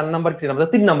স্যার 4 নাম্বার বিটে, আমরা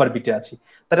 3 নাম্বার বিটে আছি।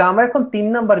 তাহলে আমরা এখন 3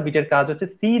 নাম্বার বিটের কাজ হচ্ছে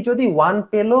সি যদি 1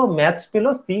 পেলো, ম্যাচ পেলো,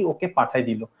 সি ওকে পাঠাই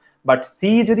দিল। বাট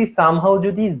সি যদি সামহাউ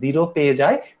যদি 0 পেয়ে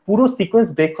যায়, পুরো সিকোয়েন্স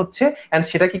ব্রেক হচ্ছে, এন্ড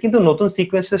সেটাকে কিন্তু নতুন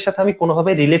সিকোয়েন্সের সাথে আমি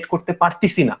কোনোভাবে রিলেট করতে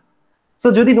পারতেছি না। সো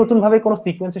যদি নতুন ভাবে কোনো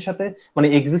সিকোয়েন্সের সাথে মানে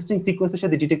এক্সিস্টিং সিকোয়েন্সের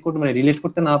সাথে ডিটেক্ট করতে মানে রিলেট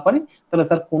করতে না পারি, তাহলে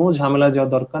স্যার কোনো ঝামেলা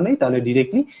যাওয়ার দরকার নেই, তাহলে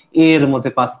ডিরেক্টলি এর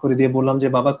মধ্যে পাস করে দিয়ে বললাম যে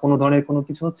বাবা কোনো ধরনের কোনো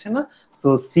কিছু হচ্ছে না। সো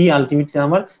সি আলটিমেটলি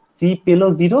আমার সি পেলো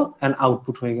 0 এন্ড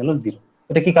আউটপুট হয়ে গেল 0।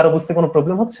 এটা কি কারো বুঝতে কোনো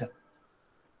প্রবলেম হচ্ছে?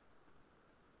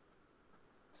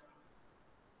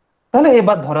 তাহলে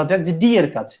এবার ধরা যাক যে ডি এর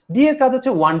কাজ। ডি এর কাজ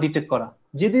হচ্ছে 1 ডিটেক্ট করা।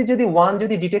 যদি 1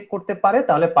 যদি ডিটেক্ট করতে পারে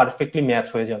তাহলে পারফেক্টলি ম্যাচ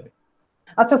হয়ে যাবে।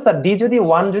 আচ্ছা স্যার ডি যদি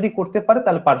 1 যদি করতে পারে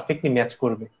তাহলে পারফেক্টলি ম্যাচ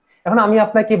করবে। এখন আমি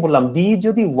আপনাকে বললাম ডি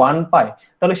যদি 1 পায়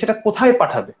তাহলে সেটা কোথায়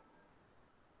পাঠাবে?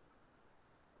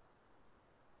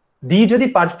 ডি যদি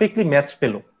পারফেক্টলি ম্যাচ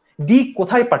পেলো, ডি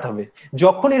কোথায় পাঠাবে?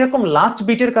 যখন এরকম লাস্ট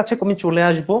বিটের কাছে আমি চলে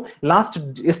আসব, লাস্ট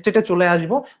স্টেটে চলে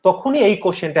আসব, তখনই এই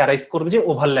কোশ্চেনটা অ্যারাইজ করবে যে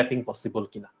ওভারল্যাপিং পসিবল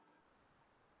কিনা।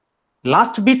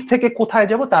 লাস্ট বিট থেকে কোথায়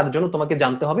যাব তার জন্য তোমাকে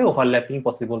জানতে হবে ওভারল্যাপিং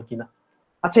পসিবল কিনা।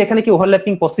 আচ্ছা, এখানে কি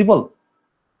ওভারল্যাপিং পসিবল?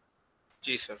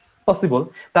 জি স্যার। পসিবল।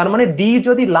 তার মানে ডি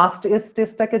যদি লাস্ট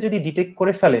স্টেজটাকে যদি ডিটেক্ট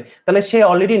করে ফেলে তাহলে সে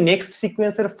অলরেডি নেক্সট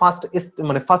সিকোয়েন্সের ফার্স্ট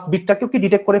মানে ফার্স্ট বিটটাকেও কি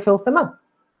ডিটেক্ট করে ফেলছে না?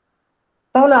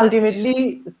 তাহলে আলটিমেটলি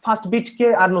ফার্স্ট বিটকে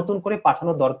আর নতুন করে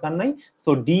পাঠানোর দরকার নাই।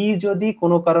 সো ডি যদি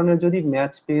কোনো কারণে যদি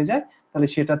ম্যাচ পেয়ে যায় তাহলে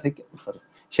সেটা থেকে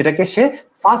সেটাকে সে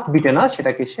ফার্স্ট বিটে না,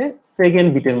 সেটাকে সে সেকেন্ড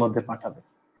বিটের মধ্যে পাঠাবে।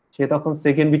 সে তখন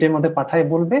সেকেন্ড বিটের মধ্যে পাঠায়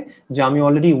বলবে যে আমি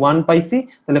অলরেডি 1 পাইছি,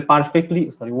 তাহলে পারফেক্টলি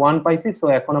 1 পাইছি, সো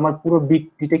এখন আমার পুরো বিট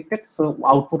ডিটেক্টেড, সো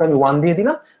আউটপুট আমি 1 দিয়ে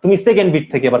দিলাম, তুমি সেকেন্ড বিট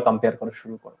থেকে এবার কম্পেয়ার করা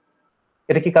শুরু করো।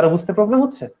 এটা কি কারো বুঝতে প্রবলেম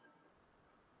হচ্ছে?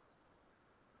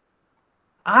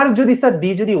 আর যদি স্যার ডি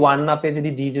যদি 1 না পেয়ে যদি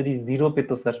ডি যদি 0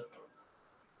 পেতো স্যার,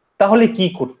 তাহলে কি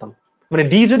করতাম? মানে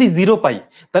ডি যদি 0 পাই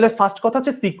তাহলে ফার্স্ট কথা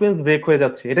হচ্ছে সিকোয়েন্স ব্রেক হয়ে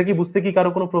যাচ্ছে। এটা কি বুঝতে কি কারো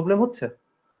কোনো প্রবলেম হচ্ছে?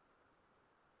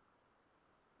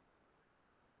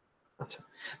 আচ্ছা,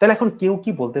 তাহলে এখন কেউ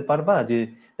কি বলতে পারবা যে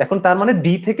এখন তার মানে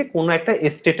ডি থেকে কোন একটা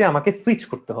স্টেটে আমাকে সুইচ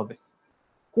করতে হবে,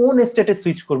 কোন স্টেটে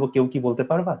সুইচ করব কেউ কি বলতে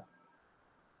পারবা?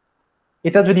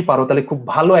 এটা যদি পারো তাহলে খুব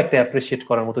ভালো একটা অ্যাপ্রিশিয়েট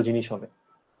করার মতো জিনিস হবে।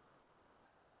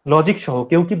 লজিক সহ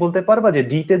কেউ কি বলতে পারবা যে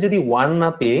ডি তে যদি 1 না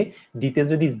পেয়ে ডি তে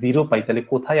যদি 0 পাই তাহলে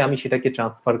কোথায় আমি সেটাকে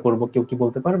ট্রান্সফার করব, কেউ কি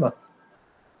বলতে পারবা?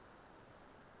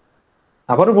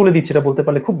 আবারও বলে দিচ্ছি, এটা বলতে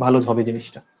পারলে খুব ভালো হবে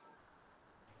জিনিসটা।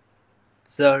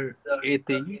 স্যার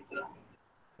এতেই।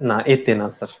 না, এতে না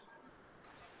স্যার।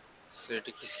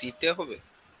 সেটা কি সিতে হবে?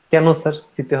 কেন স্যার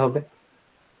সিতে হবে?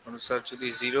 স্যার যদি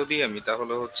 0 দিই আমি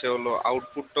তাহলে হলো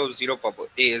আউটপুটটাও 0 পাবো,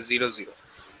 এ 0 0।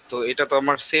 তো এটা তো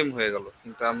আমার সেম হয়ে গেল।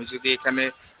 কিন্তু আমি যদি এখানে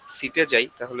সিতে যাই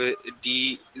তাহলে ডি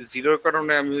 0 এর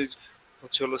কারণে আমি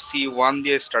হলো সি 1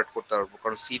 দিয়ে স্টার্ট করতে পারবো,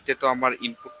 কারণ সিতে তো আমার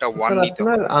ইনপুটটা 1 নিতে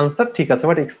হবে। আপনার আনসার ঠিক আছে,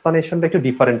 বাট এক্সপ্লানেশনটা একটু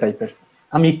ডিফারেন্ট টাইপের,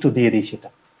 আমি একটু দিয়ে দিই সেটা।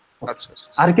 আচ্ছা আচ্ছা।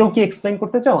 আর কেউ কি এক্সপ্লেইন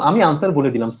করতে চাও? আমি আনসার বলে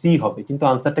দিলাম সি হবে, কিন্তু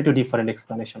আনসারটা একটু ডিফারেন্ট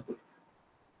এক্সপ্লানেশন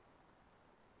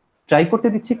ট্রাই করতে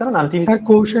দিচ্ছি, কারণ স্যার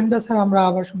কোশ্চেনটা স্যার আমরা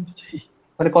আবার শুনতে চাই।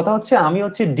 মানে কথা হচ্ছে আমি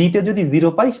হচ্ছে ডি তে যদি 0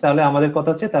 পাই তাহলে আমাদের কথা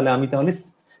হচ্ছে তাহলে আমি তাহলে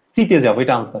সি তে যাব,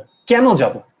 এটা আনসার। কেন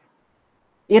যাব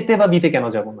এতে বা বিতে, কেন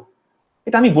যাব না?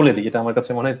 এটা আমি বলে দিই, এটা আমার কাছে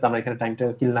মনে হয় আমরা এখানে টাইমটা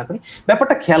কিল না করি।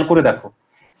 ব্যাপারটা খেয়াল করে দেখো,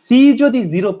 সি যদি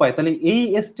 0 পায় তাহলে এই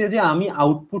স্টেজে আমি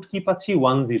আউটপুট কি পাচ্ছি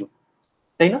 1 0,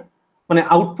 তাই না? মানে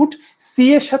আউটপুট সি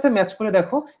এর সাথে ম্যাচ করে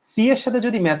দেখো, সি এর সাথে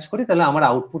যদি ম্যাচ করি তাহলে আমার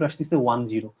আউটপুট আসতেছে 1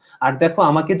 0। আর দেখো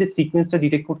আমাকে যে সিকোয়েন্সটা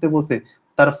ডিটেক্ট করতে বলছে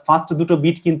তার ফার্স্ট দুটো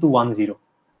বিট কিন্তু 1 0।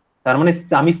 তার মানে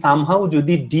আমি সামহাউ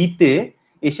যদি ডি তে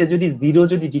এসে যদি 0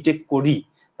 যদি ডিটেক্ট করি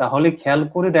তাহলে খেয়াল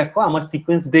করে দেখো আমার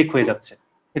সিকোয়েন্স ব্রেক হয়ে যাচ্ছে।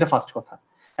 এটা ফার্স্ট কথা।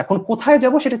 এখন কোথায়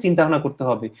যাব সেটা চিন্তা ভাবনা করতে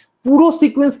হবে। পুরো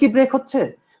সিকোয়েন্স কি ব্রেক হচ্ছে?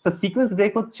 সিকোয়েন্স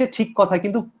ব্রেক হচ্ছে ঠিক কথা,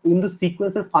 কিন্তু কিন্তু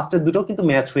সিকোয়েন্সের ফার্স্টের দুটো কিন্তু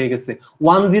ম্যাচ হয়ে গেছে,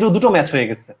 1 0 দুটো ম্যাচ হয়ে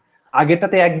গেছে।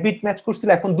 আগেরটাতে 1 বিট ম্যাচ করছিল,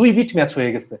 এখন 2 বিট ম্যাচ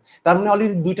হয়ে গেছে। তার মানে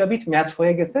অলরেডি 2টা বিট ম্যাচ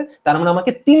হয়ে গেছে, তার মানে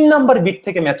আমাকে 3 নাম্বার বিট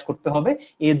থেকে ম্যাচ করতে হবে।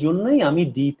 এর জন্যই আমি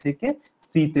ডি থেকে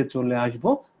সি তে চলে আসব,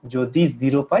 যদি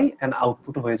 0 পাই এন্ড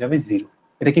আউটপুট হয়ে যাবে 0।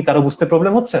 এটা কি কারো বুঝতে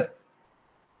প্রবলেম হচ্ছে?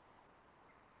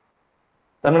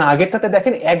 তার মানে আগেরটাতে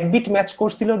দেখেন 1 বিট ম্যাচ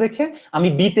করছিল দেখে আমি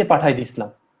বি তে পাঠাই দিছিলাম,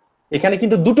 এখানে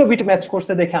কিন্তু 2টো বিট ম্যাচ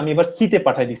করছে দেখে আমি এবার সি তে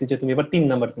পাঠাই দিছি যে তুমি এবার 3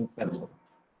 নাম্বার বিট ম্যাচ করো।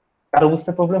 কারো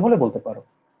বুঝতে প্রবলেম হলে বলতে পারো।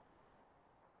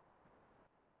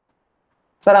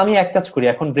 স্যার আমি এক কাজ করি,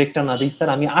 এখন ব্রেকটা না দিই স্যার,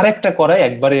 আমি আরেকটা করাই,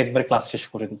 একবারে ক্লাস শেষ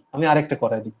করে দিই, আমি আরেকটা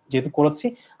করাই দিই যেহেতু করেছি।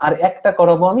 আর একটা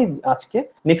করাবো আমি আজকে,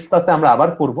 নেক্সট ক্লাসে আমরা আবার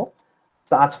করব।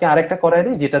 আজকে আরেকটা করাই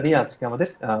দিই যেটা দিয়ে আজকে আমাদের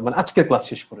মানে আজকের ক্লাস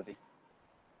শেষ করে দিই।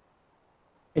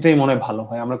 এটাই মনে হয় ভালো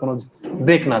হয়, আমরা কোনো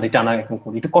ব্রেক না দিই, টানা এখন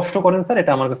করি। একটু কষ্ট করেন স্যার,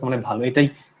 এটা আমার কাছে মনে হয় ভালো, এটাই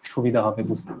সুবিধা হবে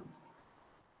বুঝতে।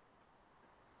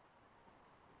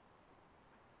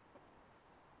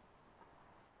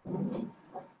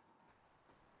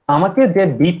 আমাকে যে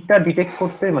বিটটা ডিটেক্ট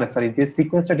করতে মানে সরি যে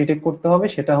সিকোয়েন্সটা ডিটেক্ট করতে হবে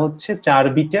সেটা হচ্ছে 4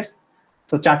 বিটের।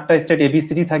 তো 4টা স্টেট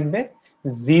এবিসিডি থাকবে,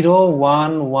 0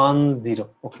 1 1 0।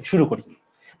 ওকে, শুরু করি।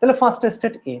 তাহলে ফার্স্ট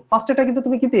স্টেট এ, ফার্স্ট এটা কিন্তু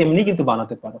তুমি কিন্তু এমনি কিন্তু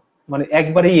বানাতে পারো, মানে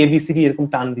একবারেই এবিসিডি এরকম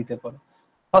টান দিতে পারো।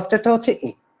 ফার্স্ট এটা হচ্ছে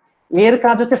এ, এর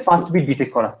কাজ হচ্ছে ফার্স্ট বিট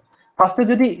ডিটেক্ট করা। ফার্স্টে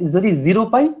যদি যদি 0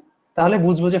 পাই তাহলে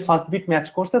বুঝবো যে ফার্স্ট বিট ম্যাচ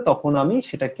করছে, তখন আমি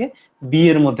সেটাকে বি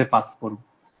এর মধ্যে পাস করব।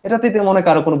 এটাতে মনে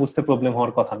কারো কোনো বুঝতে প্রবলেম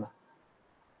হওয়ার কথা না।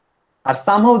 আর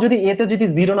সামহাউ যদি এতে যদি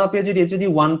 0 না পেয়ে যদি এ যদি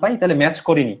 1 পাই তাহলে ম্যাচ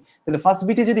করিনি, তাহলে ফার্স্ট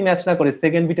বিটে যদি ম্যাচ না করে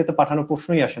সেকেন্ড বিটে তো পাঠানোর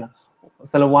প্রশ্নই আসে না।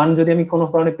 তাহলে 1 যদি আমি কোনো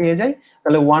কারণে পেয়ে যাই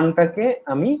তাহলে 1টাকে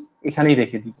আমি এখানেই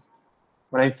রেখে দিব,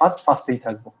 মানে আমি ফার্স্টেই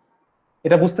থাকবো।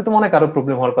 এটা বুঝতে তো মনে কারো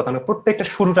প্রবলেম হওয়ার কথা না, প্রত্যেকটা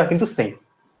শুরুটা কিন্তু সেম।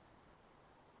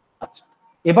 আচ্ছা,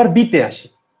 এবার বিতে আসি।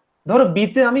 ধরো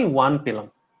বিতে আমি 1 পেলাম,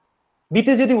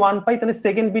 বিতে যদি 1 পাই তাহলে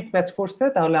সেকেন্ড বিট ম্যাচ করছে,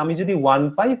 তাহলে আমি যদি 1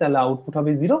 পাই তাহলে আউটপুট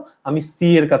হবে 0, আমি সি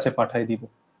এর কাছে পাঠাই দিব।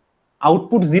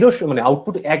 আউটপুট 0 মানে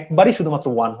আউটপুট একবারই শুধুমাত্র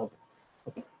 1 হবে।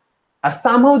 আর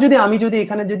সামহাউ যদি আমি যদি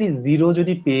এখানে যদি 0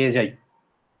 যদি পেয়ে যাই,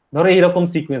 ধরো এইরকম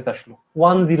সিকোয়েন্স আসলো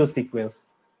 1 0 সিকোয়েন্স,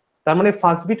 তার মানে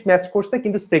ফার্স্ট বিট ম্যাচ করছে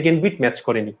কিন্তু সেকেন্ড বিট ম্যাচ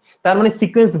করেনি, তার মানে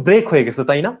সিকোয়েন্স ব্রেক হয়ে গেছে,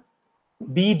 তাই না?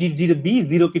 বি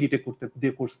 0 কে ডিটেক্ট করতে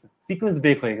দিয়ে করছে, সিকোয়েন্স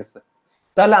ব্রেক হয়ে গেছে।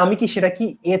 তাহলে আমি কি সেটা কি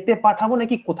এ তে পাঠাবো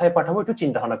নাকি কোথায় পাঠাবো একটু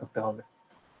চিন্তা ভাবনা করতে হবে।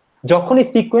 যখনই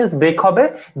সিকোয়েন্স ব্রেক হবে,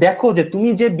 দেখো যে তুমি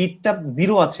যে বিটটা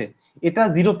 0 আছে এটা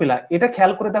 0 পেলা, এটা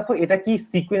খেয়াল করে দেখো এটা কি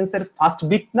সিকোয়েন্সের ফার্স্ট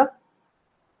বিট না?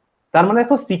 তার মানে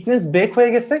দেখো সিকোয়েন্স ব্রেক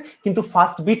হয়ে গেছে কিন্তু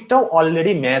ফার্স্ট বিটটাও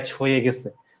অলরেডি ম্যাচ হয়ে গেছে।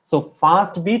 সো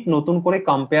ফার্স্ট বিট নতুন করে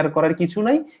কম্পেয়ার করার কিছু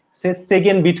নাই, সে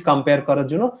সেকেন্ড বিট কম্পেয়ার করার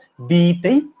জন্য বি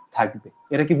তেই থাকবে।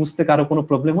 এটা কি বুঝতে কারো কোনো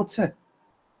প্রবলেম হচ্ছে?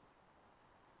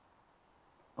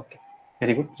 ওকে,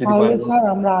 ভেরি গুড। যদি তাহলে স্যার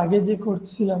আমরা আগে যে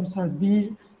করছিলাম স্যার বি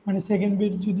মানে সেকেন্ড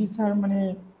বিট যদি স্যার মানে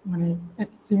মানে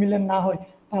সিমিলার না হয়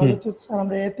তাহলে তো স্যার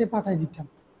আমরা এতে পাঠাই দিতাম।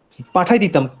 পাঠাই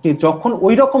দিতাম যখন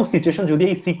ওই রকম সিচুয়েশন, যদি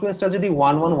এই সিকোয়েন্সটা যদি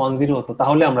 1110 হতো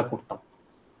তাহলে আমরা করতাম,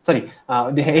 সরি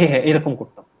এরকম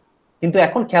করতাম। কিন্তু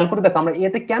এখন খেয়াল করে দেখো আমরা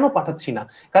এতে কেন পাঠাচ্ছি না,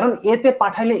 কারণ এতে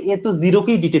পাঠাইলে এ তো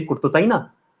জিরোকেই ডিটেক্ট করতো তাই না,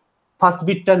 ফার্স্ট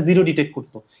বিটটার 0 ডিটেক্ট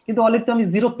করতো, কিন্তু অলরেডি তো আমি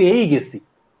 0 পেয়েই গেছি।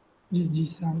 জি জি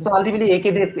স্যার। সো আলটিমেটলি একে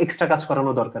দিয়ে এক্সট্রা কাজ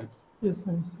করানো দরকার কি? Yes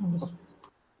sir.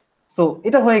 সো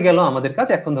এটা হয়ে গেল আমাদের কাজ।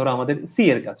 এখন ধরো আমাদের সি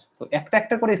এর কাজ, তো একটা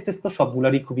একটা করে স্টেজ তো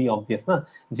সবগুলারই খুবই অবভিয়াস না,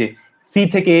 যে সি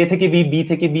থেকে এ থেকে বি, বি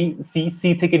থেকে বি, সি, সি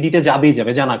থেকে ডি তে যাবেই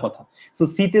যাবে, জানা কথা। সো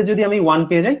সি তে যদি আমি 1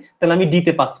 পেয়ে যাই তাহলে আমি ডি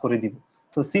তে পাস করে দিব।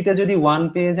 সো সি তে যদি 1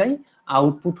 পেয়ে যাই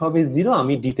আউটপুট হবে 0,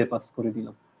 আমি ডি তে পাস করে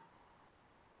দিলাম।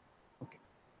 ওকে,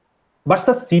 বাট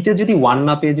স্যার সি তে যদি 1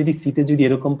 না পেয়ে যদি সি তে যদি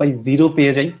এরকম পাই 0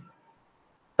 পেয়ে যাই,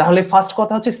 তাহলে ফার্স্ট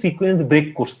কথা হচ্ছে সিকোয়েন্স ব্রেক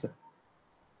করছে।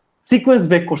 সিকোয়েন্স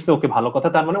ব্রেক করছে, ওকে ভালো কথা,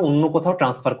 তার মানে অন্য কোথাও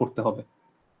ট্রান্সফার করতে হবে।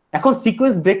 এখন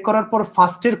সিকোয়েন্স ব্রেক করার পর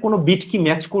ফার্স্টের কোনো বিট কি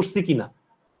ম্যাচ করছে কিনা?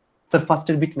 স্যার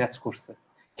ফার্স্টের বিট ম্যাচ করছে।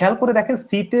 খেয়াল করে দেখেন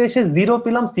সি তে এসে 0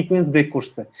 পেলাম, সিকোয়েন্স ব্রেক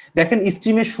করছে। দেখেন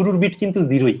স্ট্রিমের শুরুর বিট কিন্তু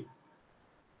 0ই,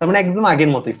 তার মানে একদম আগের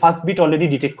মতোই, ফার্স্ট বিট অলরেডি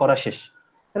ডিটেক্ট করা শেষ।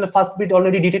 তাহলে ফার্স্ট বিট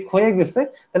অলরেডি ডিটেক্ট হয়ে গেছে,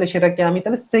 তাহলে সেটাকে আমি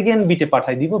তাহলে সেকেন্ড বিটে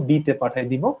পাঠাই দিব, বি তে পাঠাই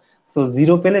দিব। সো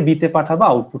 0 পেলে বি তে পাঠাবো,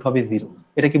 আউটপুট হবে 0।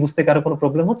 এটা কি বুঝতে কারো কোনো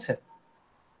প্রবলেম হচ্ছে?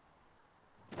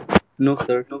 No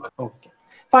sir. ওকে,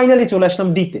 ফাইনালি চলে আসলাম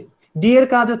ডি তে। ডি এর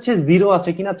কাজ হচ্ছে 0 আছে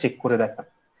কিনা চেক করে দেখা।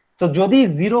 তো যদি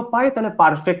 0 পাই তাহলে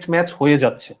পারফেক্ট ম্যাচ হয়ে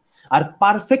যাচ্ছে। আর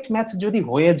পারফেক্ট ম্যাচ যদি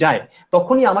হয়ে যায়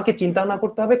তখনই আমাকে চিন্তা ভাবনা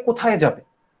করতে হবে কোথায় যাবে।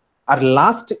 আর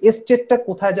লাস্ট স্টেটটা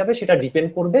কোথায় যাবে সেটা ডিপেন্ড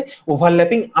করবে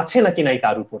ওভারল্যাপিং আছে নাকি নাই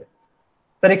তার উপরে।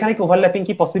 তার এখানে কি ওভারল্যাপিং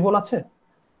কি পসিবল আছে?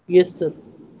 Yes sir.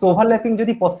 সো ওভারল্যাপিং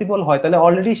যদি পসিবল হয় তাহলে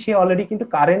অলরেডি কিন্তু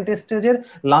কারেন্ট স্টেজের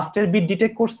লাস্টের বিট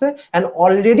ডিটেক্ট করছে এন্ড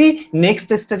অলরেডি নেক্সট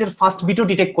স্টেজের ফার্স্ট বিটও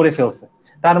ডিটেক্ট করে ফেলছে।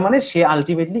 তার মানে সে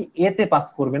আলটিমেটলি এ তে পাস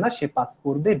করবে না, সে পাস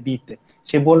করবে বি তে।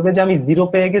 সে বলবে যে আমি 0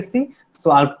 পেয়ে গেছি, so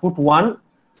output 1।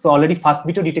 So already first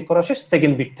বিটও detect করা শেষ,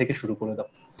 সেকেন্ড বিট থেকে শুরু করে দাও।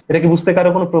 এটা কি বুঝতে কারো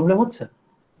কোনো প্রবলেম হচ্ছে?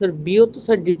 স্যার বিও তো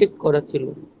স্যার ডিটেক্ট করা ছিল।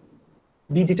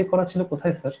 বি ডিটেক্ট করা ছিল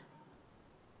কোথায় স্যার?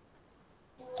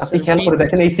 আপনি স্যার খেয়াল বি করে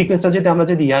দেখেন এই সিকোয়েন্সটা যদি আমরা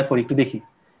যদি ইয়া করি একটু দেখি,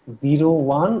 0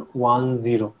 1 1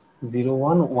 0 0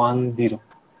 1 1 0,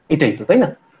 এটাই তো তাই না?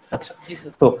 আচ্ছা, জি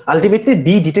স্যার। তো আলটিমেটলি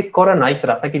বি ডিটেক্ট করা নাই স্যার।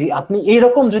 আপনাকে আপনি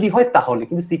এইরকম যদি হয় তাহলে,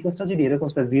 কিন্তু সিকোয়েন্সটা যদি এরকম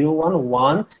স্যার 0 1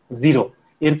 1 0,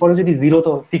 এরপরে যদি 0,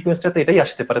 তো সিকোয়েন্সটা তো এটাই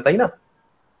আসতে পারে তাই না?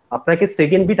 আপনাকে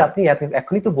সেকেন্ড বিট আপনি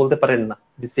এখনই তো বলতে পারেন না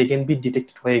যে সেকেন্ড বিট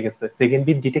ডিটেক্ট হয়ে গেছে, সেকেন্ড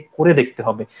বিট ডিটেক্ট করে দেখতে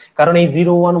হবে, কারণ এই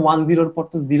 0 1 1 0 এর পর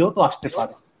তো 0 তো আসতে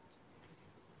পারে।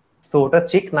 সো ওটা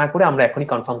চেক না করে আমরা এখনই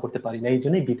কনফার্ম করতে পারি না, এই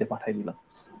জন্যই বিতে পাঠাই দিলাম।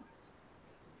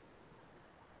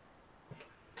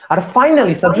 আর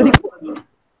ফাইনালি স্যার যদি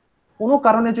কোনো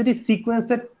কারণে যদি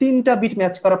সিকোয়েন্সের 3টা বিট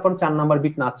ম্যাচ করার পর 4 নাম্বার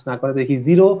বিট ম্যাচ না করে, দেখি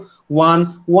 0 1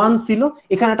 1 ছিল,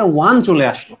 এখানে একটা 1 চলে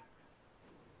আসলো,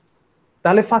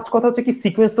 তাহলে ফার্স্ট কথা হচ্ছে কি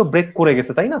সিকোয়েন্স তো ব্রেক করে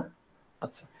গেছে তাই না?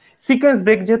 আচ্ছা, সিকোয়েন্স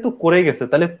ব্রেক যেহেতু করে গেছে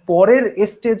তাহলে পরের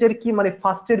স্টেজের কি মানে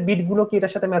ফার্স্টের বিট গুলো কি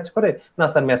এটার সাথে ম্যাচ করে? না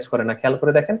স্যার ম্যাচ করে না। খেয়াল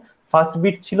করে দেখেন ফার্স্ট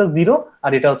বিট ছিল 0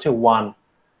 আর এটা হচ্ছে 1,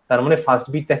 তার মানে ফার্স্ট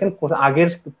বিট দেখেন আগের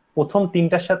প্রথম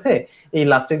 3টার সাথে এই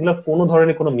লাস্টের গুলোর কোনো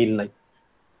ধরনের কোনো মিল নাই,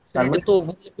 তার এটা মানে তো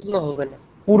ওভারল্যাপিং হবে না।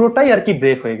 পুরোটাই আর কি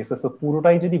ব্রেক হয়ে গেছে। সো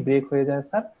পুরোটাই যদি ব্রেক হয়ে যায়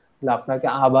স্যার, তাহলে আপনাকে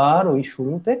আবার ওই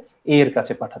শুরুতে এ এর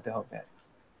কাছে পাঠাতে হবে আর কি।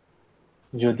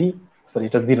 যদি সরি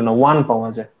এটা 0 না 1 পাওয়া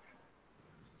যায়।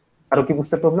 আরো কি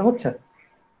বুঝতে প্রবলেম হচ্ছে?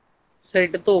 স্যার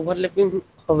এটা তো ওভারল্যাপিং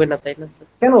হবে না তাই না স্যার?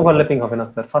 কেন ওভারল্যাপিং হবে না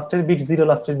স্যার? ফার্স্টের বিট 0,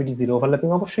 লাস্টের বিট 0, ওভারল্যাপিং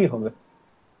অবশ্যই হবে।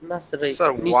 না স্যার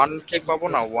স্যার 1 কি পাবো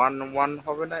না? 1 1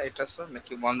 হবে না এটা স্যার,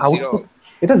 নাকি 1 0 আউটপুট হবে?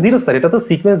 এটা 0 স্যার, এটা তো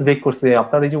সিকোয়েন্স ব্রেক করছে।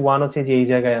 আপনার এই যে 1 হচ্ছে যে এই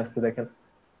জায়গায় আসছে, দেখেন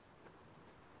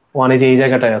 1 এই যে এই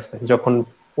জায়গাটায় আছে, যখন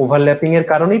ওভারল্যাপিং এর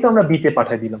কারণেই তো আমরা বি তে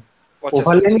পাঠাই দিলাম। আচ্ছা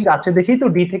ওভারল্যাপিং আছে দেখেই তো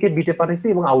ডি থেকে বি তে পাঠাইছি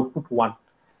এবং আউটপুট 1।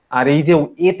 আর এই যে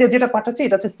এ তে যেটা পাঠাচ্ছে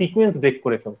এটা হচ্ছে সিকোয়েন্স ব্রেক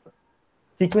করে ফেলছে,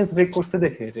 সিকোয়েন্স ব্রেক করছে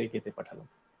দেখে এটা এ তে পাঠালাম।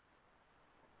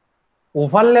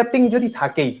 ওভারল্যাপিং যদি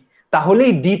থাকেই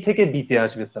তাহলেই ডি থেকে বি তে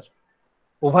আসবে স্যার,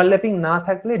 ওভারল্যাপিং না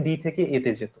থাকলে ডি থেকে এ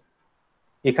তে যেত।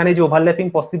 এখানে যে ওভারল্যাপিং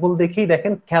পসিবল দেখেই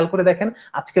দেখেন, খেয়াল করে দেখেন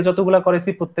আজকে যতগুলা করেছি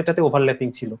প্রত্যেকটাতে ওভারল্যাপিং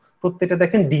ছিল, প্রত্যেকটা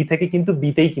দেখেন ডি থেকে কিন্তু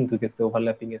বিতেই কিন্তু গেছে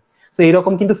ওভারল্যাপিং এর। তো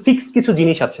এরকম কিন্তু ফিক্সড কিছু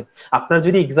জিনিস আছে, আপনার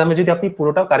যদি এক্সামে যদি আপনি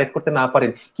পুরোটাও কারেক্ট করতে না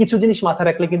পারেন, কিছু জিনিস মাথায়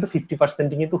রাখলে কিন্তু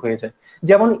 50% কিন্তু হয়ে যায়।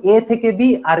 যেমন এ থেকে বি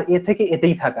আর এ থেকে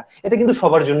এতেই থাকা, এটা কিন্তু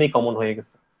সবার জন্যই কমন হয়ে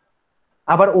গেছে।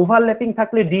 আবার ওভারল্যাপিং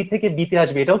থাকলে ডি থেকে বিতে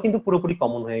আসবে, এটাও কিন্তু পুরোপুরি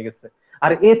কমন হয়ে গেছে।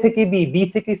 আর এ থেকে বি, বি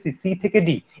থেকে সি, সি থেকে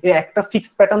ডি, এর একটা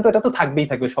ফিক্সড প্যাটার্ন তো এটা তো থাকবেই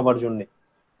থাকবে সবার জন্য।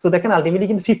 সো দেখেন আলটিমেটলি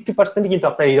কিন্তু 50% কিন্তু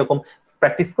আপনার এইরকম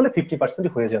প্র্যাকটিস করলে 50%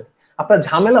 হয়ে যাবে। আপনার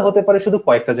ঝামেলা হতে পারে শুধু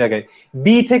কয়েকটা জায়গায়,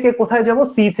 বি থেকে কোথায় যাব,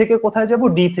 সি থেকে কোথায় যাব,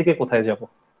 ডি থেকে কোথায় যাব,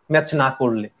 ম্যাচ না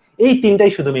করলে। এই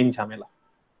তিনটাই শুধু মেইন ঝামেলা,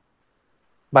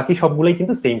 বাকি সবগুলোই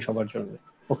কিন্তু সেম সবার জন্য।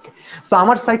 ওকে, সো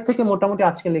আমার সাইড থেকে মোটামুটি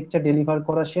আজকে লেকচার ডেলিভার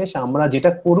করা শেষ। আমরা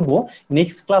যেটা করব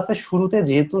নেক্সট ক্লাসের শুরুতে,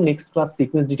 যেহেতু নেক্সট ক্লাস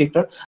সিকোয়েন্স ডিটেক্টর,